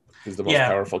 Yeah. because the most Yeah.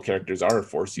 powerful characters are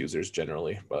Force users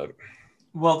generally. But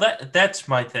Well, that's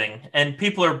my thing. And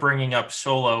people are bringing up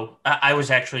Solo. I was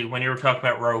actually, when you were talking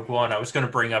about Rogue One, I was going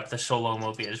to bring up the Solo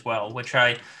movie as well, which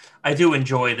I do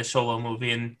enjoy the Solo movie.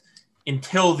 And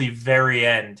until the very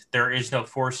end, there is no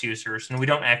Force users, and we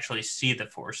don't actually see the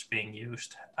Force being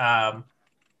used.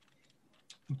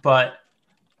 But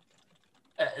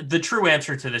the true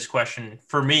answer to this question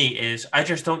for me is I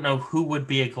just don't know who would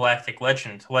be a galactic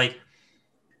legend. Like,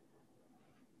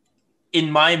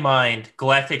 in my mind,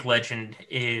 galactic legend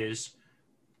is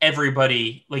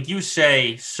everybody, like you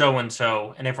say so and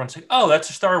so, and everyone's like, oh, that's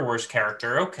a Star Wars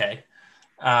character. Okay.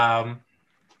 Um,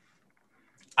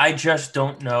 I just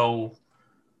don't know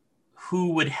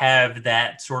who would have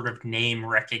that sort of name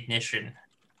recognition.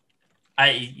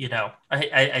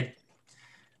 I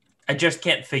just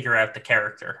can't figure out the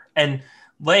character. And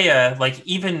Leia, like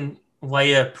even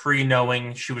Leia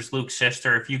pre-knowing she was Luke's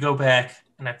sister, if you go back,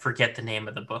 and I forget the name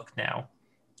of the book now,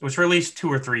 it was released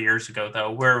 2 or 3 years ago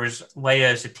though, where it was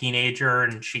Leia as a teenager,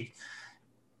 and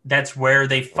that's where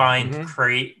they find mhm.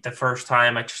 Crate the first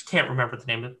time. I just can't remember the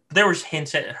name of it. There was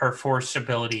hints at her Force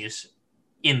abilities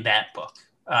in that book.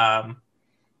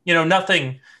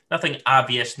 Nothing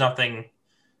obvious, nothing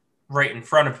right in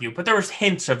front of you, but there was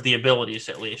hints of the abilities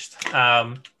at least.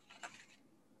 I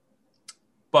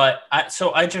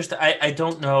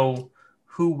don't know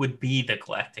who would be the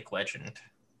Galactic Legend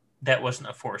that wasn't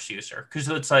a Force user, because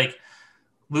it's like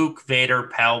Luke, Vader,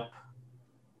 Palp,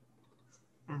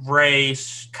 Rey,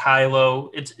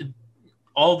 Kylo. It's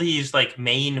all these like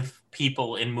main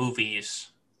people in movies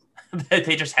that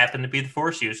they just happen to be the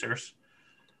Force users.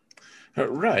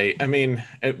 Right. I mean,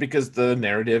 because the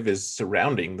narrative is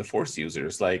surrounding the Force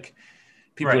users. Like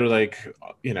people Right. are like,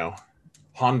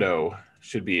 Hondo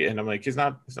should be, and I'm like, he's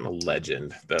not a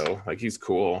legend though. Like he's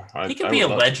cool. He could I be would a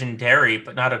love, legendary,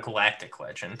 but not a galactic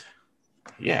legend.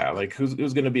 yeah. Like who's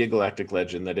going to be a galactic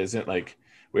legend that isn't like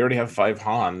we already have 5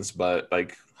 Hans, but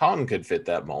like Han could fit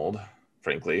that mold.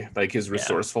 Frankly, like his Yeah.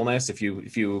 resourcefulness, if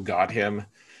you got him,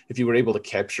 if you were able to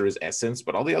capture his essence,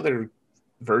 but all the other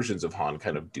versions of Han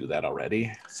kind of do that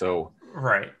already. So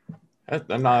Right.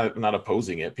 I'm not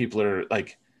opposing it. People are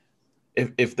like,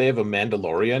 if they have a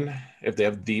Mandalorian, if they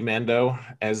have the Mando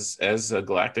as a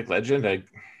galactic legend,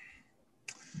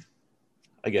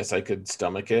 I guess I could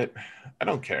stomach it. I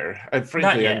don't care. Not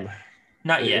Frankly, yet.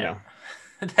 Not you yet. know,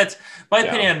 That's my yeah,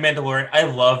 opinion on Mandalorian. I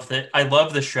love that. I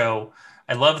love the show.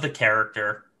 I love the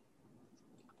character.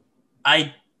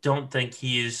 I don't think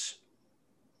he's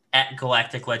at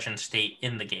Galactic Legend state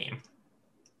in the game.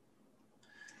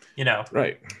 You know,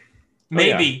 right. Oh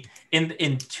yeah, maybe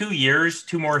in 2 years,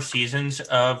 2 more seasons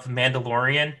of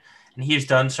Mandalorian, and he's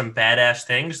done some badass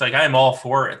things. Like I'm all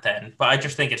for it then, but I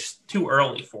just think it's too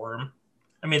early for him.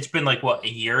 I mean, it's been like what, a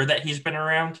year that he's been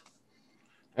around.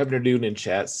 Abner Dune in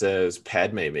chat says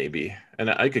Padme maybe, and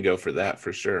I could go for that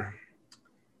for sure.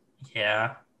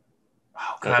 Yeah.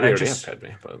 Oh God, We already have Padme,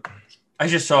 but I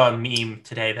just saw a meme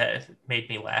today that made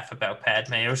me laugh about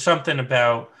Padme. It was something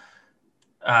about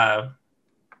uh,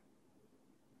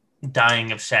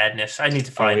 dying of sadness. I need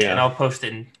to oh find it, and yeah, I'll post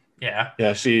it. Yeah.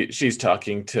 yeah. She's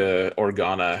talking to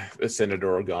Organa,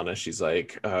 Senator Organa. She's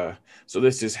like, so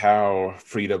this is how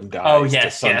freedom Oh dies, to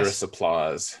yes, thunderous yes.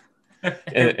 applause.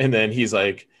 And then he's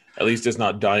like, at least it's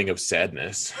not dying of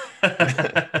sadness.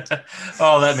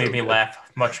 Oh, that made So me good. laugh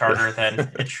much Yeah. harder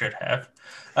than it should have.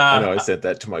 I know I Uh, said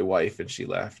that to my wife and she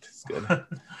laughed. It's good.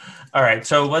 all right,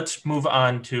 so let's move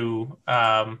on to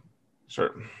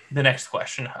Sure. the next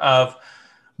question of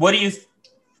what do you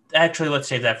actually, let's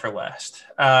save that for last.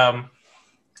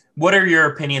 What are your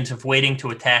opinions of waiting to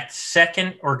attack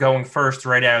second or going first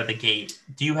right out of the gate?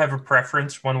 Do you have a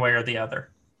preference one way or the other?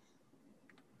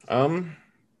 Um,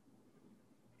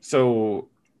 so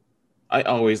I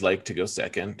always like to go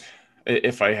second.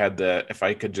 If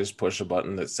I could just push a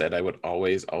button that said I would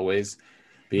always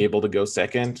be able to go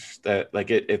second, that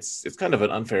like it's kind of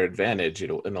an unfair advantage,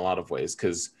 in a lot of ways,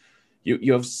 because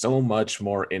you have so much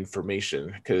more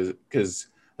information, because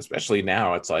especially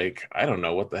now it's like I don't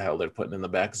know what the hell they're putting in the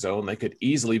back zone. They could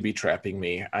easily be trapping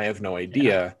me. I have no Yeah.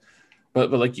 idea.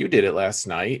 But like you did it last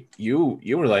night. You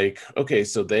were like, okay,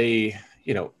 so they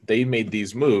made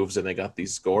these moves and they got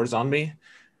these scores on me.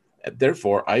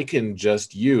 Therefore, I can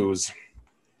just use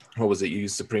what was it? You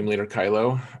used Supreme Leader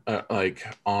Kylo, like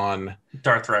on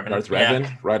Darth Revan. Darth Yeah.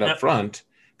 Revan right up Yep. front,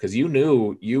 because you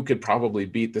knew you could probably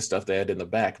beat the stuff they had in the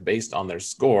back based on their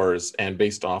scores and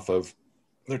based off of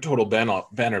their total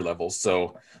banner levels.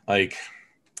 So, like,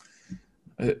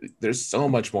 there's so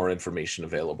much more information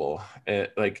available.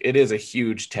 Like, it is a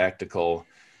huge tactical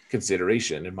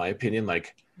consideration, in my opinion.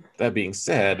 Like, that being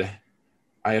said,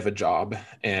 I have a job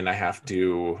and I have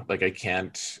to, like, I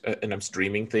can't, and I'm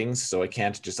streaming things, so I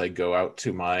can't just like go out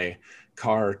to my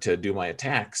car to do my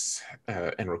attacks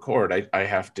and record. I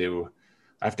have to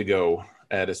go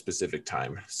at a specific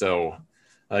time. So,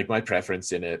 like, my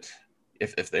preference in it,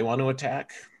 if they want to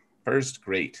attack first,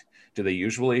 great. Do they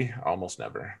usually? Almost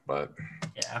never. But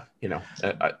Yeah.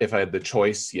 if I had the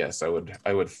choice, yes, I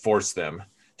would force them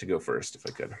to go first if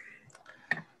I could.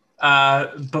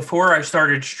 Before I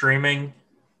started streaming,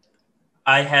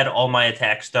 I had all my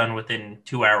attacks done within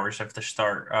 2 hours of the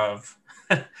start of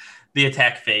the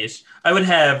attack phase. I would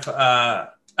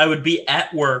be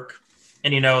at work,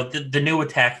 and the new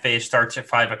attack phase starts at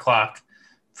 5 o'clock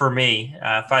for me,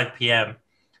 5 p.m.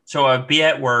 So I'd be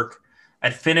at work.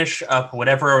 I'd finish up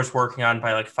whatever I was working on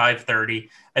by like 5:30.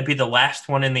 I'd be the last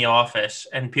one in the office,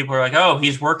 and people are like, "Oh,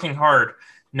 he's working hard."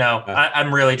 No,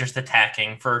 I'm really just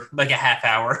attacking for like a half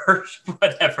hour or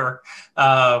whatever.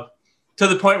 To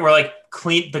the point where like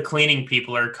the cleaning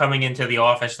people are coming into the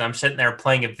office and I'm sitting there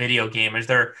playing a video game as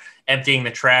they're emptying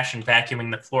the trash and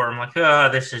vacuuming the floor. I'm like, oh,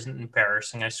 this isn't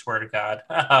embarrassing. I swear to God.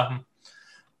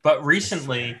 But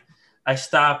recently I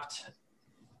stopped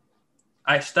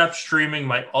streaming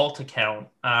my alt account.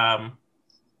 And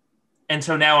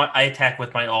so now I attack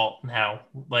with my alt now,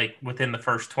 like within the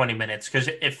first 20 minutes, because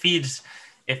it feeds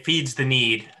the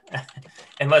need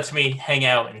and lets me hang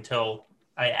out until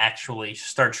I actually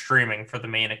start streaming for the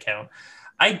main account.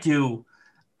 I do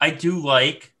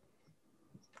like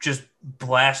just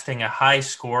blasting a high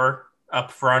score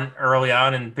up front early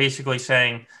on and basically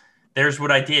saying, "There's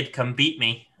what I did. Come beat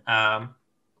me."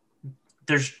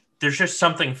 There's just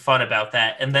something fun about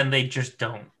that, and then they just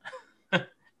don't,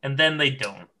 and then they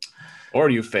don't. Or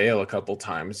you fail a couple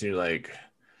times, you're like,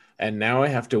 and now I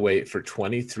have to wait for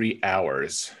 23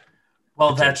 hours.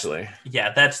 Well, potentially.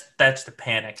 that's the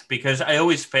panic, because I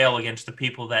always fail against the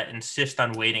people that insist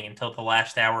on waiting until the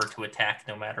last hour to attack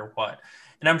no matter what.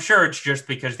 And I'm sure it's just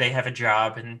because they have a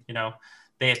job and,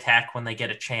 they attack when they get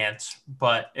a chance,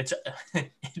 but it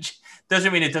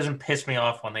doesn't mean it doesn't piss me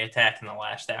off when they attack in the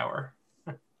last hour.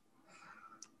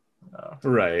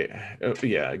 Right.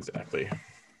 Yeah, exactly.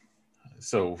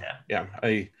 So, yeah,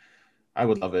 I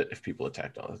would love it if people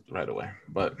attacked right away,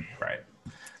 but right.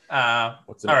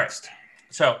 What's the next? Right.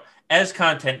 So, as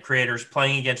content creators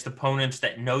playing against opponents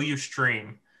that know you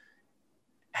stream,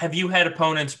 have you had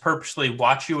opponents purposely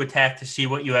watch you attack to see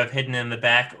what you have hidden in the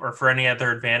back or for any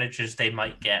other advantages they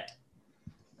might get?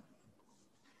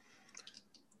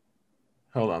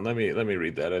 Hold on, let me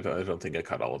read that. I don't think I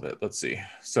caught all of it. Let's see.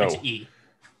 So it's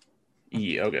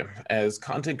E. Okay. As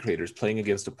content creators playing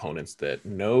against opponents that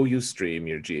know you stream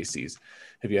your GACs,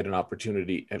 have you had an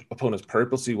opportunity, opponents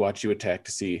purposely watch you attack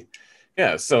to see?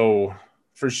 Yeah, so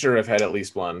for sure I've had at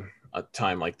least a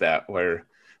time like that where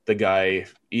the guy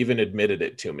even admitted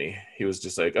it to me. He was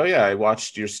just like, "Oh yeah, I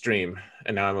watched your stream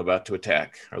and now I'm about to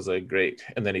attack." I was like, "Great."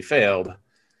 And then he failed.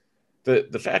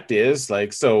 The fact is,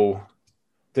 like, so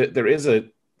there is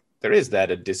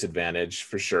that a disadvantage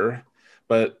for sure.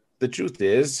 But the truth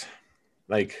is,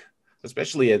 like,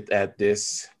 especially at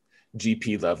this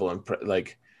GP level, and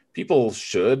like, people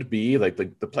should be like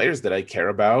the players that I care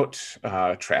about,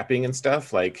 trapping and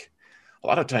stuff. Like, a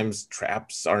lot of times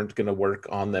traps aren't going to work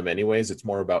on them anyways. It's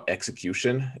more about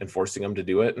execution and forcing them to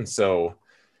do it. And so,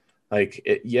 like,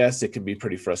 yes, it can be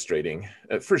pretty frustrating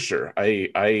for sure.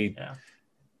 I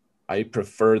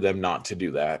prefer them not to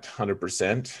do that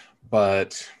 100%,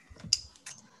 but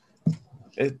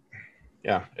it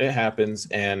happens.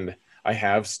 And I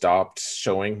have stopped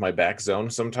showing my back zone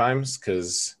sometimes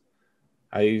because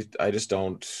I just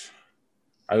don't.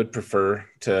 I would prefer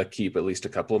to keep at least a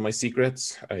couple of my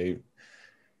secrets.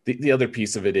 The other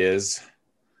piece of it is,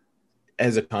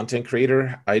 as a content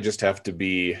creator, I just have to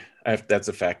be. That's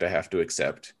a fact I have to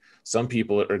accept. Some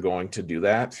people are going to do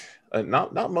that.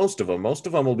 Not most of them. Most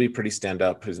of them will be pretty stand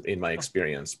up in my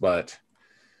experience, but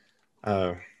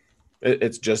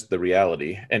it's just the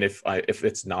reality. And if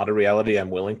it's not a reality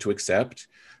I'm willing to accept,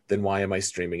 then why am I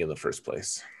streaming in the first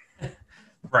place?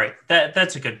 Right.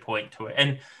 That's a good point to it.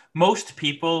 And most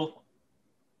people,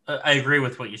 I agree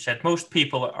with what you said. Most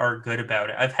people are good about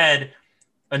it. I've had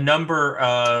a number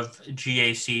of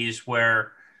GACs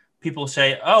where people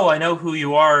say, "Oh, I know who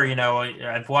you are.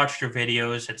 I've watched your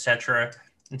videos, etc."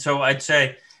 And so I'd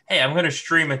say, hey, I'm going to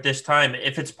stream at this time.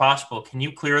 If it's possible, can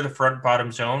you clear the front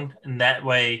bottom zone? And that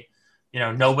way,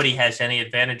 nobody has any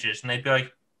advantages. And they'd be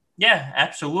like, yeah,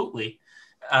 absolutely.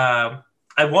 I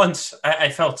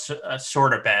felt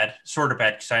sort of bad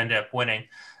because I ended up winning.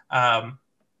 I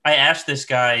asked this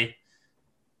guy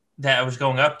that I was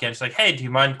going up against, like, hey, do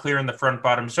you mind clearing the front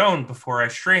bottom zone before I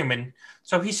stream? And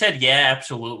so he said, yeah,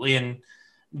 absolutely. And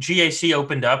GAC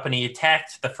opened up and he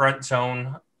attacked the front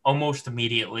zone almost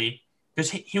immediately because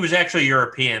he was actually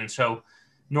European. So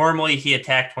normally he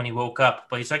attacked when he woke up,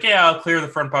 but he's like, yeah, I'll clear the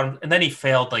front bottom. And then he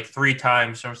failed like 3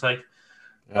 times. So I was like,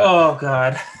 oh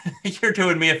God, you're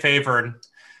doing me a favor.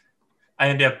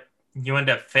 And you end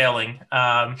up failing.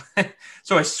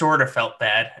 So I sort of felt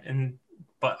bad,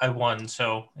 but I won.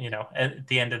 So, at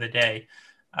the end of the day,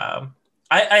 I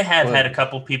have had a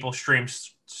couple people stream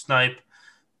snipe.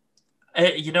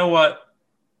 You know what?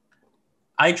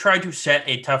 I tried to set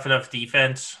a tough enough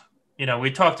defense.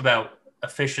 We talked about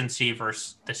efficiency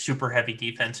versus the super heavy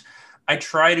defense. I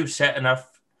try to set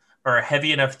enough or a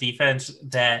heavy enough defense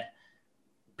that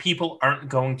people aren't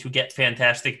going to get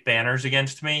fantastic banners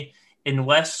against me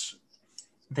unless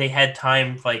they had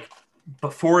time, like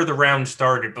before the round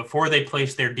started, before they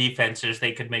placed their defenses,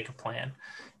 they could make a plan.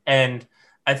 And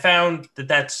I found that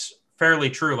that's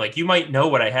fairly true. Like, you might know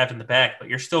what I have in the back, but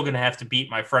you're still going to have to beat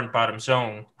my front bottom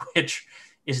zone, which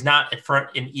is not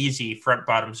an easy front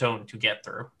bottom zone to get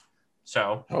through.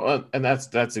 So, and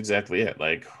that's exactly it.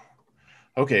 Like,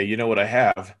 okay, you know what I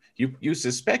have. You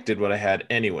suspected what I had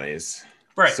anyways.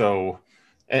 right. So,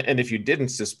 and if you didn't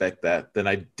suspect that, then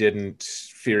I didn't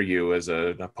fear you as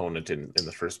an opponent in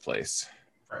the first place.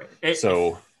 Right.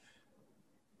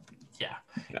 Yeah.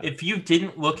 If you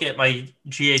didn't look at my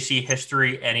GAC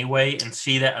history anyway and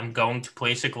see that I'm going to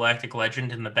place a Galactic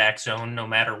Legend in the back zone no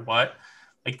matter what,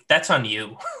 like, that's on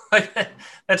you.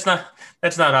 that's not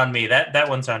on me. That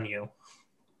one's on you.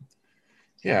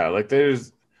 Yeah, like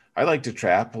I like to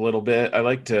trap a little bit. I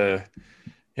like to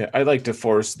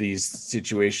force these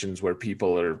situations where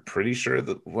people are pretty sure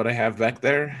that what I have back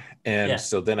there, and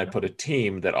so then I put a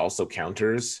team that also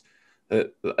counters.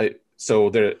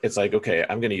 It's like, okay,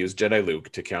 I'm going to use Jedi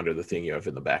Luke to counter the thing you have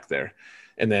in the back there,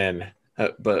 and then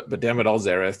but damn it all,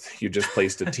 Zareth, you just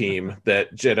placed a team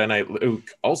that Jedi Knight Luke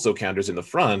also counters in the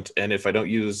front, and if I don't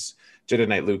use Jedi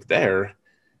Knight Luke there,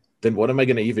 then what am I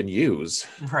going to even use?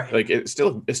 Right. Like, it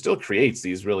still creates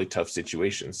these really tough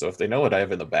situations. So if they know what I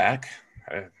have in the back,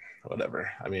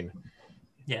 whatever. I mean,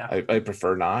 yeah, I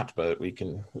prefer not, but we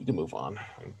can move on.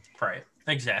 Right.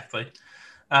 Exactly.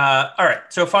 All right.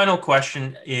 So final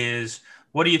question is,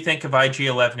 what do you think of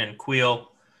IG-11 and Queel?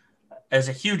 As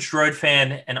a huge droid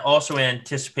fan and also in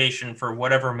anticipation for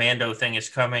whatever Mando thing is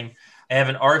coming, I have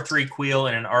an R3 Queel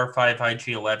and an R5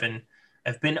 IG-11.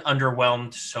 I've been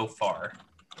underwhelmed so far.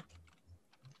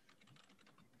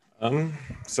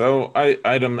 So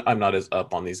I'm not as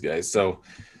up on these guys. So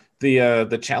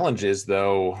the challenge is,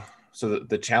 though, so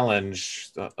the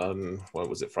challenge what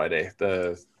was it, Friday?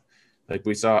 Like,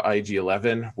 we saw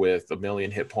IG-11 with 1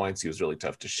 million hit points. He was really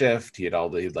tough to shift. He had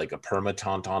like a perma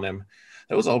taunt on him.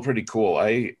 That was all pretty cool.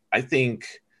 I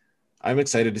think I'm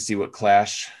excited to see what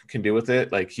Clash can do with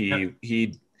it. Like,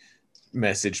 he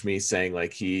messaged me saying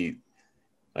like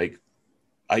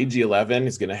IG-11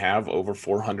 is going to have over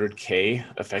 400k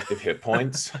effective hit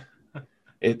points.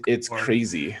 It's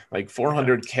crazy. Like,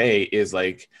 400k is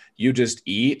like you just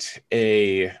eat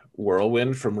a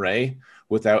whirlwind from Rey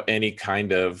without any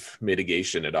kind of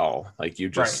mitigation at all. Like, you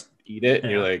just eat it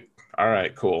and you're like, all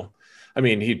right, cool. I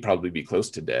mean, he'd probably be close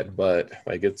to dead, but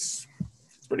like, it's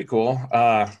pretty cool.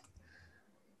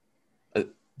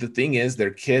 The thing is,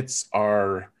 their kits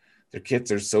are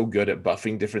so good at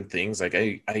buffing different things. Like,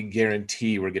 I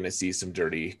guarantee we're going to see some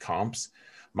dirty comps.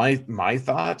 My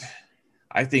thought,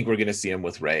 I think we're going to see them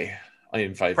with Rey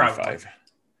in 5v5.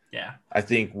 Yeah. I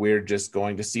think we're just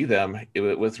going to see them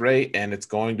with Rey, and it's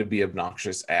going to be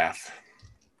obnoxious AF.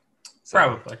 So,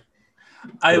 probably.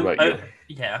 What about you?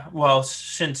 Yeah. Well,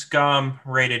 since Gom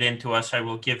rated into us, I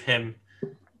will give him,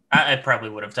 I probably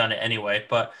would have done it anyway,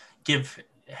 but give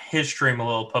his stream a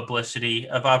little publicity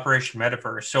of Operation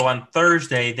Metaverse. So on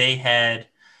Thursday, they had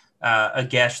a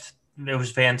guest. It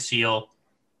was Van Seal.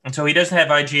 And so he doesn't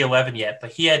have IG-11 yet,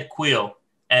 but he had Queel.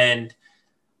 And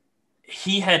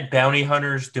he had bounty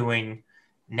hunters doing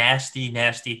nasty,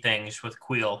 nasty things with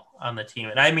Queel on the team.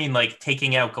 And I mean, like,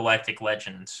 taking out Galactic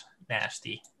Legends.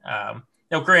 Nasty.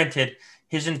 Now, granted,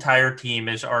 his entire team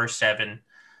is R7.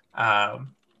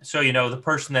 So, the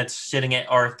person that's sitting at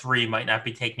R3 might not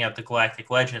be taking out the Galactic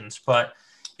Legends. But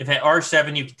if at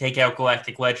R7 you can take out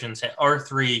Galactic Legends, at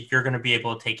R3 you're going to be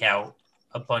able to take out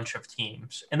a bunch of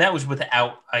teams. And that was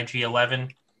without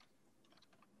IG-11.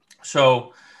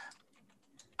 So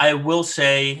I will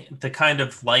say the kind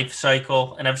of life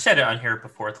cycle, and I've said it on here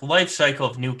before, the life cycle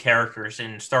of new characters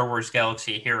in Star Wars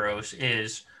Galaxy of Heroes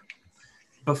is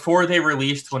before they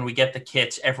released, when we get the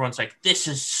kits, everyone's like, this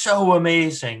is so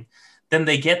amazing. Then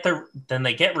they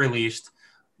get released.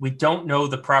 We don't know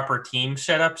the proper team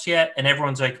setups yet, and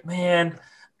everyone's like, man,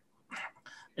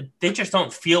 they just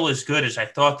don't feel as good as I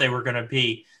thought they were gonna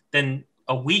be. Then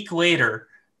a week later,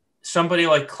 somebody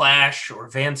like Clash or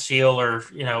Van Seal or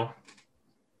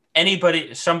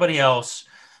somebody else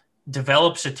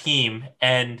develops a team,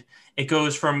 and it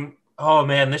goes from, oh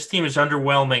man, this team is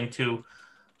underwhelming, to,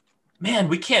 man,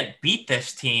 we can't beat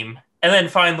this team. And then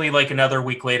finally, like another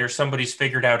week later, somebody's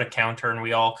figured out a counter and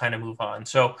we all kind of move on.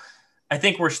 So I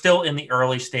think we're still in the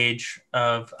early stage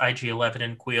of IG-11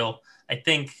 and Queel. I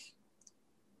think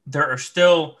there are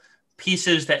still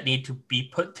pieces that need to be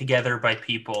put together by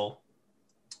people,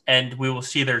 and we will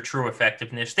see their true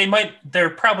effectiveness. They're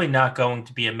probably not going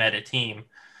to be a meta team,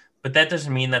 but that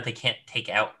doesn't mean that they can't take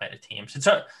out meta teams.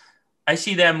 I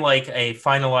see them like a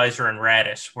Finalizer and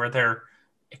Radis, where they're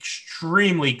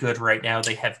extremely good right now.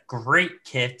 They have great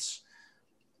kits,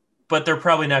 but they're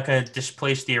probably not going to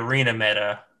displace the arena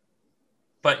meta.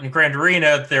 But in Grand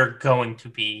Arena, they're going to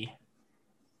be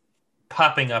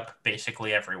popping up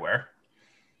basically everywhere.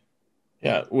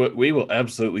 Yeah, we will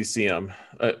absolutely see them.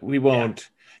 We won't. Yeah.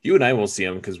 You and I will see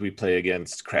them because we play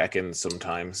against Krakens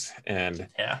sometimes, and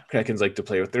Krakens like to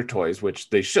play with their toys, which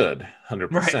they should,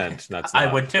 100%. Right.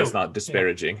 I would too. That's not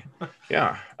disparaging.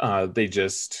 Yeah, they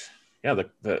just, yeah,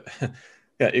 yeah,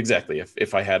 exactly.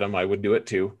 If I had them, I would do it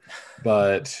too.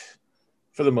 But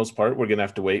for the most part, we're gonna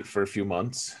have to wait for a few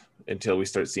months until we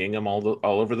start seeing them all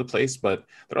over the place. But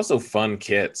they're also fun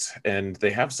kits, and they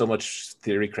have so much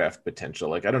theorycraft potential.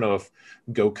 Like, I don't know if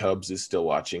Go Cubs is still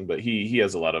watching, but he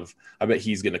has a lot of, I bet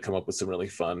he's going to come up with some really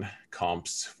fun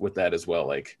comps with that as well.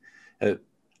 Like,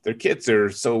 their kits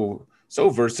are so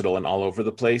versatile and all over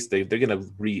the place. They're going to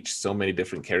reach so many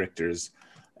different characters,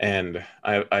 and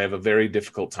I have a very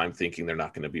difficult time thinking they're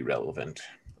not going to be relevant,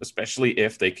 especially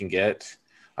if they can get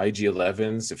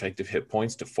IG-11's effective hit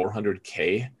points to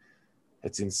 400k.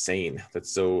 That's insane.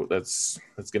 That's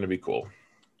going to be cool.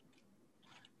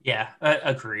 Yeah,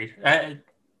 agreed.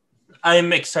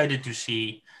 I'm excited to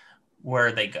see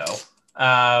where they go.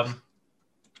 All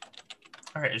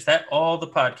right, is that all the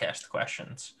podcast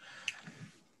questions?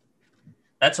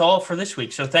 That's all for this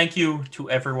week. So thank you to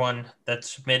everyone that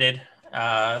submitted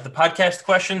the podcast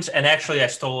questions. And actually, I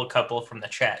stole a couple from the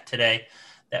chat today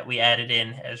that we added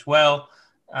in as well.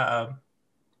 Now,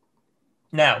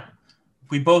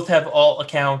 we both have alt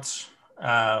accounts.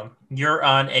 You're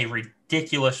on a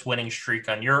ridiculous winning streak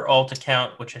on your alt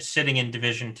account, which is sitting in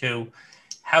Division 2.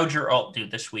 How'd your alt do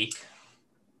this week?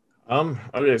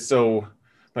 Okay, so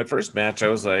my first match, I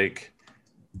was like,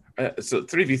 so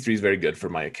 3v3 is very good for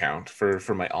my account,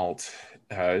 for my alt.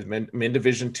 I'm in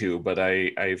Division 2, but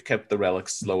I've kept the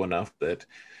relics low enough that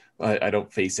I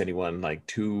don't face anyone like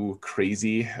too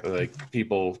crazy. Like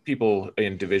people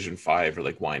in Division 5 are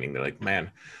like whining. They're like, man,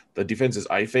 the defenses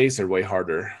I face are way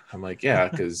harder. I'm like, yeah,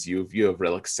 because you have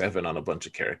Relic 7 on a bunch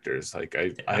of characters. Like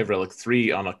I have Relic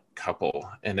 3 on a couple,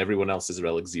 and everyone else is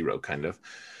Relic 0 kind of.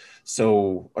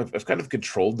 So I've kind of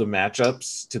controlled the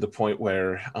matchups to the point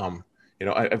where,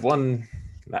 I've won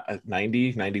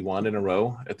 90, 91 in a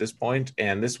row at this point.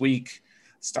 And this week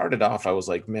started off, I was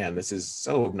like, man, this is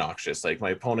so obnoxious. Like,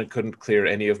 my opponent couldn't clear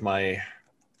any of my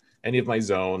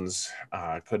zones,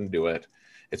 couldn't do it.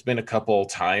 It's been a couple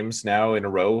times now in a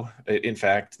row, in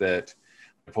fact, that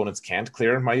opponents can't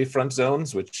clear my front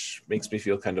zones, which makes me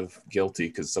feel kind of guilty,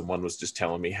 because someone was just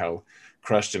telling me how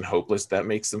crushed and hopeless that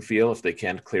makes them feel if they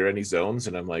can't clear any zones.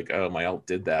 And I'm like, oh, my alt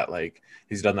did that. Like,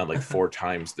 he's done that like 4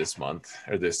 times this month,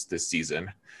 or this season.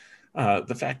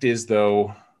 The fact is,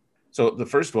 though, so the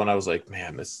first one, I was like,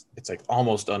 man, it's like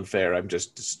almost unfair. I'm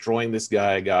just destroying this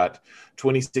guy. I got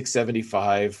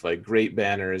 2675, like great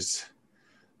banners.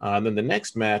 And then the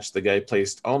next match, the guy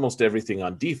placed almost everything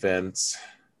on defense.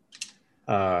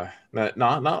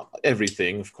 Not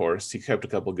everything, of course. He kept a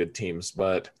couple good teams,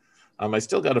 but I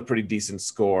still got a pretty decent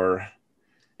score.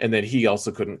 And then he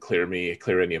also couldn't clear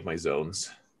any of my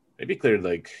zones. Maybe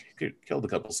killed a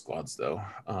couple squads though.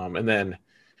 And then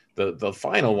the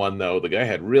final one though, the guy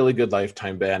had really good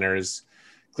lifetime banners,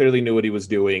 clearly knew what he was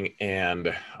doing,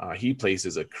 and he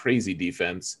places a crazy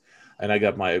defense. And I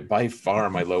got by far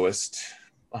my lowest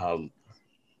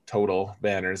total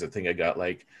banners. I think I got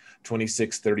like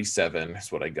 2637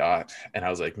 is what I got. And I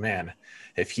was like, man,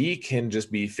 if he can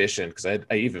just be efficient, because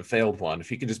I even failed one, if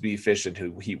he can just be efficient,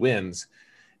 he wins.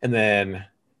 And then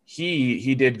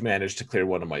he did manage to clear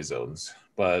one of my zones,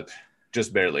 but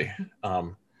just barely.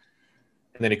 And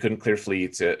then he couldn't clear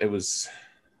fleets. It was,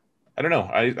 I don't know.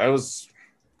 I was,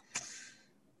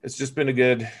 it's just been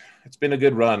it's been a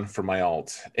good run for my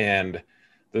alt. And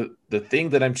the thing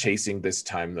that I'm chasing this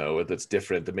time though, that's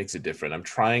different, that makes it different. I'm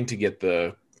trying to get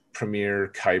the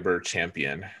Premier Kyber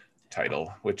Champion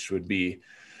title, which would be,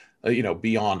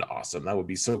 beyond awesome. That would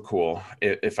be so cool.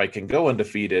 If I can go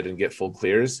undefeated and get full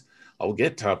clears, I'll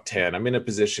get top 10. I'm in a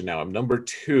position now. I'm number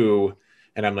 2,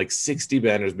 and I'm like 60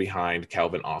 banners behind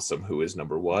Calvin Awesome, who is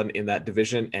number 1 in that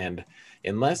division. And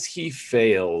unless he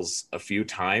fails a few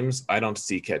times, I don't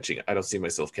see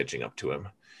myself catching up to him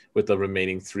with the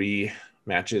remaining 3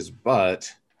 matches.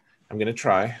 But I'm gonna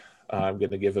try. I'm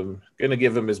gonna give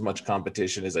him as much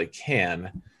competition as I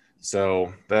can.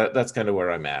 So that's kind of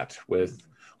where I'm at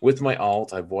with my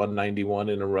alt. I've won 91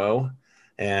 in a row,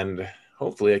 and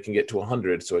hopefully I can get to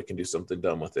 100 so I can do something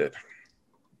dumb with it.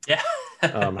 Yeah.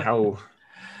 How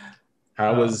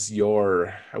was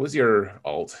your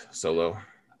alt solo?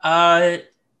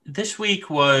 This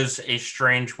week was a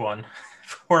strange one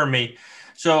for me.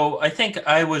 So I think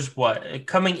I was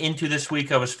coming into this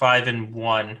week I was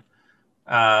 5-1.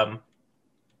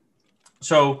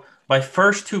 So my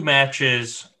first 2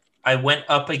 matches I went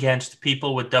up against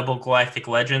people with double Galactic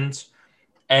Legends,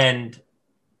 and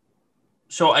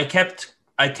so I kept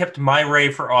my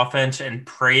Ray for offense and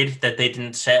prayed that they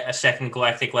didn't set a second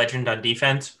Galactic Legend on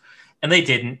defense, and they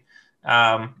didn't.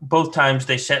 Both times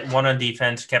they set one on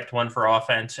defense, kept one for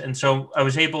offense, and so I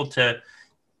was able to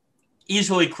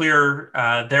easily clear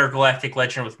their Galactic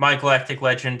Legend with my Galactic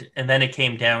Legend, and then it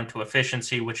came down to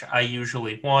efficiency, which I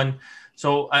usually won.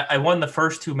 So I won the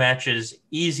first 2 matches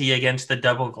easy against the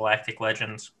double Galactic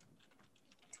Legends.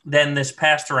 Then this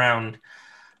past round,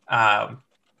 I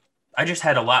just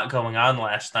had a lot going on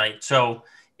last night. So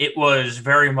it was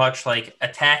very much like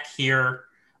attack here,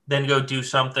 then go do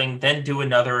something, then do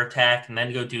another attack, and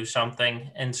then go do something.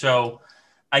 And so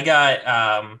I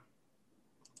got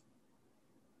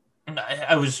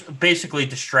I was basically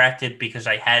distracted because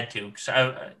I had to, because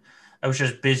I was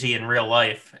just busy in real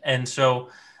life. And so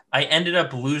I ended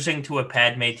up losing to a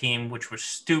Padme team, which was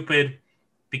stupid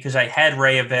because I had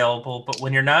Ray available. But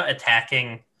when you're not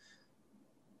attacking,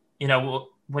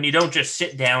 when you don't just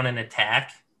sit down and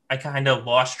attack, I kind of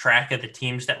lost track of the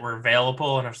teams that were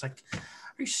available. And I was like, are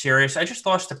you serious? I just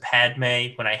lost to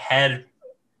Padme when I had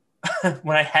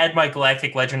my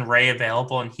Galactic Legend Ray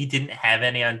available and he didn't have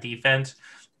any on defense.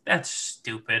 That's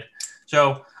stupid.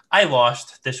 So I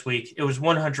lost this week. It was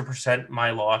 100%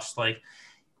 my loss. Like,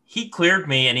 he cleared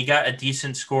me and he got a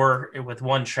decent score with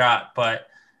 1 shot, but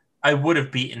I would have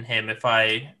beaten him if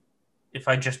I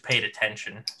just paid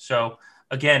attention. So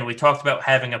again, we talked about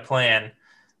having a plan.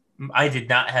 I did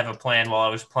not have a plan while I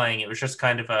was playing. It was just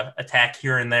kind of a attack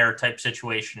here and there type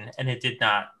situation, and it did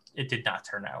not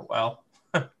turn out well.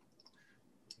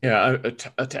 Yeah,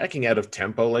 attacking out of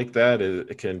tempo like that,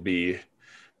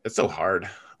 it's so hard.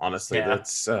 Honestly, Yeah.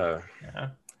 That's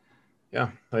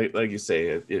like you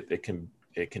say,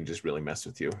 it can just really mess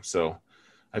with you. So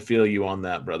I feel you on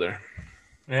that, brother.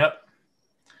 Yep.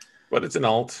 But it's an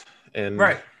alt, and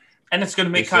right, and it's going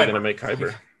to make Kyber. Going to make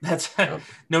Kyber. That's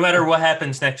no matter what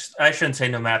happens next. I shouldn't say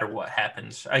no matter what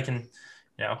happens. I can,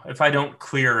 if I don't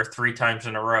clear 3 times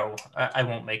in a row, I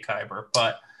won't make Kyber.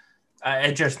 But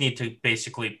I just need to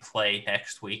basically play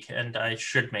next week, and I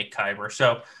should make Kyber.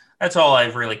 So that's all I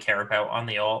really care about on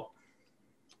the alt.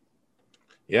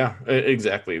 Yeah,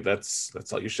 exactly. That's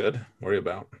all you should worry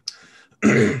about.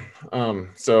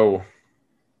 So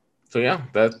yeah,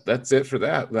 that's it for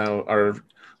that. Now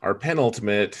our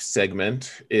penultimate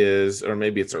segment is, or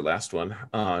maybe it's our last one.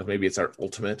 Maybe it's our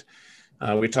ultimate.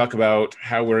 We talk about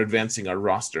how we're advancing our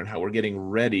roster and how we're getting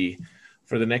ready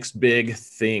for the next big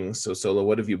thing. So Solo,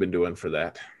 what have you been doing for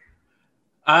that?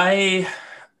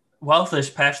 This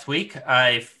past week,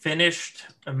 I finished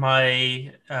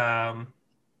my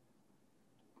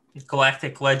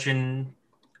Galactic Legend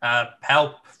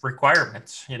PALP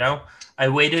requirements. I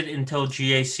waited until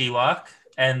GAC lock,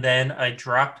 and then I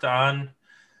dropped on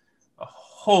a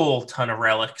whole ton of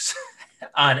relics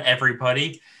on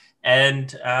everybody,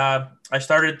 and I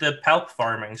started the PALP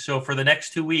farming. So for the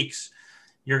next 2 weeks,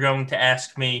 you're going to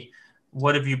ask me,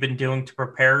 what have you been doing to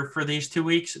prepare for these 2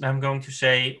 weeks? And I'm going to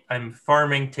say, I'm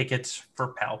farming tickets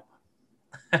for PALP.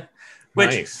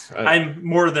 Which nice. I'm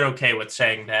more than okay with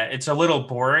saying that. It's a little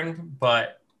boring,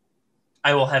 but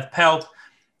I will have PALP.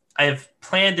 I have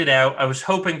planned it out. I was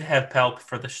hoping to have PALP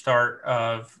for the start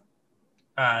of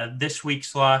this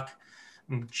week's lock.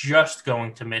 I'm just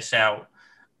going to miss out.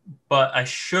 But I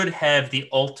should have the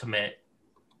ultimate,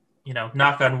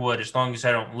 knock on wood, as long as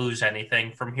I don't lose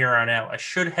anything from here on out. I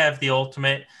should have the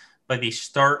ultimate by the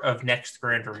start of next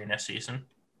Grand Arena season.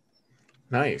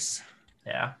 Nice.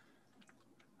 Yeah.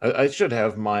 I should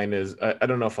have mine I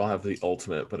don't know if I'll have the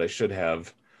ultimate, but I should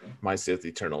have my Sith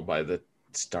Eternal by the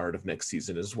start of next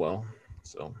season as well.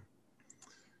 So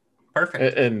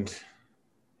perfect. And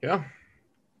yeah,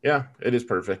 it is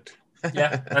perfect.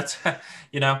 Yeah, that's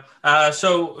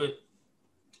so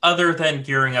other than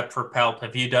gearing up for PALP,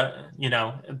 have you done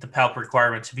the PALP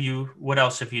requirements? What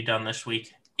else have you done this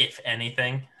week, if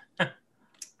anything?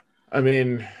 I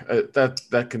mean,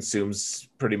 that consumes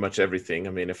pretty much everything. I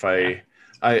mean, if I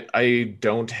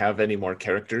don't have any more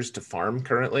characters to farm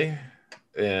currently.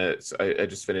 So I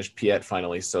just finished Piet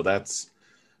finally, so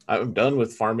I'm done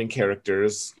with farming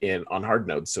characters on hard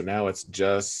nodes. So now it's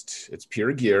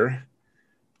pure gear,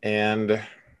 and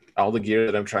all the gear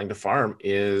that I'm trying to farm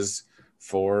is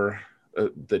for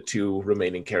the two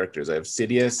remaining characters. I have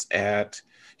Sidious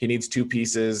he needs 2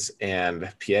 pieces, and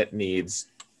Piet needs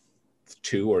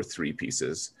 2 or 3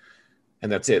 pieces,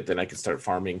 and that's it. Then I can start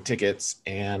farming tickets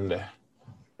and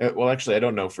well, actually, I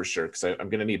don't know for sure because I'm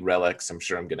going to need relics. I'm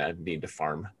sure I'm going to need to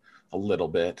farm a little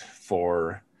bit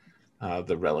for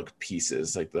the relic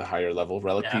pieces, like the higher level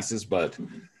relic pieces, but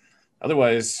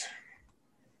otherwise,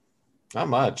 not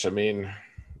much. I mean,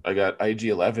 I got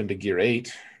IG-11 to gear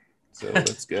 8, so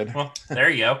that's good. Well, there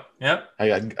you go. Yep.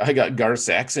 I got Gar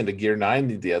Saxon to gear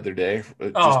 9 the other day.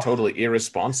 Just totally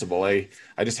irresponsible. I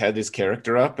just had this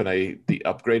character up, and the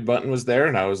upgrade button was there,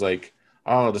 and I was like,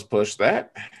 oh, I'll just push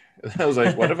that. And I was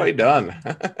like, what have I done?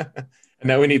 And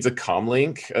now he needs a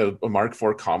comlink, a Mark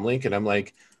IV comlink, and I'm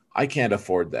like, I can't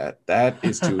afford that. That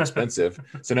is too expensive.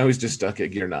 So now he's just stuck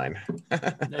at gear 9.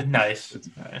 Nice.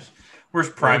 Where's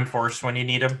Prime Force when you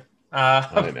need him?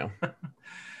 I know.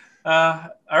 All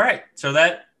right. So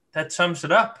that sums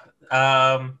it up.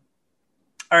 All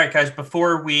right, guys,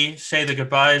 before we say the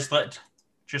goodbyes, let's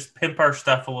just pimp our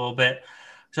stuff a little bit.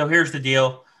 So here's the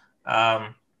deal.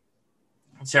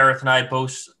 Zareth and I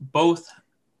both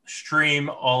stream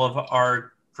all of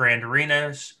our Grand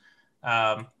Arenas.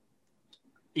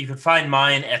 You can find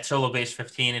mine at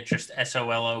SoloBase15. It's just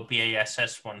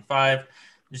SOLOBASS15.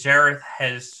 Zareth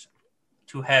has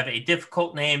to have a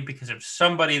difficult name because of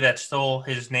somebody that stole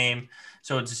his name.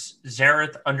 So it's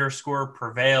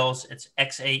Zareth_prevails. It's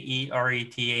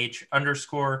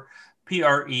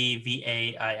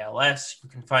XAERETH_PREVAILS. You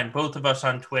can find both of us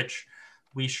on Twitch.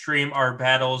 We stream our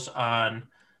battles on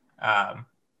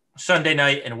Sunday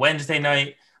night and Wednesday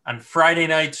night. On Friday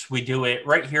nights, we do it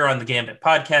right here on the Gambit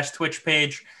Podcast Twitch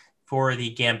page for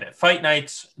the Gambit Fight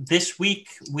Nights. This week,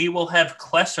 we will have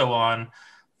Klesso on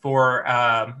for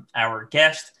our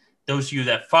guest. Those of you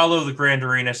that follow the Grand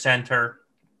Arena Center,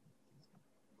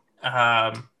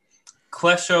 Klesso,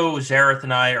 Zareth,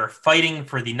 and I are fighting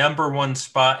for the #1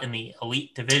 spot in the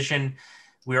Elite Division.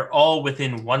 We're all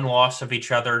within 1 loss of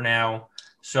each other now.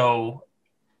 So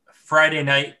Friday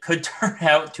night could turn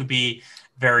out to be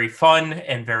very fun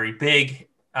and very big.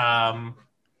 Yeah,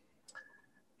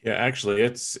 actually,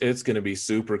 it's going to be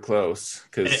super close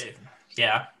because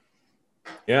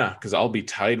because I'll be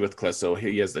tied with Klesso.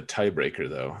 He has the tiebreaker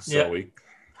though, so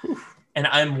and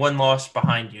I'm 1 loss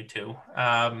behind you two.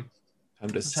 I'm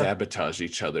to sabotage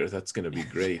each other. That's going to be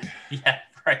great. Yeah,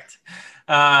 right.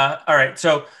 All right,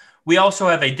 so we also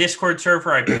have a Discord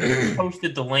server. I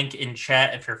posted the link in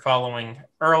chat if you're following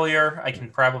earlier. I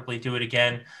can probably do it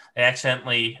again. I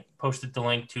accidentally posted the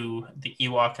link to the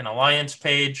Ewok and Alliance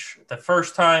page the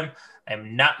first time.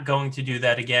 I'm not going to do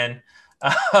that again.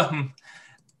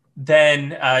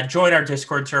 Then join our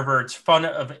Discord server. It's fun.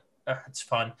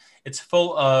 It's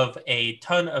full of a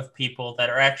ton of people that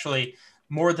are actually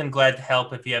more than glad to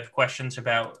help if you have questions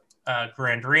about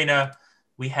Grand Arena.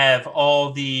 We have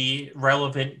all the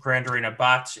relevant Grand Arena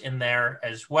bots in there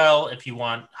as well. If you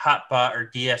want Hotbot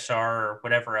or DSR or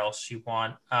whatever else you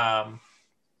want,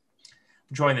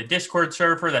 join the Discord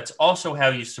server. That's also how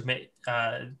you submit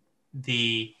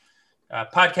the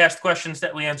podcast questions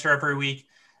that we answer every week.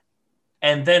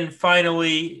 And then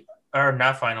finally, or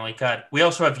not finally, we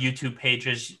also have YouTube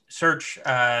pages. Search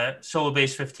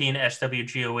SoloBase15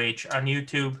 SWGOH on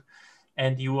YouTube,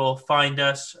 and you will find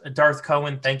us. Darth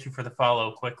Cohen, thank you for the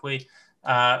follow quickly.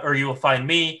 Or you will find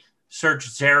me. Search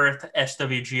Zareth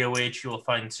SWGOH. You will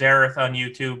find Zareth on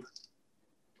YouTube.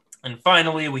 And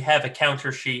finally, we have a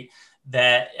counter sheet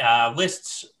that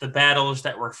lists the battles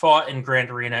that were fought in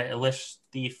Grand Arena. It lists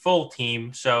the full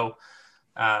team. So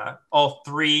all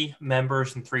 3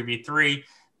 members in 3v3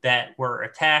 that were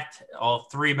attacked, all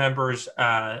 3 members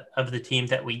of the team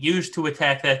that we used to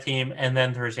attack that team, and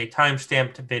then there's a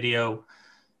timestamped video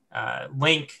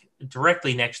link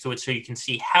directly next to it so you can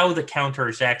see how the counter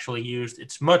is actually used.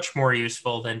 It's much more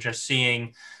useful than just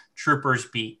seeing troopers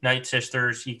beat Night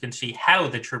Sisters. You can see how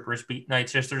the troopers beat Night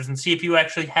Sisters and see if you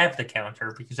actually have the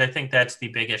counter, because I think that's the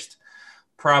biggest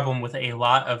problem with a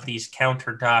lot of these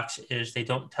counter docs is they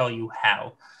don't tell you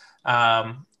how.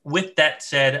 With that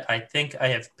said, I think I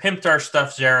have pimped our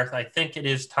stuff, Zareth. I think it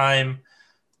is time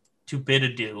to bid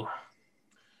adieu.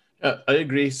 I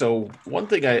agree. So one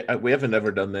thing we haven't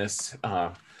ever done this,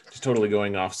 just totally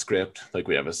going off script, like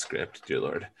we have a script, dear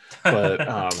Lord. But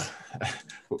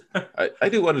I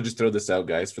do want to just throw this out,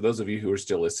 guys, for those of you who are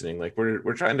still listening. Like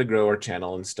we're trying to grow our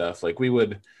channel and stuff. Like we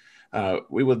would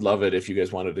love it if you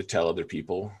guys wanted to tell other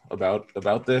people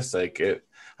about this. Like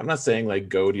I'm not saying like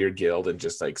go to your guild and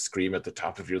just like scream at the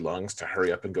top of your lungs to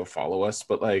hurry up and go follow us,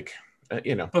 but like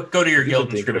but go to your guild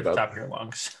and scream at the top of your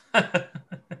lungs.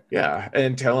 Yeah,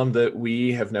 and tell them that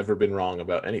we have never been wrong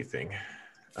about anything,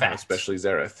 especially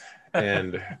Zareth.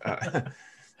 And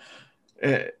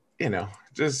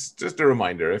just a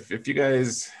reminder: if you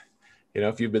guys,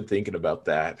 if you've been thinking about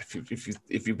that,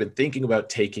 if you've been thinking about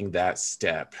taking that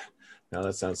step, now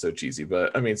that sounds so cheesy,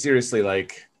 but I mean seriously,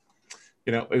 like,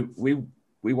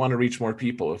 we want to reach more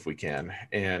people if we can,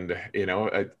 and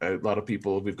a lot of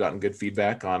people, we've gotten good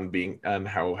feedback on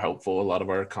how helpful a lot of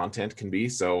our content can be.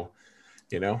 So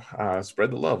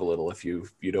spread the love a little if you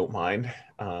don't mind.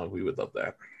 We would love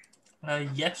that.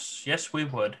 Yes, we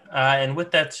would. And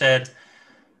with that said,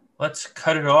 let's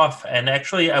cut it off. And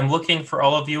actually, I'm looking for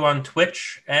all of you on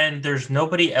Twitch, and there's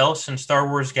nobody else in Star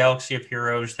Wars Galaxy of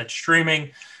Heroes that's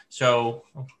streaming. So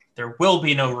there will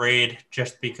be no raid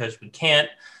just because we can't.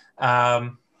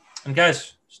 And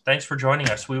guys, thanks for joining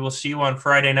us. We will see you on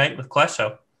Friday night with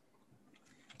Klesso.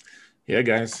 Yeah,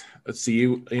 guys, let's see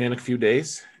you in a few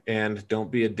days. And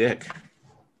don't be a dick.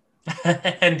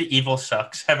 And evil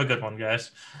sucks. Have a good one,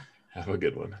 guys. Have a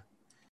good one.